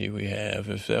candy we have.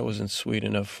 If that wasn't sweet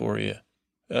enough for you,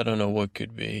 I don't know what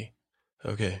could be.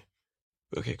 Okay,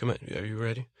 come on. Are you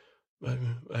ready?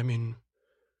 I mean,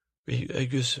 I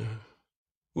guess...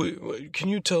 can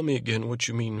you tell me again what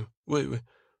you mean? What do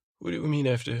you mean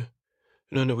after...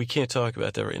 No, we can't talk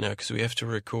about that right now because we have to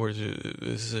record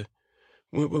this.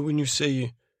 When you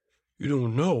say you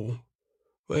don't know,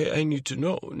 I need to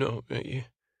know. No,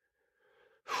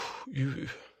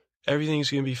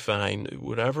 everything's gonna be fine.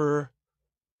 Whatever.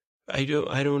 I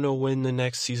don't know when the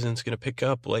next season's gonna pick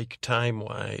up, like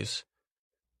time-wise.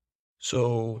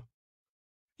 So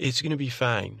it's gonna be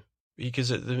fine because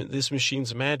this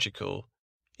machine's magical,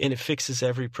 and it fixes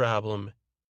every problem,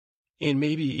 and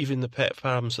maybe even the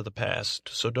problems of the past.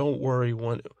 So don't worry.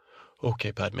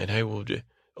 Okay, Podman, I will do.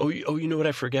 Oh, you know what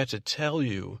I forgot to tell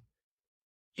you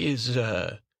is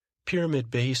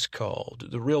Pyramid Base called,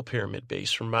 the real Pyramid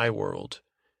Base from my world.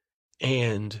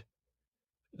 And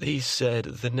they said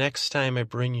the next time I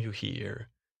bring you here,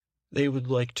 they would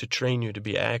like to train you to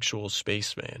be actual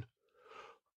spaceman.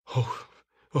 Oh,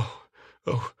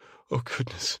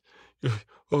 goodness.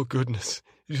 Oh, goodness.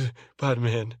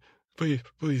 Podman,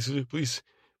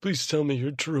 please tell me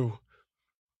you're true.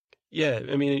 Yeah,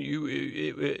 I mean,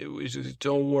 it was just,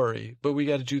 don't worry, but we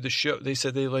got to do the show. They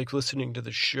said they like listening to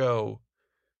the show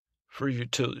for you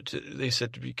they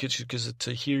said because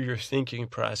to hear your thinking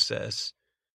process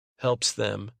helps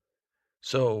them.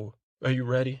 So, are you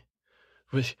ready?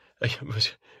 Wait,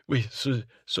 so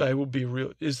I will be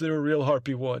real. Is there a real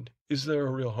Harpy 1? Is there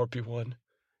a real Harpy 1?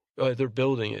 They're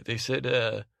building it. They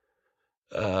said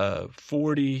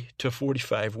 40 to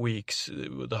 45 weeks,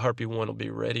 the Harpy 1 will be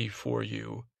ready for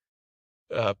you.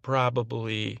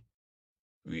 Probably,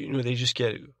 they just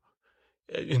get it.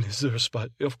 And is there a spot?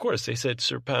 Of course, they said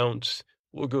Sir Pounce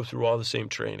will go through all the same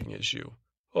training as you.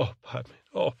 Oh,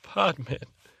 Podman.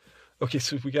 Okay,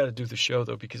 so we got to do the show,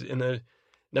 though, because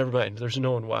never mind, there's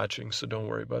no one watching, so don't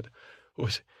worry about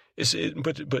it.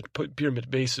 But Pyramid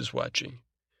Base is watching.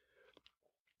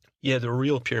 Yeah, the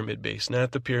real Pyramid Base,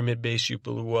 not the Pyramid Base you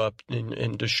blew up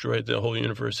and destroyed the whole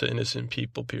universe of innocent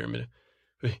people pyramid.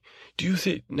 Do you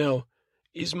think, now,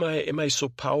 am I so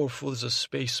powerful as a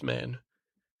spaceman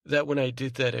that when I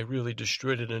did that, I really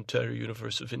destroyed an entire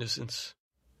universe of innocence?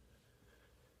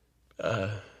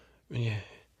 Yeah.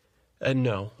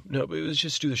 No, but let's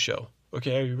just do the show.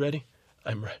 Okay, are you ready?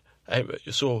 I'm ready.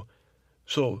 So,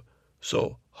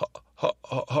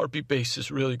 Harpy Base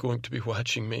is really going to be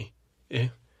watching me. Yeah?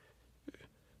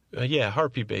 Yeah,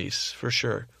 Harpy Base, for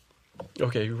sure.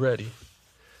 Okay, you ready?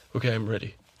 Okay, I'm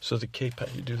ready. So the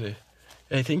K-Pound, you do the...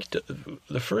 I think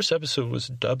the first episode was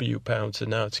W Pounds,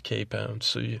 and now it's K Pounds.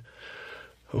 So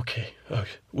okay.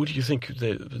 What do you think?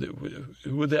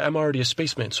 I'm already a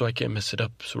spaceman, so I can't mess it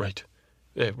up. So right.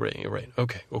 Yeah, right.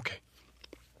 Okay.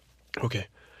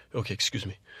 Excuse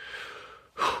me.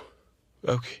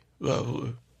 Okay.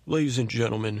 Ladies and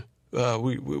gentlemen,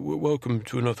 we welcome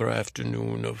to another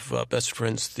afternoon of Best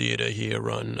Friends Theater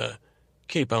here on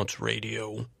K-Bounce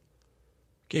Radio.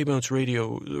 K-Bounce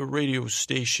Radio, the radio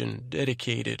station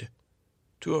dedicated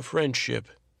to a friendship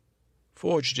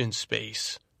forged in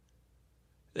space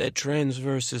that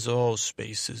transverses all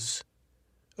spaces.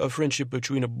 A friendship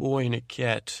between a boy and a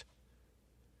cat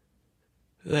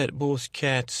that both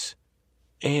cats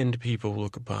and people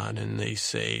look upon and they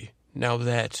say, now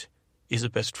that is a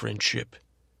best friendship.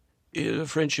 It is a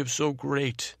friendship so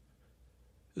great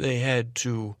they had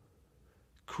to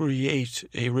create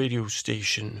a radio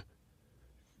station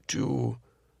to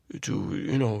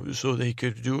so they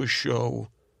could do a show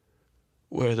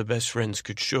where the best friends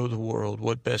could show the world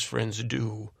what best friends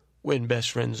do when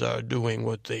best friends are doing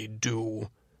what they do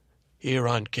here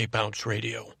on K-Bounce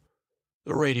Radio,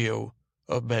 the radio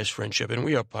of best friendship. And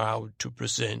we are proud to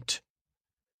present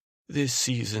this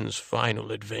season's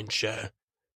final adventure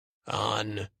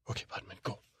on... Okay, Podman,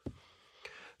 go.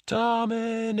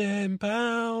 Tommen and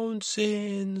Pounce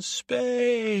in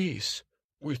space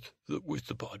with the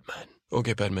Podman.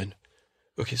 Okay, Podman.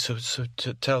 Okay, so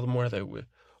to tell them more that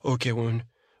okay, when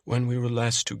we were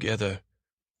last together,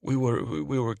 we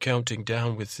were counting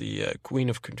down with the Queen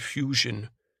of Confusion,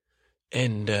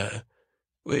 and it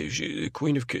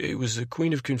was the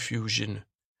Queen of Confusion,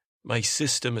 my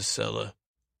sister Marcella,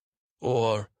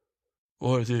 or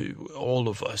all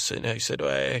of us. And I said,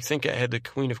 I think I had the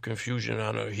Queen of Confusion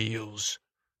on her heels.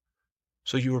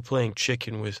 So you were playing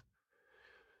chicken with...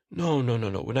 No.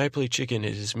 When I play chicken,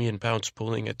 it is me and Pounce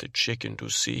pulling at the chicken to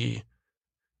see...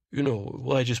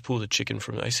 well, I just pull the chicken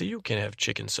from... I say, you can have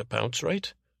chicken, Sir Pounce,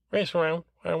 right? Race around.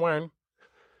 I won.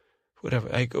 Whatever.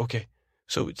 Okay.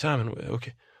 So, Tom,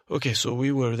 okay, so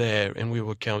we were there, and we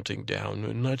were counting down,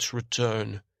 and let's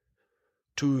return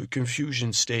to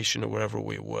Confusion Station or wherever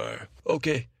we were.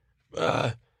 Okay.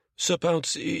 Sir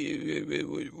Pounce,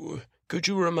 could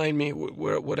you remind me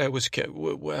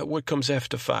what comes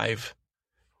after 5?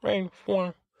 Right,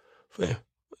 4.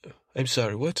 I'm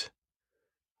sorry, what?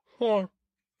 4.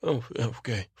 Oh,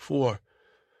 okay, 4.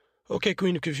 Okay,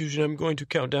 Queen of Confusion, I'm going to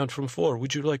count down from 4.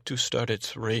 Would you like to start at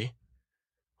 3?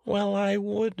 Well, I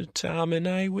would, Tom, and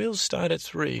I will start at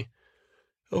 3.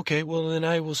 Okay, well, then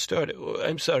I will start.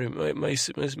 I'm sorry, my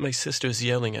sister's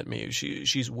yelling at me.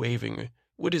 She's waving.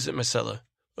 What is it, Marcella?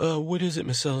 What is it,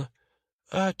 Marcella?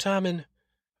 Tom,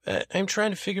 I'm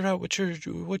trying to figure out what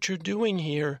you're doing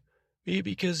here,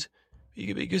 because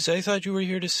I thought you were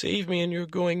here to save me, and you're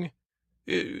going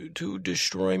to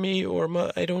destroy me, or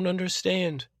I don't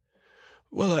understand.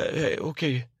 Well,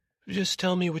 okay, just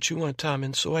tell me what you want,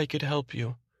 Tom, so I could help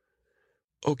you.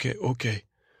 Okay.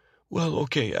 Well,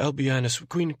 okay, I'll be honest.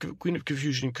 Queen of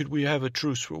Confusion, could we have a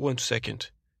truce for 1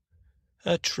 second?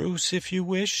 A truce, if you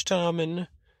wish, Tommen.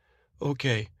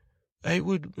 Okay.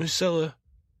 Marcella,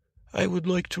 I would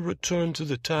like to return to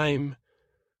the time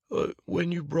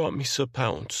when you brought me Sir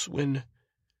Pounce, when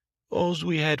all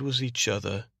we had was each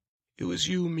other. It was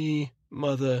you, me,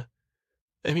 Mother.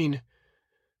 I mean,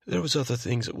 there was other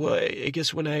things. Well, I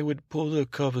guess when I would pull the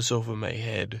covers over my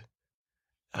head,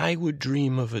 I would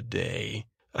dream of a day.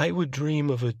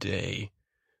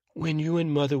 When you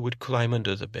and Mother would climb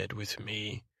under the bed with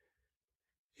me,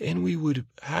 and we would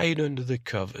hide under the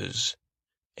covers,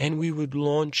 and we would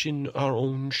launch in our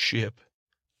own ship,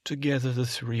 together the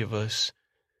 3 of us.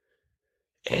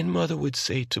 And Mother would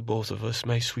say to both of us,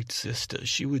 my sweet sister,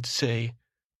 she would say,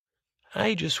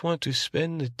 I just want to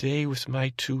spend the day with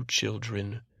my 2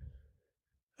 children.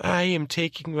 I am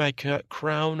taking my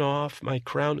crown off, my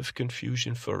crown of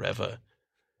confusion forever.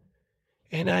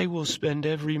 And I will spend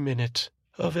every minute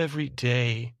of every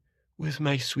day with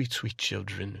my sweet, sweet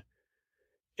children.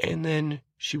 And then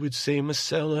she would say,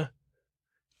 Marcella,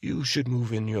 you should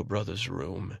move in your brother's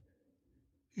room.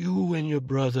 You and your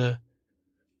brother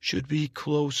should be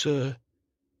closer,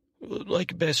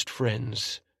 like best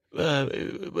friends, but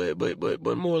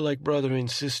more like brother and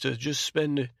sister. Just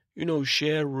spend,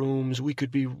 share rooms. We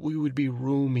would be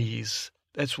roomies.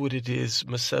 That's what it is,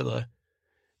 Marcella.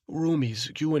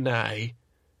 Roomies, you and I.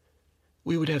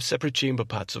 We would have separate chamber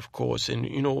pots, of course, and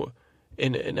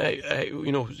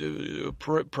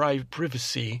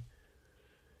privacy.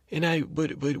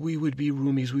 But we would be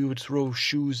roomies. We would throw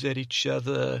shoes at each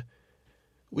other.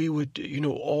 We would,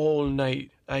 all night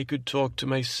I could talk to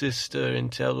my sister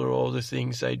and tell her all the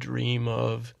things I dream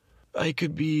of. I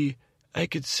could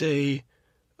say,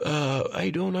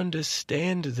 I don't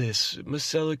understand this.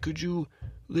 Marcella, could you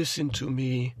listen to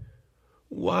me?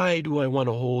 Why do I want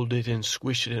to hold it and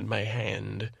squish it in my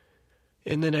hand?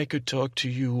 And then I could talk to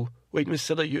you. Wait,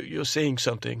 Marcella, you're saying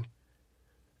something.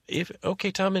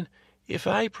 Okay, Tommen, if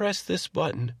I press this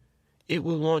button, it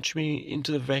will launch me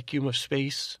into the vacuum of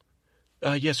space.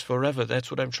 Yes, forever.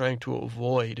 That's what I'm trying to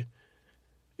avoid.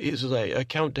 Is like a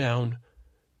countdown.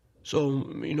 So,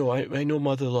 I know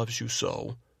Mother loves you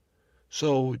so.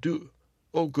 So,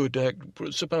 oh, good,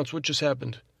 Sir Pounce, what just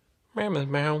happened?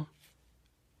 Meow.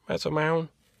 That's a mound.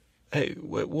 Hey,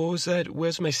 what was that?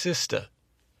 Where's my sister?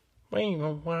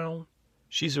 Wow.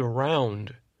 She's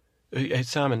around. Hey,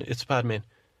 Simon, it's Podman.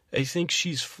 I think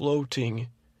she's floating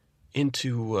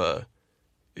into,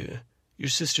 your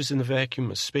sister's in the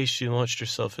vacuum of space. She launched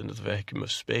herself into the vacuum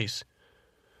of space.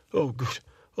 Oh, good.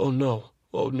 Oh, no.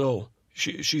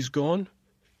 She's gone?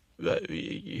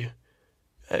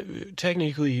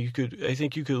 Technically, I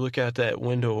think you could look out that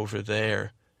window over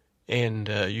there, and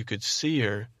you could see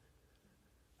her.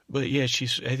 But yeah,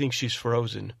 I think she's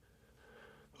frozen.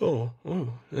 Oh,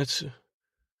 that's...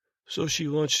 So she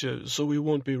launched, so we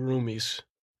won't be roomies.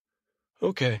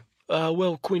 Okay.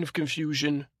 Well, Queen of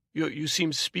Confusion, you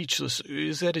seem speechless.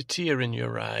 Is that a tear in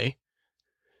your eye?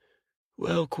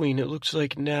 Well, Queen, it looks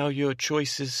like now your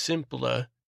choice is simpler.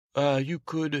 You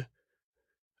could,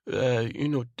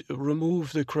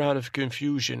 remove the crown of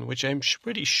confusion, which I'm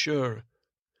pretty sure,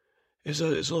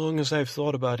 as long as I've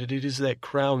thought about it, it is that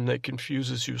crown that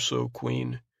confuses you so,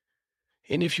 Queen.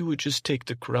 And if you would just take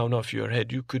the crown off your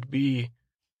head, you could be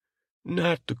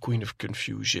not the Queen of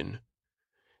Confusion.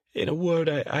 In a word,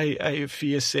 I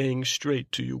fear saying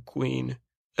straight to you, Queen.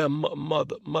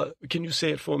 Mother, can you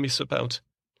say it for me, Sir Pounce?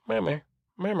 Mummer.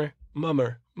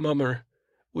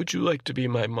 Would you like to be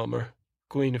my mummer,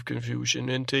 Queen of Confusion,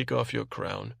 and take off your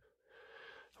crown?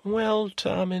 Well,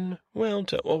 Tommen,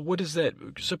 oh, what is that?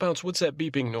 Sir Pounce, what's that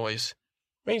beeping noise?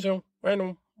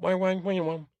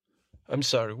 I'm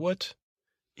sorry, what?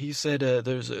 He said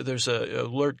there's a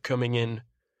alert coming in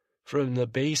from the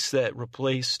base that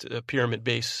replaced a Pyramid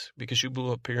Base, because you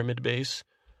blew up Pyramid Base.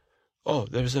 Oh,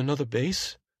 there's another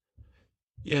base?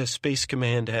 Yeah, Space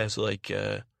Command has,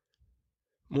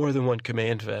 more than one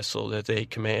command vessel that they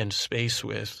command space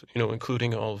with,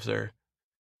 including all of their...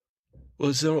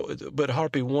 Well, but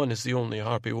Harpy 1 is the only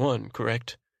Harpy 1,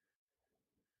 correct?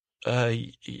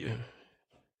 You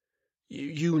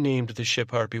named the ship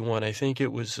Harpy 1. I think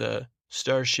it was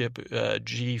Starship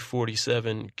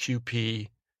G47 QP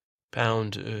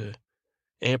pound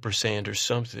ampersand or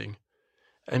something.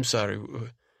 I'm sorry.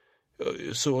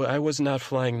 So I was not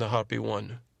flying the Harpy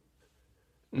 1.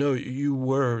 No, you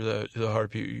were the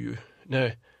Harpy.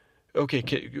 No. Okay,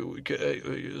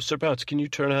 Sir Bounce, can you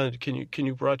turn on? Can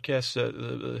you broadcast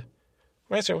the?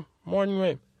 Morning,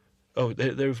 way. Oh,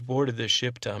 they've boarded the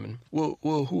ship, Tom. Well,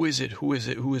 who is it? Who is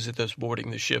it that's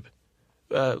boarding the ship?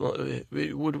 Would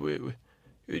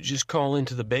just call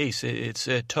into the base? It's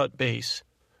Tut Base.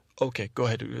 Okay, go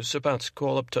ahead, Sir Bounce.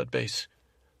 Call up Tut Base.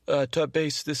 Tut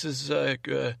Base. This is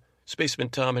Spaceman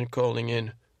Tom calling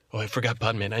in. Oh, I forgot,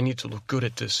 Podman. I need to look good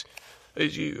at this.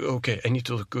 Okay, I need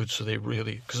to look good so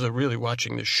because they're really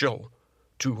watching this show.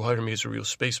 To hire me as a real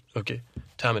space. Okay,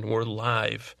 Tom, and we're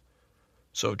live.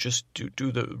 So just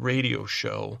do the radio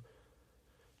show.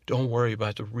 Don't worry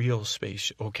about the real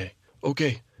space. Okay.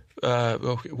 Okay,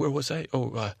 where was I?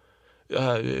 Oh,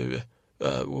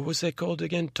 what was that called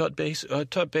again? Tut Base?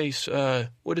 Tut Base,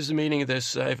 what is the meaning of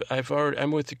this?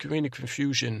 I'm with the Queen of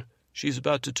Confusion. She's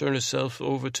about to turn herself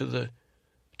over to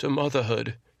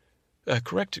motherhood.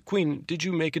 Correct, Queen, did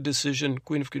you make a decision,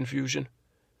 Queen of Confusion?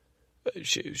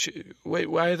 Wait,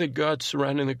 why are the guards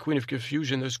surrounding the Queen of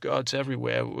Confusion? There's guards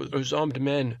everywhere. There's armed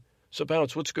men. Sir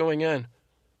Bounce, what's going on?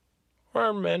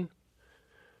 Armed men?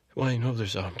 Well, I know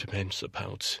there's armed men, Sir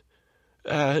Bounce.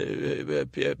 I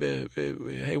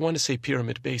want to say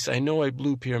Pyramid Base. I know I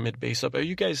blew Pyramid Base up. Are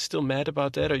you guys still mad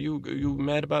about that? Are you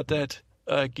mad about that?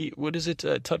 What is it,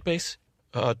 Tut Base?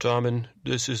 Tommen,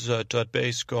 this is Tut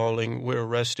Base calling. We're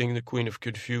arresting the Queen of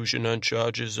Confusion on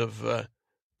charges of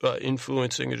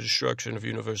influencing the destruction of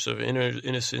universe of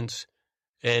innocence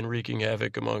and wreaking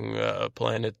havoc among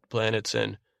planets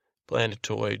and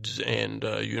planetoids and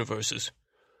universes.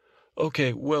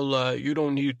 Okay, well, you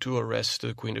don't need to arrest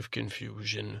the Queen of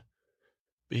Confusion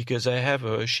because I have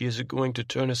her. She is going to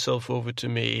turn herself over to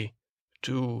me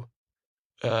for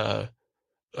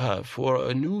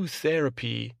a new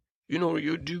therapy. You know,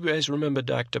 do you guys remember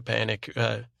Dr. Panic?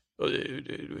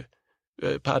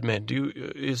 Podman,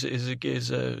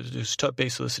 is Tut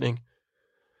Base listening?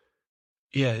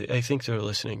 Yeah, I think they're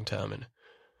listening, Tommen.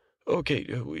 Okay,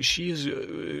 she is.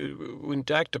 When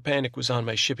Dr. Panic was on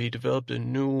my ship, he developed a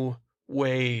new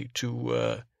way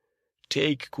to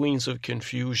take Queens of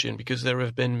Confusion because there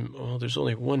have been. Well, there's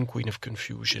only one Queen of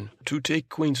Confusion. To take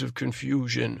Queens of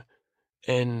Confusion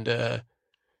and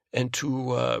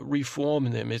to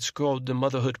reform them. It's called the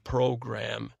Motherhood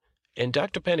Program. And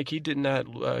Dr. Panic, he did not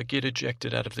get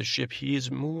ejected out of the ship. He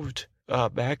is moved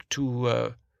back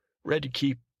to Red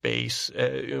Keep Base,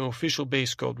 official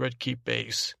base called Red Keep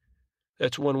Base.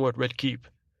 That's one word, Red Keep,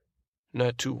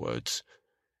 not two words.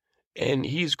 And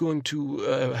he's going to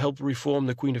help reform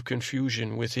the Queen of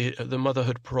Confusion with the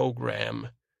Motherhood Program.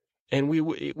 And we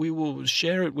will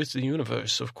share it with the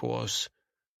universe, of course.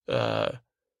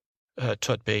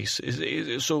 Tut Base.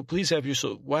 So please have your.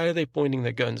 So why are they pointing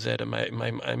their guns at my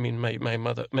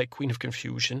mother, my Queen of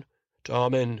Confusion,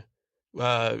 Tommen,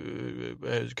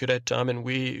 Cadet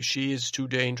Tommen? She is too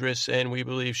dangerous, and we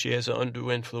believe she has an undue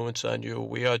influence on you.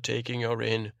 We are taking her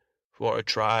in for a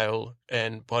trial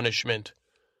and punishment.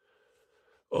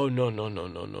 Oh no.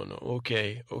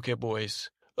 Okay,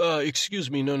 boys. Excuse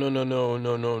me. No.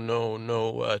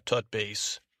 Tut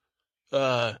Base.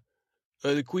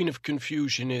 The Queen of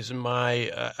Confusion is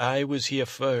I was here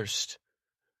first.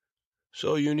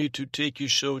 So you need to take your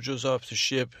soldiers off the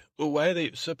ship. Oh, why are they,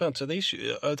 Sir Bounce, are they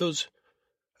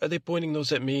pointing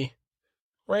those at me?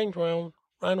 Round.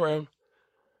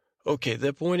 Okay,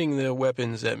 they're pointing their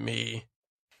weapons at me.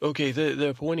 Okay,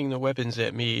 they're pointing their weapons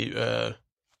at me.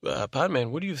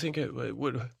 Podman, what do you think,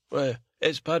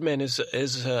 as Podman is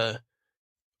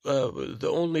the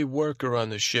only worker on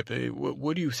the ship,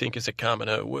 what do you think is a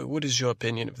commoner? What is your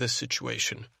opinion of this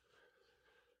situation?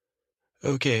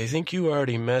 Okay, I think you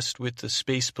already messed with the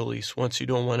space police once. You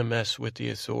don't want to mess with the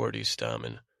authorities,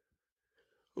 Tommen.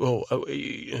 Oh,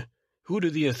 who do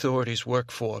the authorities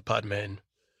work for, Podman?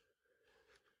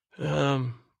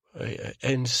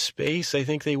 In space, I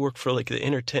think they work for, like, the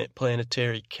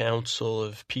Interplanetary Council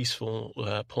of Peaceful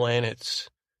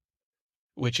Planets,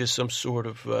 which is some sort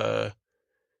of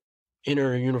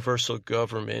inter-universal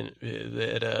government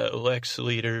that elects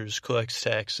leaders, collects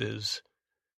taxes,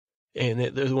 and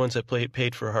they're the ones that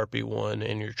paid for Harpy 1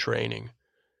 and your training.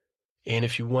 And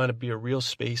if you want to be a real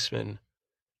spaceman,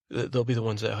 they'll be the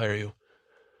ones that hire you.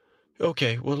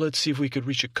 Okay, well, let's see if we could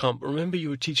reach a Remember you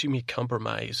were teaching me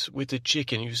compromise with the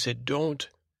chicken. You said don't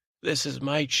this is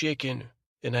my chicken.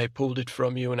 And I pulled it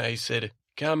from you, and I said,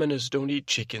 commoners don't eat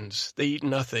chickens. They eat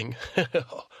nothing.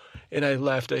 And I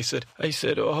laughed. I said,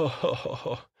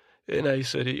 oh. And I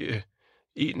said,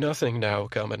 eat nothing now,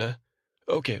 commoner.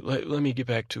 Okay, let me get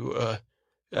back to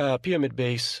Pyramid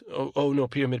Base. Oh, no,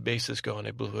 Pyramid Base is gone.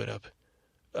 I blew it up.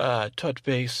 Tut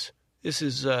Base. This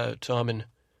is Tommen.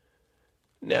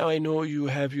 Now I know you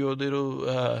have your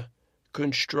little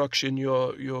construction,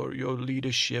 your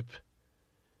leadership.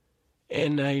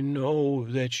 And I know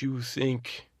that you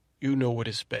think you know what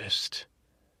is best.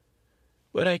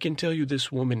 But I can tell you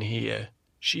this woman here,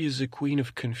 she is the queen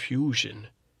of confusion.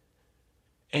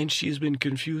 And she's been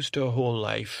confused her whole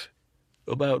life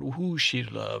about who she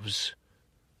loves,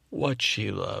 what she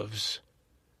loves.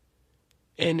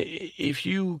 And if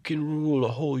you can rule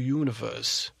a whole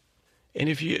universe, and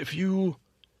if you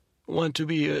want to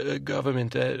be a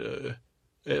government that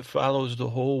follows the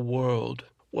whole world,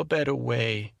 what better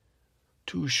way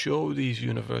to show these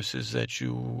universes that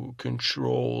you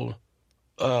control?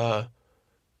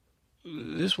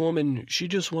 This woman, she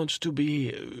just wants to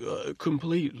be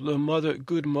complete the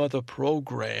good mother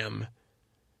program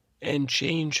and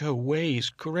change her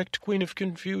ways. Correct, Queen of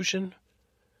Confusion?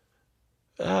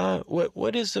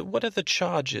 What are the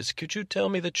charges? Could you tell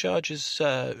me the charges,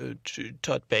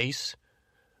 Tut Base?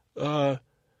 The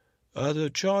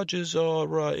charges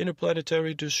are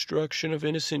interplanetary destruction of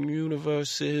innocent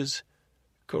universes,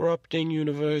 corrupting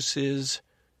universes,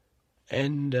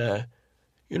 and, to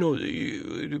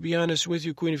be honest with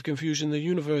you, Queen of Confusion, the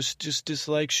universe just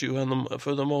dislikes you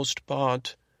for the most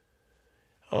part.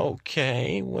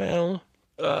 Okay, well,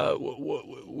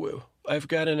 I've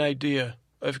got an idea.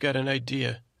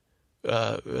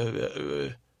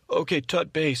 Okay,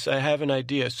 Tut Base, I have an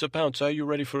idea. Sir Pounce, are you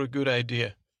ready for a good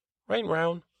idea? Right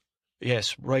round?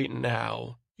 Yes, right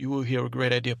now. You will hear a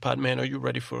great idea. Podman, are you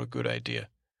ready for a good idea?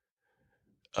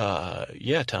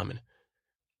 Yeah, Tommen.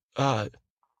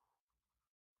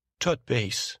 Tut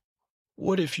Base,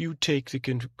 what if you take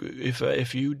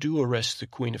if you do arrest the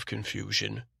Queen of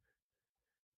Confusion,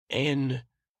 and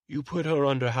you put her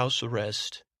under house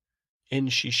arrest,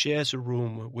 and she shares a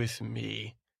room with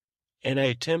me, and I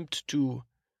attempt to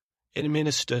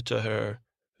administer to her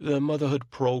the motherhood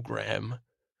program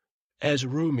as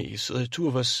roomies. The two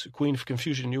of us, Queen of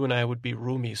Confusion, you and I would be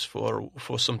roomies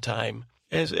for some time.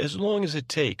 As long as it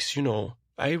takes,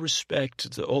 I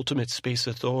respect the ultimate space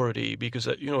authority because,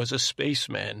 as a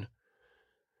spaceman,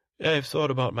 I've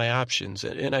thought about my options,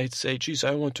 and I'd say, geez,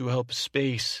 I want to help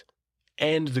space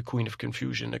and the Queen of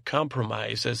Confusion, a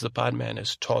compromise, as the Podman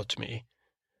has taught me.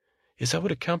 Is that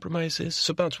what a compromise is?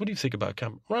 So, Bounce, what do you think about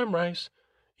Romrise?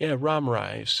 Yeah,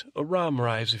 Romrise. A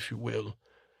Romrise, if you will.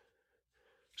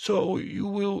 So you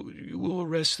will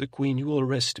arrest the Queen, you will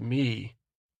arrest me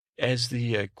as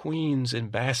the Queen's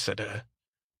ambassador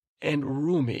and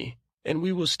roomie, and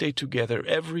we will stay together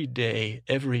every day,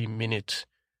 every minute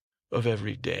of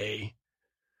every day.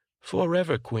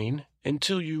 Forever, Queen,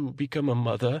 until you become a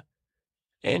mother,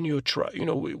 and your trial,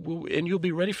 and you'll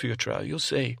be ready for your trial. You'll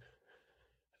say,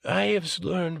 I have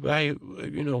learned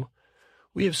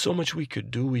we have so much we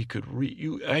could do. We could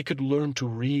read. I could learn to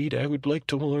read. I would like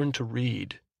to learn to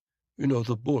read.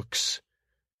 The books.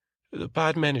 The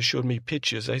Podman has showed me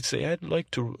pictures. I'd say, I'd like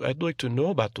to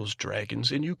know about those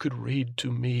dragons, and you could read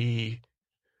to me.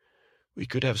 We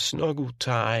could have snuggle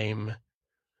time.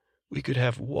 We could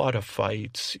have water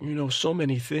fights. So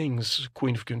many things,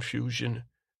 Queen of Confusion.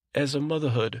 As a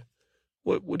motherhood.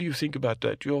 What do you think about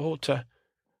that? Your whole time.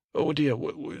 Oh, dear.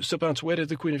 Sir Bounce, where did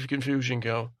the Queen of Confusion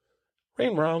go?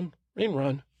 Rain run.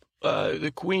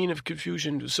 The Queen of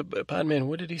Confusion, Podman,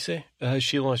 what did he say?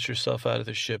 She launched herself out of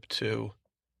the ship, too.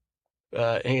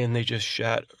 And they just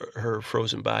shot her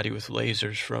frozen body with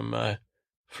lasers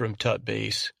from Tut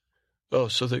Base. Oh,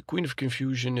 so the Queen of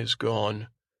Confusion is gone.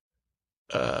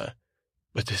 But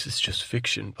this is just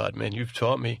fiction, Podman. You've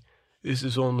taught me. This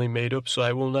is only made up, so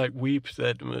I will not weep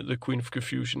that the Queen of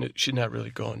Confusion, she's not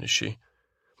really gone, is she?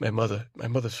 My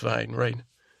mother's fine, right?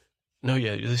 No,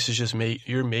 yeah, this is just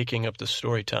you're making up the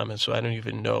story, Thomas, so I don't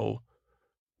even know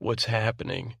what's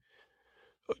happening.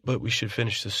 But we should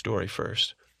finish the story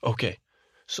first. Okay,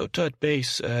 so Tut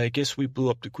Base, I guess we blew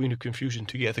up the Queen of Confusion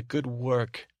together. Good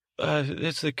work.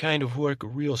 That's the kind of work a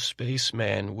real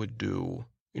spaceman would do.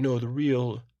 The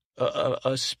real,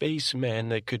 a spaceman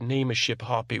that could name a ship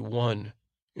Hoppy 1.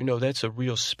 That's a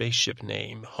real spaceship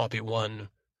name, Hoppy 1.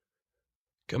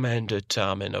 Commander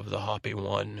Tommen of the Hoppy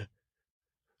 1.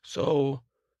 So,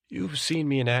 you've seen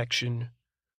me in action.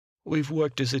 We've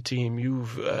worked as a team.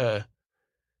 You've,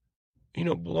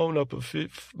 blown up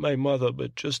my mother,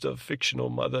 but just a fictional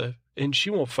mother. And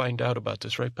she won't find out about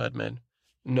this, right, Podman?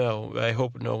 No, I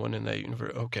hope no one in that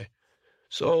universe. Okay.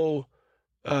 So,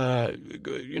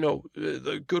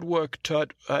 the good work,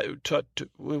 what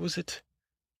was it?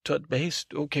 Tut Base?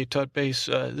 Okay, Tut Base.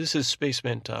 This is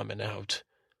Spaceman Tom and out.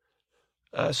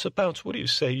 So, Bounce, what do you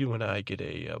say you and I get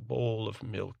a bowl of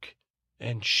milk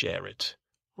and share it?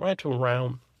 Right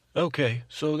around. Okay,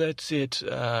 so that's it.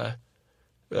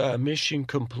 Mission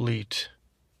complete.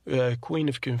 Queen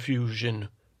of Confusion,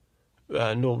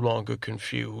 no longer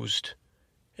confused.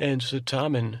 And so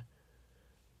Tommen,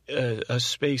 a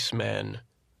spaceman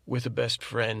with a best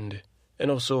friend,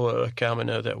 and also a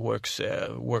commoner that works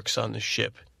on the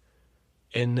ship.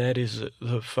 And that is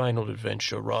the final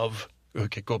adventure of...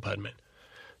 Okay, go, Podman.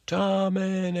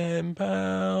 Tommen and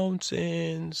Pounce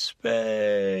in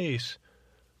space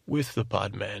with the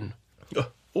Podman.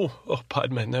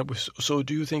 Podman, that was... So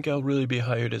do you think I'll really be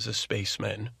hired as a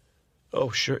spaceman? Oh,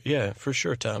 sure. Yeah, for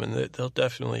sure, Tom. And they'll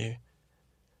definitely...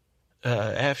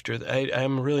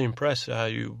 I'm really impressed how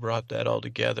you brought that all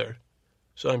together.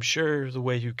 So I'm sure the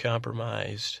way you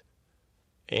compromised,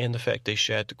 and the fact they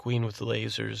shot the Queen with the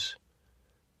lasers,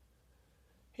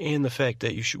 and the fact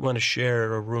that you should want to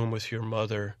share a room with your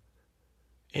mother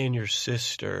and your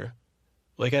sister.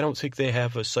 Like, I don't think they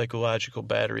have a psychological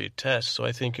battery test, so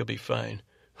I think you'll be fine.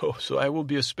 Oh, so I will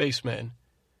be a spaceman.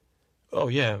 Oh,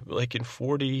 yeah, like in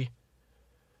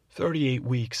 38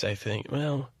 weeks, I think.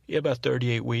 Well, yeah, about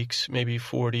 38 weeks, maybe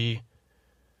 42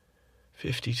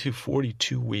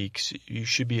 weeks, you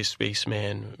should be a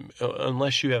spaceman.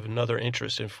 Unless you have another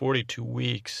interest in 42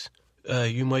 weeks,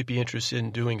 you might be interested in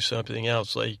doing something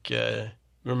else, like,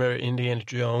 remember Indiana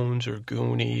Jones or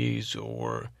Goonies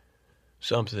or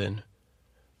something.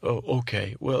 Oh,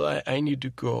 okay. Well, I need to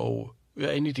go.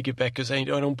 I need to get back because I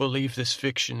don't believe this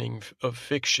fictioning of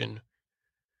fiction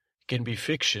can be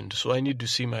fictioned, so I need to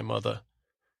see my mother.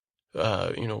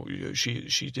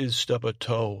 She did stub a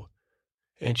toe,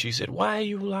 and she said, "Why are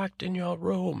you locked in your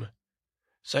room?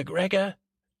 Sir Gregor,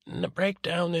 break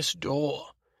down this door."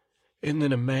 And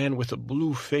then a man with a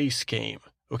blue face came.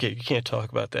 Okay, you can't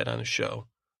talk about that on the show.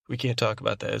 We can't talk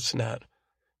about that.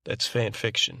 That's fan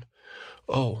fiction.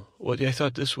 Oh, well, I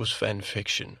thought this was fan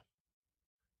fiction.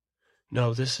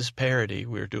 No, this is parody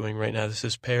we're doing right now. This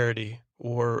is parody,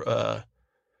 or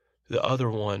the other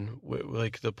one,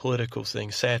 like the political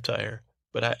thing, satire.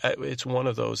 But it's one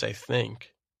of those, I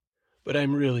think. But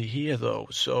I'm really here, though.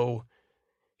 So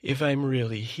if I'm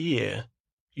really here,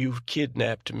 you've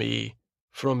kidnapped me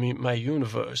from my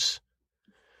universe.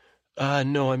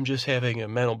 No, I'm just having a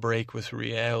mental break with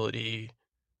reality.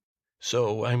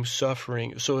 So I'm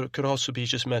suffering. So it could also be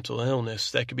just mental illness.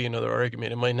 That could be another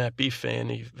argument. It might not be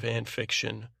fan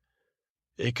fiction.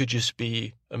 It could just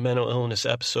be a mental illness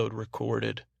episode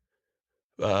recorded.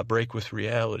 Break with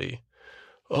reality.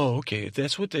 Oh, okay.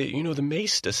 That's what the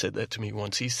Maester said that to me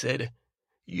once. He said,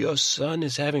 your son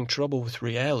is having trouble with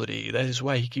reality. That is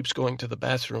why he keeps going to the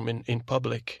bathroom in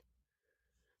public.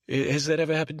 Has that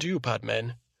ever happened to you,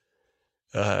 Podman?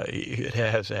 It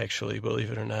has, actually,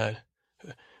 believe it or not.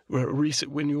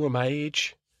 Recent, when you were my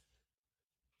age.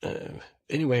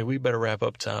 Anyway, we better wrap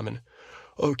up, Tom. And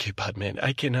okay, Podman,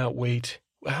 I cannot wait.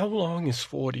 How long is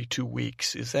 42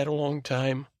 weeks? Is that a long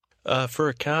time? For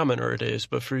a commoner it is,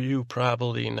 but for you,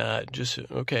 probably not. Just,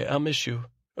 okay, I'll miss you.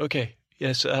 Okay,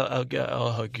 yes,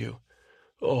 I'll hug you.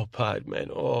 Oh,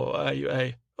 Podman,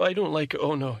 I don't like,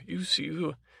 oh no,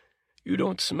 you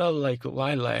don't smell like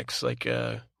lilacs like,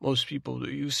 most people do.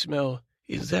 You smell,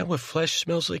 is that what flesh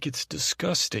smells like? It's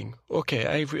disgusting. Okay,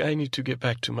 I need to get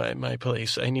back to my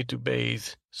place. I need to bathe.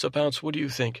 So, Bounce, what do you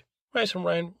think? Rise and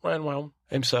Ryan, wow.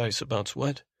 I'm sorry, So, Bounce,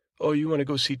 what? Oh, you want to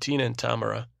go see Tina and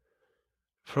Tamara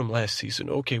from last season.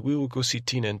 Okay, we will go see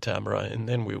Tina and Tamara, and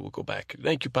then we will go back.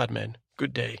 Thank you, Podman.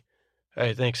 Good day. All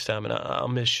right, thanks, Tom, and I'll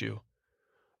miss you.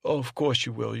 Oh, of course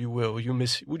you will. You will.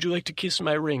 Would you like to kiss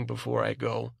my ring before I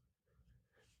go?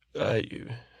 No.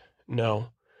 No.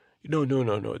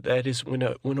 That is when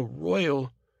a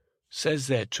royal says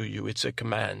that to you, it's a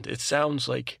command. It sounds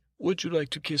like, would you like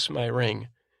to kiss my ring?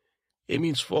 It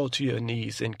means fall to your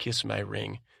knees and kiss my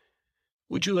ring.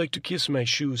 Would you like to kiss my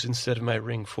shoes instead of my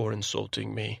ring for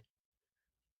insulting me?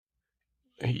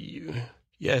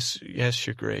 Yes,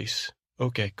 Your Grace.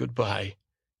 Okay, goodbye.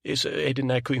 I did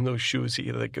not clean those shoes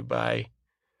either. Goodbye.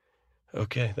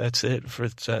 Okay, that's it for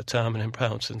Tom and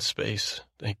Pounce in space.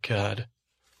 Thank God.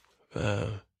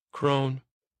 Crone,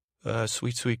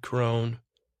 sweet Crone,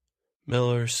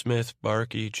 Miller, Smith,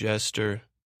 Barkey, Jester.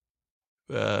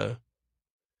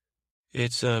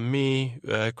 It's me,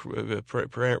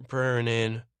 praying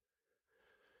in.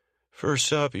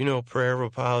 First up, prayer of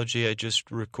apology. I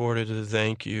just recorded the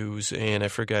thank yous, and I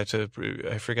forgot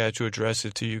to address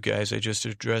it to you guys. I just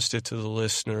addressed it to the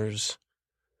listeners.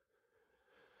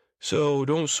 So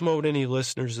don't smote any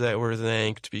listeners that were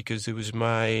thanked, because it was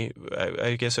I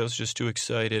guess I was just too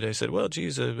excited. I said, well,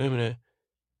 geez, I'm gonna,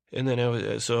 and then I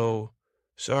was, so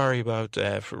sorry about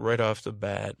that for right off the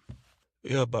bat.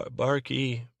 Yeah,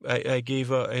 Barky, I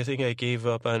gave up. I think I gave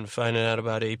up on finding out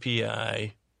about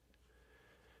API.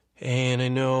 And I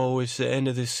know it's the end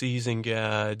of the season,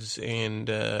 gods, and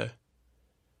I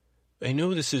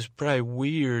know this is probably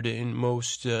weird in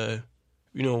most, I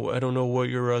don't know what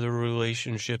your other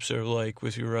relationships are like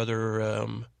with your other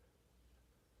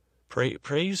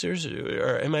praisers.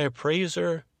 Or am I a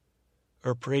praiser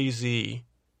or praisee?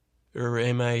 Or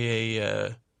am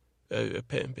I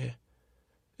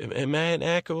am I an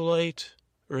acolyte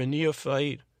or a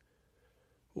neophyte?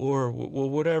 Or, well,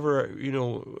 whatever,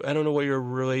 I don't know what your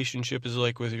relationship is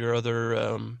like with your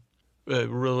other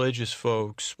religious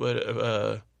folks, but,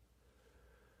 I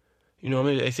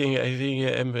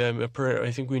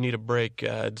think we need a break,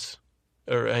 gods.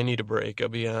 Or I need a break, I'll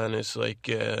be honest. Like,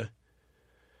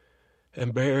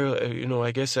 I'm barely,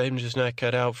 I guess I'm just not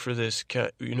cut out for this,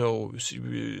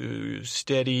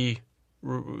 steady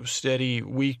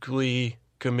weekly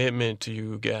commitment to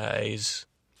you guys.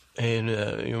 And,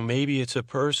 maybe it's a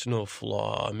personal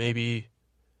flaw. Maybe,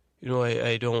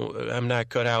 I'm not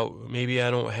cut out. Maybe I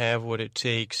don't have what it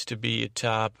takes to be a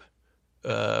top,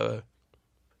 again,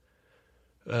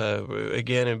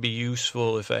 it'd be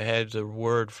useful if I had the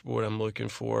word for what I'm looking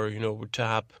for,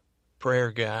 top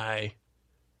prayer guy.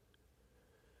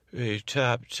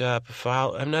 Top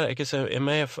follow. I'm not, I guess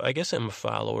I'm a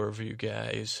follower of you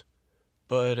guys.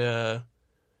 But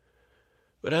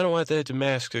I don't want that to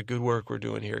mask the good work we're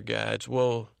doing here, guys.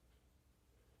 Well,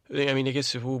 I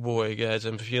guess, oh boy, guys,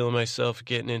 I'm feeling myself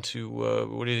getting into,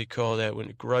 what do they call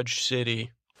that, Grudge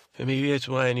City. And maybe that's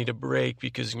why I need a break,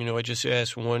 because, I just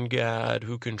asked one God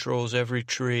who controls every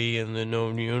tree in the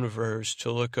known universe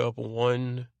to look up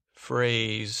one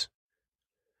phrase.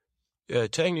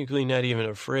 Technically not even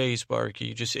a phrase,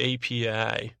 Barky, just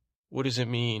API. What does it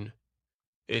mean?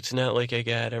 It's not like I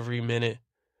got every minute.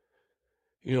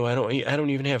 I don't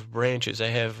even have branches. I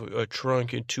have a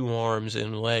trunk and 2 arms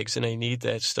and legs, and I need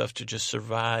that stuff to just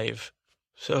survive.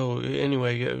 So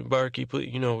anyway, Barky,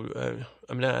 please,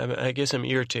 I guess I'm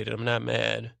irritated. I'm not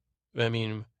mad. But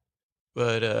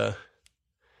I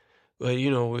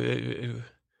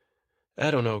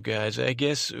don't know, guys. I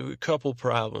guess a couple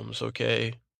problems,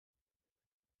 okay?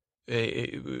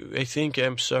 I think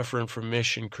I'm suffering from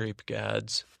mission creep,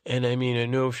 gods. And I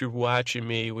know if you're watching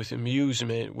me with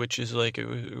amusement, which is like,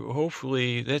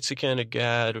 hopefully that's the kind of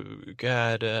God,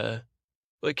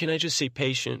 like, can I just say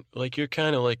patient? Like, you're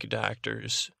kind of like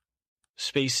doctors,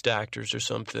 space doctors or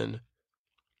something.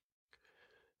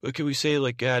 But could we say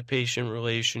like God-patient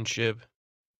relationship,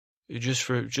 just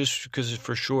because it's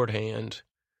for shorthand?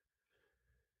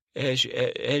 As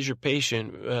your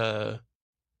patient,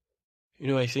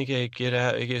 I think I get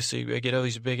all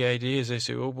these big ideas. I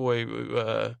say, oh boy,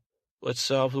 let's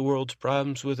solve the world's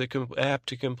problems with an app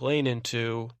to complain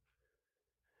into.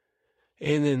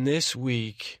 And then this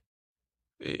week,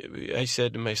 I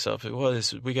said to myself, well,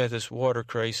 we got this water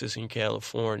crisis in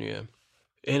California.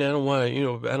 And I don't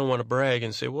want to brag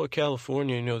and say, well,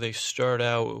 California, they start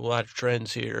out a lot of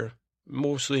trends here.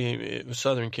 Mostly in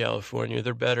Southern California,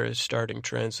 they're better at starting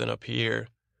trends than up here.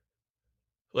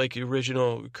 Like the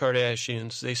original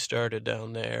Kardashians, they started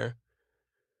down there.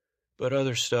 But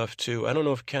other stuff, too. I don't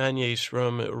know if Kanye's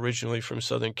originally from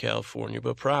Southern California,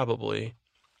 but probably.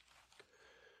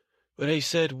 But I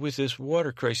said, with this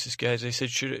water crisis, guys, I said,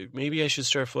 maybe I should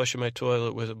start flushing my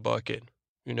toilet with a bucket,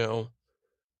 And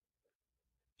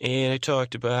I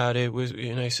talked about it,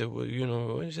 and I said, well,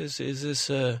 what is this?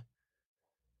 And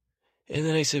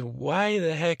then I said, why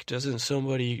the heck doesn't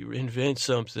somebody invent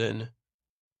something?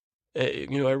 I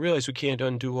realize we can't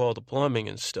undo all the plumbing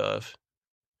and stuff,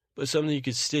 but something you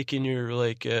could stick in your,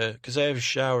 because I have a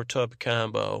shower tub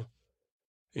combo.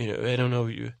 I don't know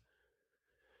you.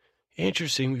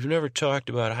 Interesting. We've never talked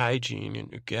about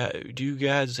hygiene. Do you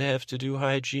guys have to do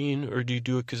hygiene, or do you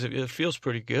do it because it feels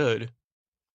pretty good?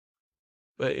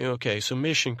 But, okay, so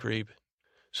mission creep.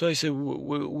 So I said,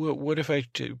 what if I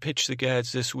pitch the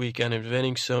guys this week on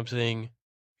inventing something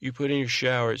you put in your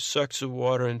shower, it sucks the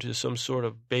water into some sort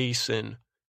of basin,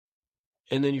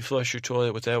 and then you flush your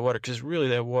toilet with that water, because really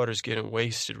that water's getting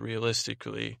wasted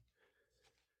realistically.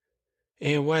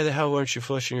 And why the hell aren't you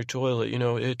flushing your toilet?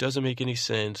 It doesn't make any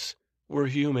sense. We're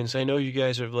humans. I know you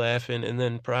guys are laughing and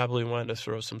then probably wanting to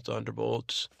throw some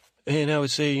thunderbolts. And I would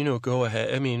say, go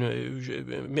ahead. I mean,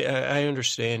 I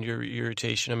understand your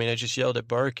irritation. I mean, I just yelled at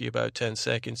Barky about 10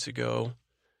 seconds ago.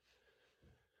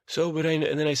 So,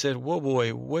 and then I said, whoa,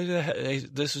 boy, what the heck?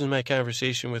 This is my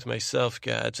conversation with myself,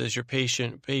 God, says your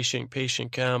patient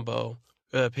combo,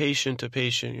 patient to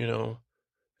patient.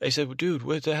 I said, well, dude,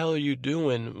 what the hell are you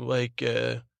doing? Like,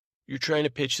 you're trying to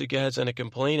pitch the gods on a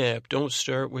complaint app. Don't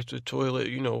start with the toilet,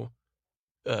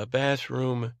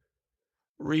 bathroom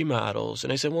remodels.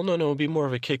 And I said, well, no, it'll be more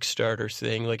of a Kickstarter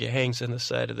thing. Like it hangs on the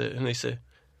side of and they said,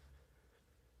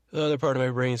 the other part of my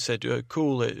brain said,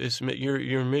 cool it. It's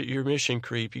your mission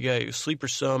creep. You got Sleeper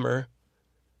Summer.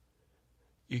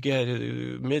 You got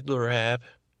a Midler app.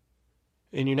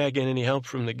 And you're not getting any help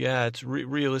from the gods,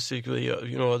 realistically,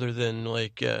 other than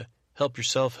like help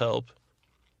yourself help.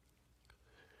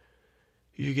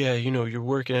 You got, you're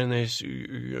working on this.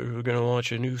 You're going to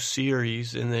launch a new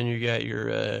series, and then you got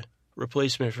your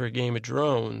replacement for a Game of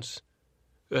Drones.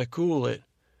 Cool it.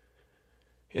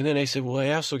 And then I said, well,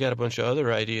 I also got a bunch of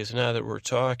other ideas now that we're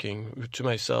talking to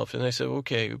myself. And I said,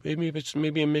 okay,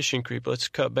 maybe a mission creep. Let's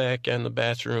cut back on the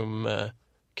bathroom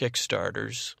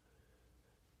Kickstarters.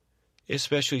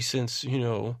 Especially since,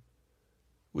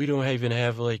 we don't even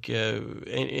have like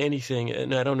anything.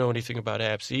 And I don't know anything about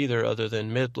apps either other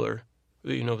than Midler,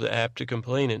 the app to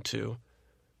complain into.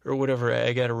 Or whatever.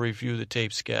 I got to review the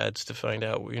tapes, gods, to find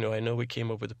out. I know we came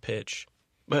up with a pitch.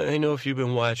 But I know if you've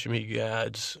been watching me,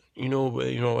 gods, I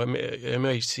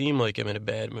may seem like I'm in a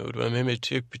bad mood, but I'm in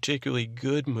a particularly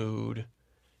good mood.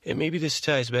 And maybe this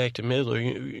ties back to Midler.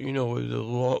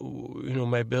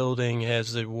 My building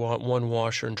has the one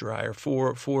washer and dryer,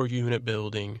 four unit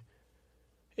building,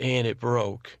 and it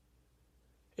broke.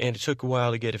 And it took a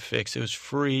while to get it fixed. It was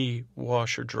free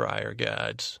washer dryer,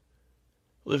 gods.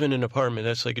 Living in an apartment,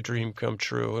 that's like a dream come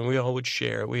true, and we all would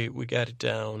share. We got it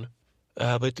down.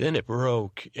 But then it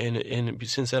broke, and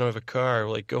since I don't have a car,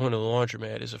 like going to the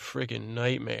laundromat is a friggin'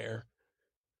 nightmare.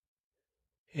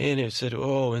 And it said,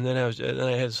 oh, and then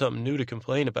I had something new to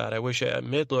complain about. I wish I had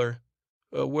Midler.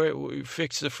 Where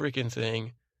fix the freaking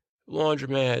thing.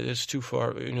 Laundromat is too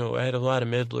far. I had a lot of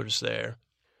Midlers there.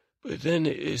 But then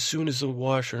as soon as the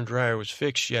washer and dryer was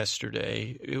fixed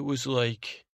yesterday, it was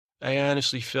like I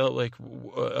honestly felt like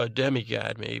a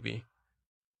demigod, maybe.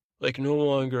 Like no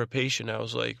longer a patient. I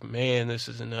was like, man, this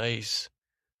is nice.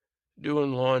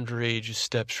 Doing laundry just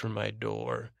steps from my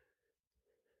door.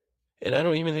 And I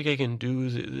don't even think I can do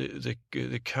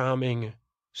the calming,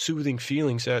 soothing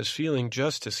feelings I was feeling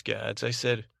justice, gods. I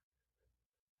said,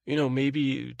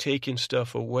 maybe taking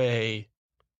stuff away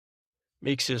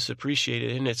makes us appreciate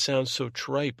it. And it sounds so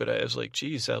trite, but I was like,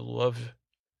 geez, I love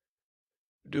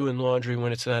doing laundry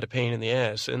when it's not a pain in the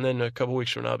ass. And then a couple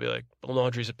weeks from now, I'll be like, well,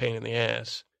 laundry's a pain in the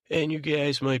ass. And you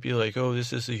guys might be like, oh,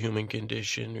 this is the human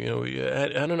condition.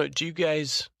 I don't know. Do you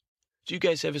guys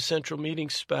have a central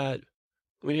meeting spot?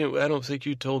 I don't think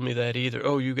you told me that either.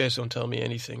 Oh, you guys don't tell me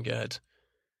anything, gods.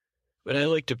 But I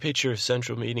like to picture a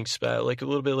central meeting spot, like a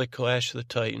little bit like Clash of the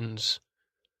Titans.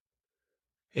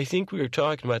 I think we were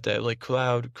talking about that, like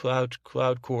cloud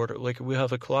quarter, like we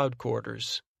have a cloud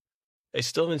quarters. I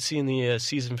still haven't seen the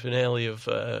season finale of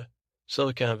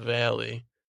Silicon Valley.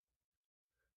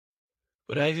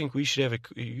 But I think we should have at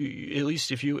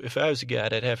least if I was a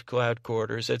god, I'd have cloud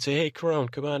quarters. I'd say, hey, Crone,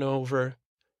 come on over.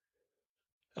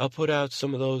 I'll put out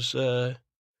some of those,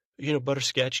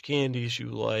 butterscotch candies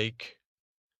you like.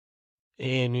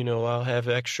 And, I'll have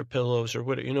extra pillows or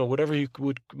whatever you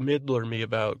would Midler me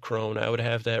about, Crone, I would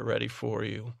have that ready for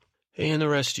you. And the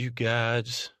rest of you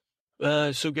gods.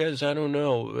 So guys, I don't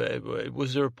know.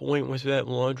 Was there a point with that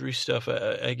laundry stuff?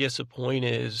 I guess the point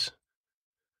is,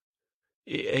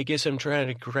 I guess I'm trying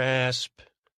to grasp,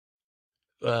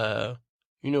 how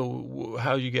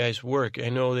you guys work. I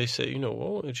know they say,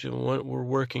 we're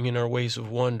working in our ways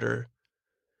of wonder.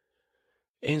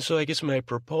 And so I guess my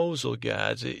proposal,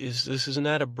 gods, is this is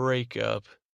not a breakup.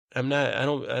 I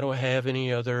don't have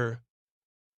any other,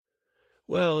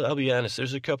 well, I'll be honest,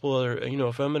 there's a couple other,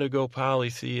 if I'm going to go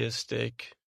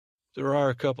polytheistic, there are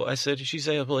a couple. She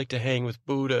said I'd like to hang with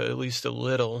Buddha at least a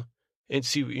little and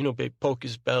see, poke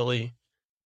his belly.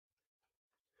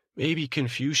 Maybe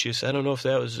Confucius. I don't know if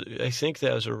I think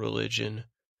that was a religion.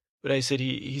 But I said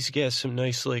he's got some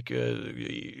nice, like,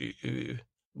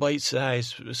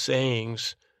 bite-sized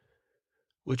sayings,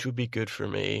 which would be good for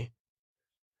me.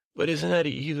 But isn't that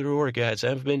either or, guys?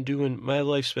 My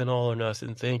life's been all or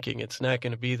nothing thinking. It's not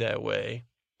going to be that way.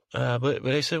 But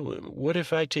I said, what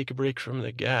if I take a break from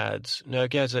the gods? Now,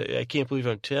 guys, I can't believe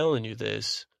I'm telling you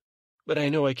this, but I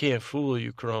know I can't fool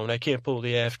you, Crone. I can't pull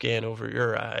the Afghan over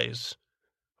your eyes.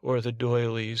 Or the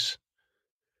doilies.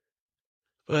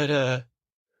 But,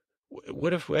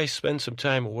 what if I spend some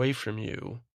time away from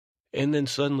you? And then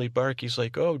suddenly Barky's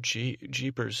like, oh,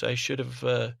 jeepers, I should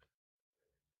have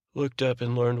looked up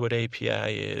and learned what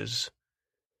API is.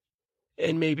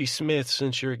 And maybe Smith,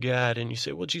 since you're a god, and you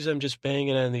say, well, geez, I'm just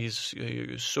banging on these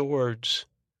swords.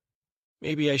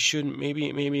 Maybe I shouldn't,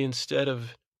 maybe instead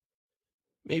of,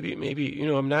 maybe,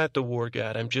 I'm not the war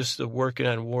god. I'm just the working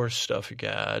on war stuff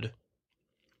god.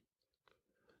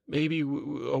 Maybe a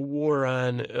war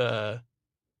on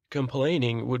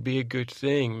complaining would be a good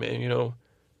thing, man.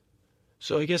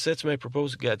 So I guess that's my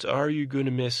proposal, gods. Are you going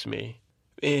to miss me?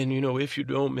 And, if you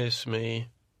don't miss me,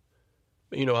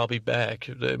 I'll be back.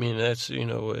 I mean, that's,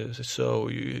 so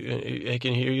I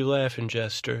can hear you laughing,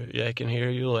 Jester. Yeah, I can hear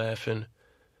you laughing.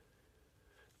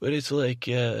 But it's like,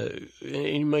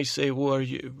 you might say, well,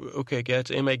 okay, gods,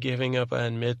 am I giving up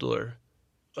on Midler?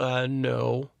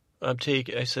 No. I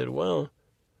said, well,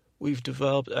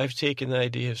 I've taken the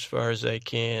idea as far as I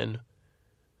can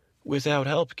without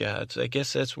help, gods. I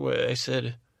guess that's what I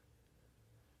said.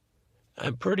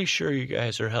 I'm pretty sure you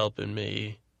guys are helping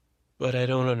me, but I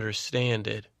don't understand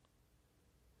it.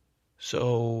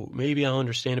 So maybe I'll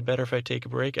understand it better if I take a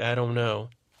break. I don't know.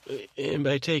 And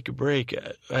by take a break,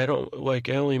 I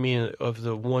only mean of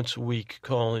the once a week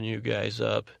calling you guys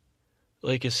up.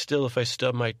 Like, it's still, if I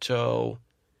stub my toe,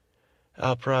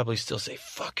 I'll probably still say,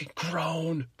 fucking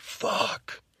groan,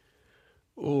 fuck.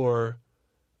 Or,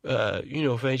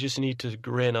 if I just need to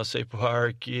grin, I'll say,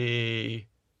 Barky.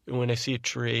 And when I see a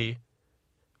tree,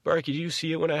 Barky, do you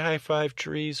see it when I high-five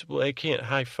trees? Well, I can't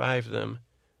high-five them.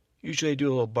 Usually I do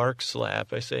a little bark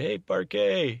slap. I say, hey,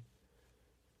 Barky.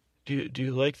 Do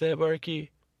you like that,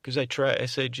 Barky? Because I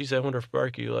say, geez, I wonder if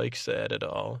Barky likes that at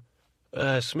all.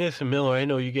 Smith and Miller, I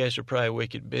know you guys are probably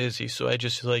wicked busy, so I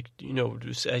just I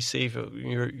save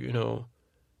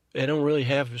I don't really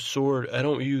have a sword. I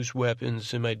don't use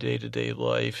weapons in my day-to-day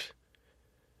life.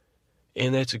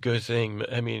 And that's a good thing.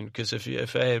 I mean, because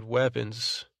if I had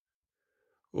weapons,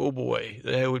 oh boy,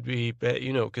 that would be bad,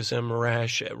 because I'm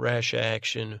rash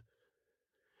action.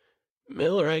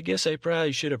 Miller, I guess I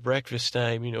probably should have breakfast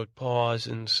time, pause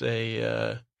and say,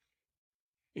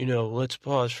 let's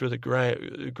pause for the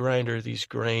grinder of these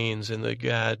grains, and the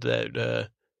god that,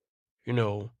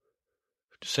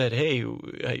 said, hey,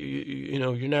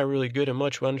 you're not really good at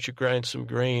much. Why don't you grind some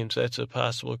grains? That's a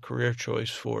possible career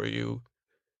choice for you.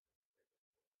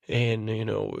 And,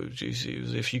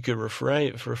 if you could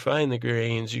refine the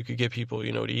grains, you could get people,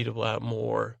 to eat a lot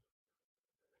more.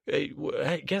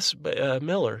 I guess,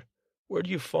 Miller, where do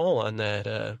you fall on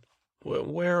that?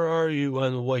 Where are you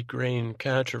on the white grain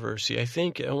controversy? I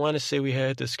want to say we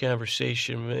had this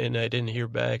conversation and I didn't hear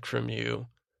back from you.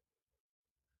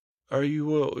 Are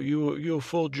you a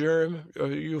full germ? Are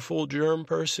you a full germ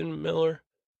person, Miller?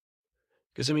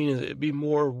 Because, I mean, it'd be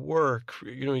more work.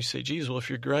 You say, geez, well, if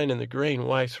you're grinding the grain,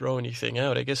 why throw anything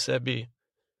out? I guess that'd be...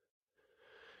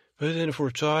 But then if we're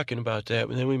talking about that,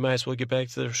 then we might as well get back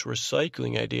to this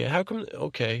recycling idea. How come...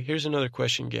 Okay, here's another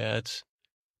question, Gads.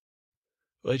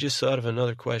 Well, I just thought of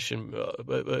another question,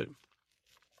 but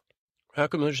how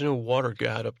come there's no water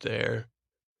god up there?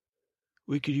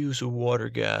 We could use a water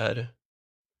god.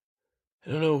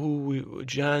 I don't know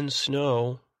Jon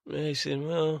Snow. And I said,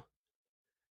 well,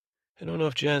 I don't know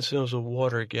if Jon Snow's a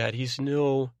water god.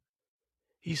 I'm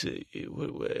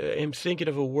thinking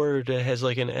of a word that has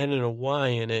like an N and a Y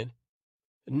in it.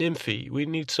 Nymphy. We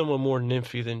need someone more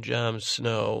nymphy than Jon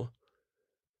Snow.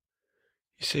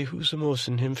 You say, who's the most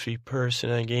nymphy person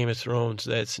on Game of Thrones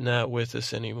that's not with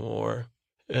us anymore?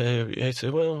 I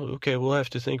said, well, okay, we'll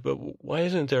have to think, but why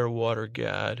isn't there a water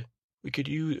god? We could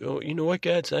use, you know what,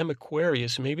 gods? I'm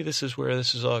Aquarius. Maybe this is where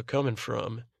this is all coming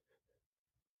from.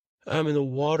 I'm in the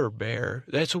water bear.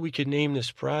 That's what we could name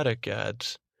this product,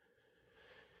 gods.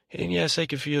 And yes, I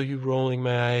can feel you rolling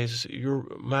my eyes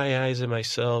at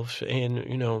myself,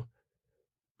 and,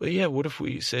 but yeah, what if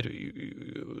we said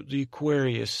the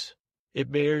Aquarius,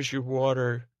 it bears your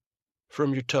water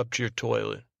from your tub to your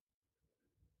toilet.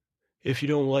 If you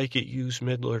don't like it, use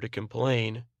Midler to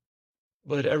complain.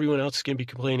 But everyone else can be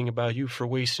complaining about you for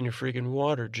wasting your friggin'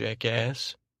 water,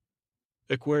 jackass.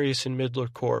 Aquarius and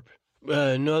Midler Corp.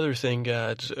 Another thing,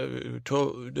 gods,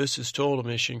 this is total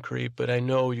mission creep, but I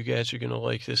know you guys are going to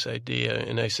like this idea.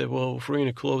 And I said, well, if we're going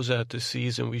to close out the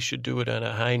season, we should do it on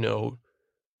a high note.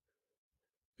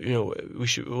 We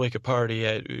should like a party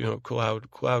at, our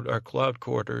cloud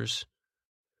quarters.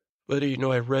 But,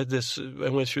 I read this, I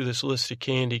went through this list of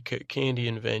candy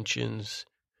inventions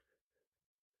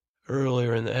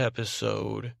earlier in the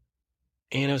episode.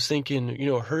 And I was thinking,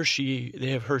 Hershey, they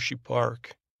have Hershey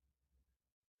Park.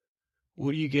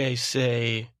 What do you guys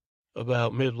say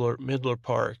about Midler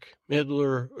Park,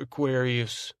 Midler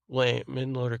Aquarius Land.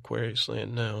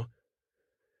 No,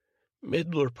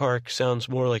 Midler Park sounds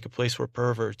more like a place where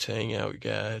perverts hang out,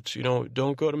 guys.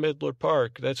 Don't go to Midler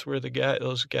Park. That's where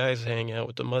those guys hang out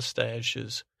with the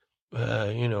mustaches.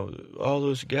 All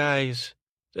those guys.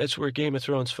 That's where Game of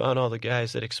Thrones found all the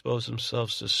guys that exposed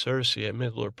themselves to Cersei at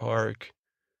Midler Park,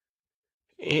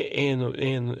 and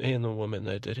the woman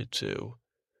that did it too.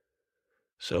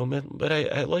 So, but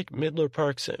I like Midler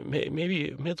Park. Maybe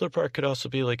Midler Park could also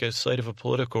be like a site of a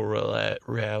political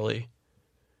rally.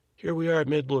 Here we are at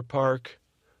Midler Park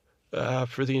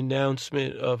for the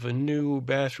announcement of a new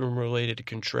bathroom-related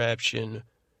contraption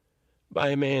by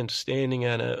a man standing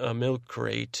on a milk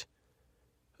crate.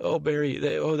 Oh, Barry,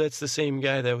 that's the same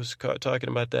guy that was talking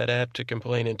about that app to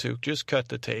complain into. Just cut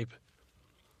the tape.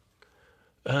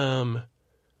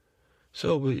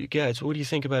 So, guys, what do you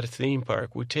think about a theme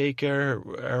park? We take our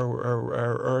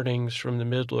earnings from the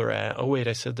Midler app. Oh, wait,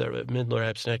 I said that Midler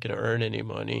app's not going to earn any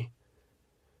money.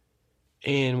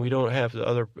 And we don't have the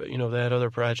other, that other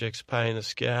project's pie in the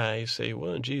sky. Say,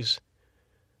 well, geez,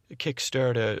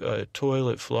 kickstart a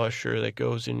toilet flusher that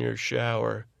goes in your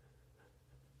shower.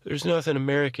 There's nothing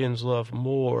Americans love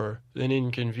more than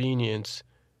inconvenience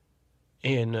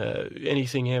and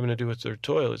anything having to do with their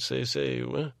toilets. They say,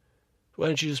 well, why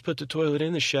don't you just put the toilet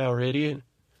in the shower, idiot?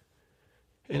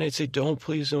 And I'd say,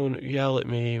 please don't yell at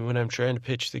me when I'm trying to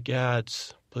pitch the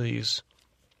gods, please.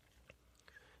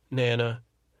 Nana.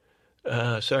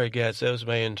 Sorry, guys, that was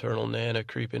my internal Nana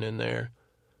creeping in there.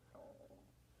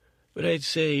 But I'd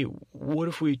say, what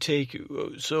if we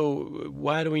so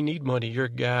why do we need money? You're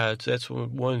gods, that's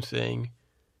one thing.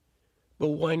 But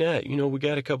why not? We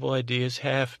got a couple ideas,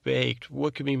 half-baked.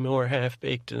 What could be more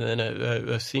half-baked than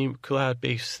a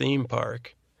cloud-based theme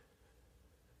park?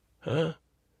 Huh?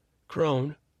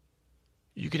 Crone.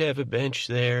 You could have a bench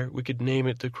there. We could name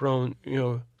it the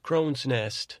Crone's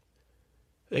Nest.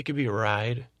 That could be a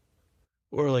ride.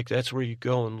 Or, that's where you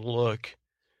go and look.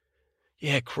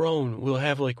 Yeah, Crone, we'll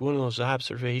have, one of those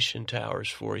observation towers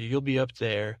for you. You'll be up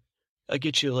there. I'll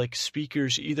get you,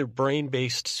 speakers, either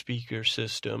brain-based speaker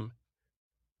system.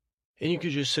 And you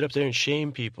could just sit up there and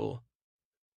shame people.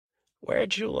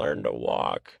 Where'd you learn to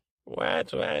walk?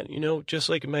 What? Just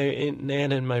like my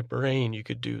Nana in my brain, you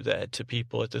could do that to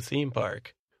people at the theme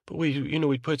park. But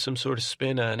we'd put some sort of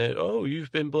spin on it. Oh,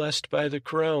 you've been blessed by the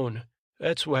crone.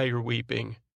 That's why you're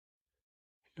weeping.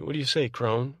 What do you say,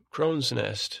 Crone? Crone's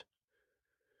Nest.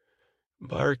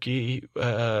 Barky,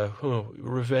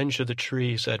 Revenge of the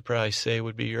Trees, I'd probably say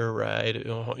would be your ride.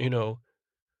 A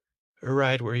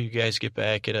ride where you guys get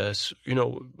back at us,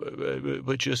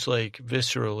 but just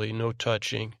viscerally, no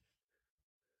touching.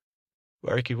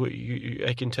 Barky,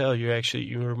 I can tell you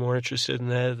were more interested in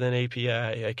that than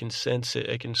API. I can sense it.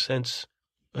 I can sense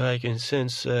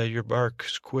your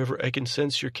bark's quiver. I can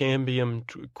sense your cambium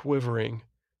quivering.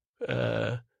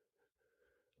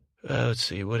 Let's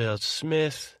see, what else?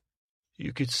 Smith,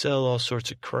 you could sell all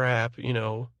sorts of crap, and,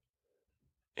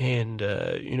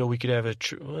 we could have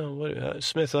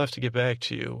Smith, I'll have to get back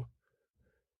to you.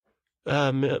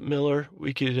 Miller,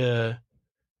 we could have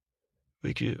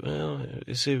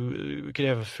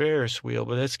a Ferris wheel,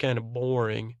 but that's kind of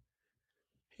boring.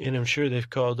 And I'm sure they've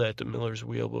called that the Miller's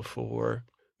Wheel before.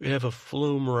 We'd have a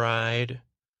flume ride.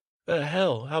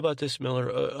 Hell, how about this, Miller?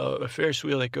 A Ferris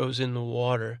wheel that goes in the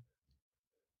water.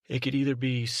 It could either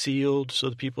be sealed so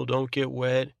the people don't get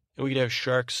wet, and we could have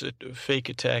sharks that fake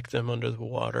attack them under the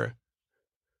water.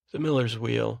 The Miller's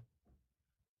Wheel.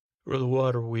 Or the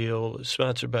Water Wheel,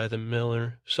 sponsored by the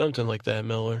Miller. Something like that,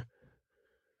 Miller.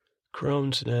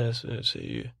 Crone's Nest, let's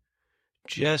see.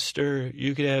 Jester,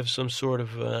 you could have some sort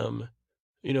of,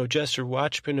 Jester,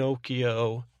 watch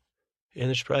Pinocchio. And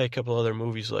there's probably a couple other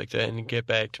movies like that, and get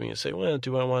back to me and say, well,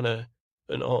 do I want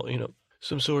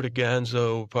some sort of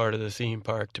gonzo part of the theme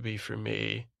park to be for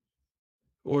me?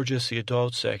 Or just the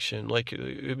adult section.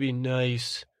 It'd be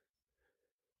nice.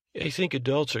 I think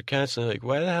adults are constantly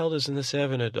why the hell doesn't this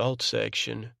have an adult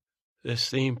section, this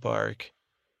theme park?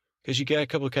 Because you got a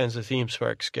couple kinds of theme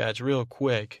parks, guys, real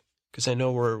quick, because I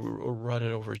know we're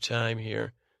running over time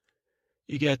here.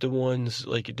 You got the ones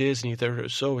like Disney that are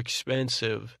so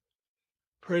expensive.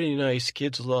 Pretty nice,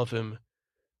 kids love him.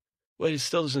 But it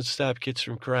still doesn't stop kids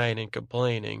from crying and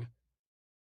complaining.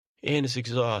 And it's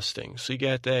exhausting, so you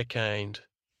got that kind.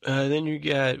 Then you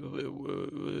got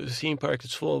a theme park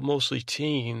that's full of mostly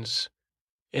teens,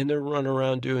 and they're running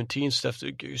around doing teen stuff.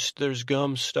 There's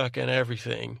gum stuck on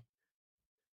everything.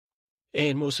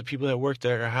 And most of the people that work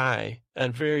there are high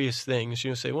on various things.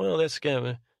 Say, well,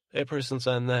 that person's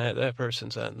on that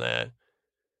person's on that.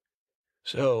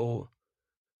 So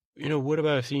what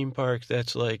about a theme park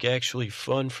that's like actually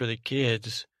fun for the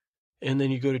kids? And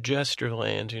then you go to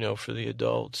Jesterland, for the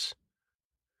adults.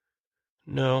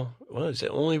 No, well, it's the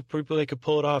only people that could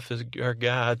pull it off are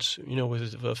gods,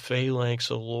 with a phalanx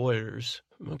of lawyers.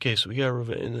 Okay, so we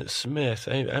got Smith.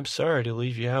 I'm sorry to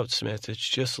leave you out, Smith. It's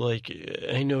just like,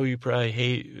 I know you probably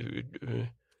hate,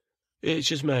 it's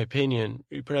just my opinion.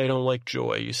 You probably don't like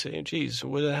Joy. You say, geez,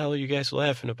 what the hell are you guys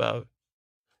laughing about?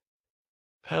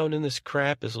 Pounding this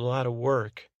crap is a lot of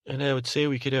work. And I would say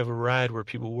we could have a ride where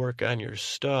people work on your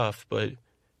stuff, but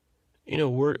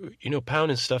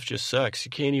pounding stuff just sucks. You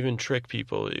can't even trick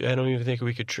people. I don't even think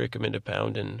we could trick them into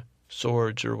pounding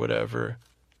swords or whatever.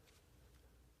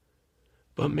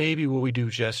 But maybe what we do,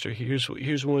 Jester,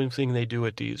 here's one thing they do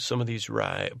at some of these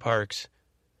parks.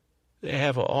 They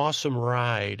have an awesome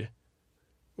ride,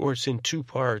 or it's in 2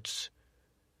 parts,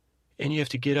 and you have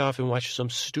to get off and watch some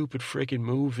stupid freaking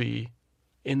movie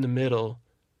in the middle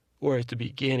or at the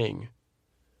beginning.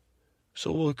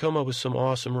 So we'll come up with some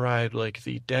awesome ride like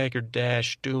the Dagger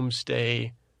Dash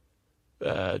Doomsday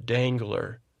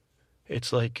Dangler.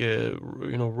 It's like a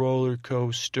roller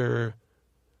coaster,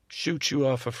 shoot you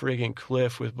off a friggin'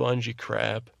 cliff with bungee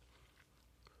crap.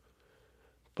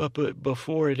 But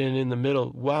before it and in the middle,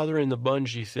 while they're in the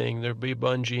bungee thing, they'll be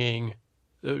bungeeing,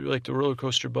 like the roller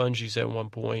coaster bungees at one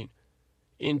point,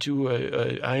 into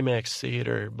a IMAX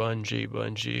theater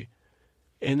bungee.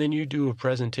 And then you do a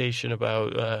presentation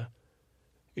about,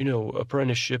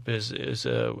 apprenticeship is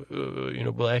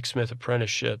blacksmith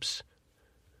apprenticeships.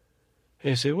 And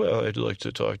you say, well, I'd like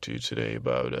to talk to you today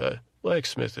about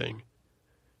blacksmithing.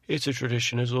 It's a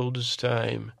tradition as old as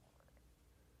time.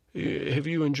 Have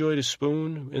you enjoyed a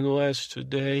spoon in the last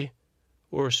day?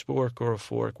 Or a spork or a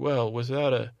fork? Well,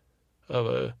 without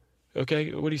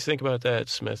okay, what do you think about that,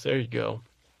 Smith? There you go.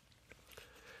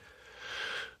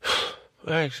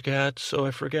 Thanks, Scott. So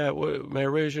I forgot what my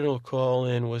original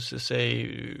call-in was to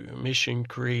say mission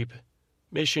creep.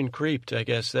 Mission creeped, I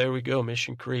guess. There we go,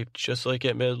 mission creeped. Just like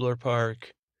at Midler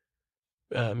Park.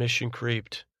 Mission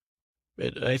creeped.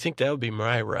 I think that would be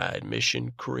my ride,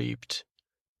 mission creeped.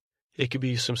 It could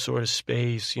be some sort of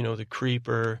space, the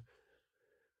creeper.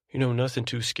 Nothing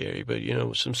too scary, but,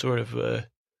 some sort of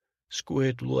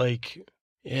squid-like,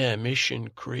 mission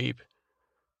creep.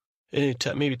 And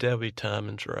maybe that would be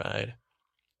Tommen's ride.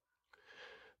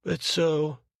 But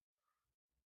so,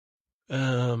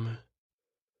 so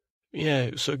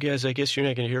guys, I guess you're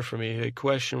not going to hear from me. The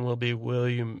question will be, will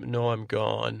you know I'm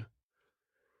gone?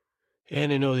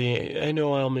 And I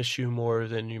know I'll miss you more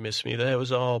than you miss me. That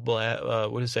was all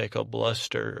what is that called?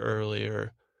 Bluster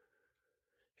earlier.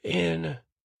 And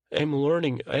I'm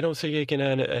learning. I don't think I can,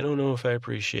 I don't know if I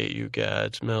appreciate you,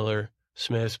 Gods, Miller,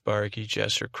 Smith, Barkey,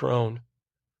 Jester, Crone.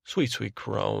 Sweet, sweet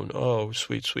Crone. Oh,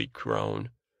 sweet, sweet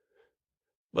Crone.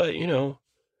 But, who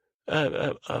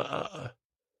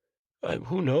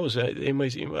knows? I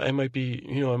might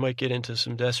be, I might get into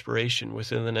some desperation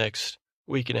within the next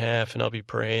week and a half, and I'll be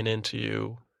praying into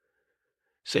you,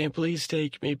 saying, please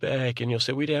take me back. And you'll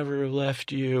say, we never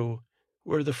left you.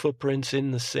 We're the footprints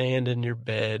in the sand in your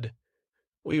bed.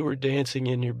 We were dancing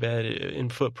in your bed in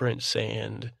footprint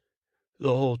sand the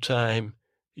whole time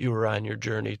you were on your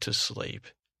journey to sleep.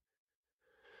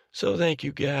 So thank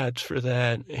you, gods, for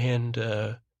that. And,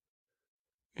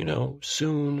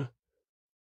 soon,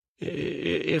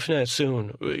 if not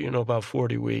soon, about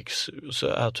 40 weeks. So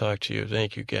I'll talk to you.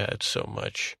 Thank you, God, so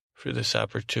much for this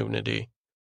opportunity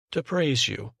to praise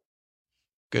you.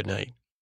 Good night.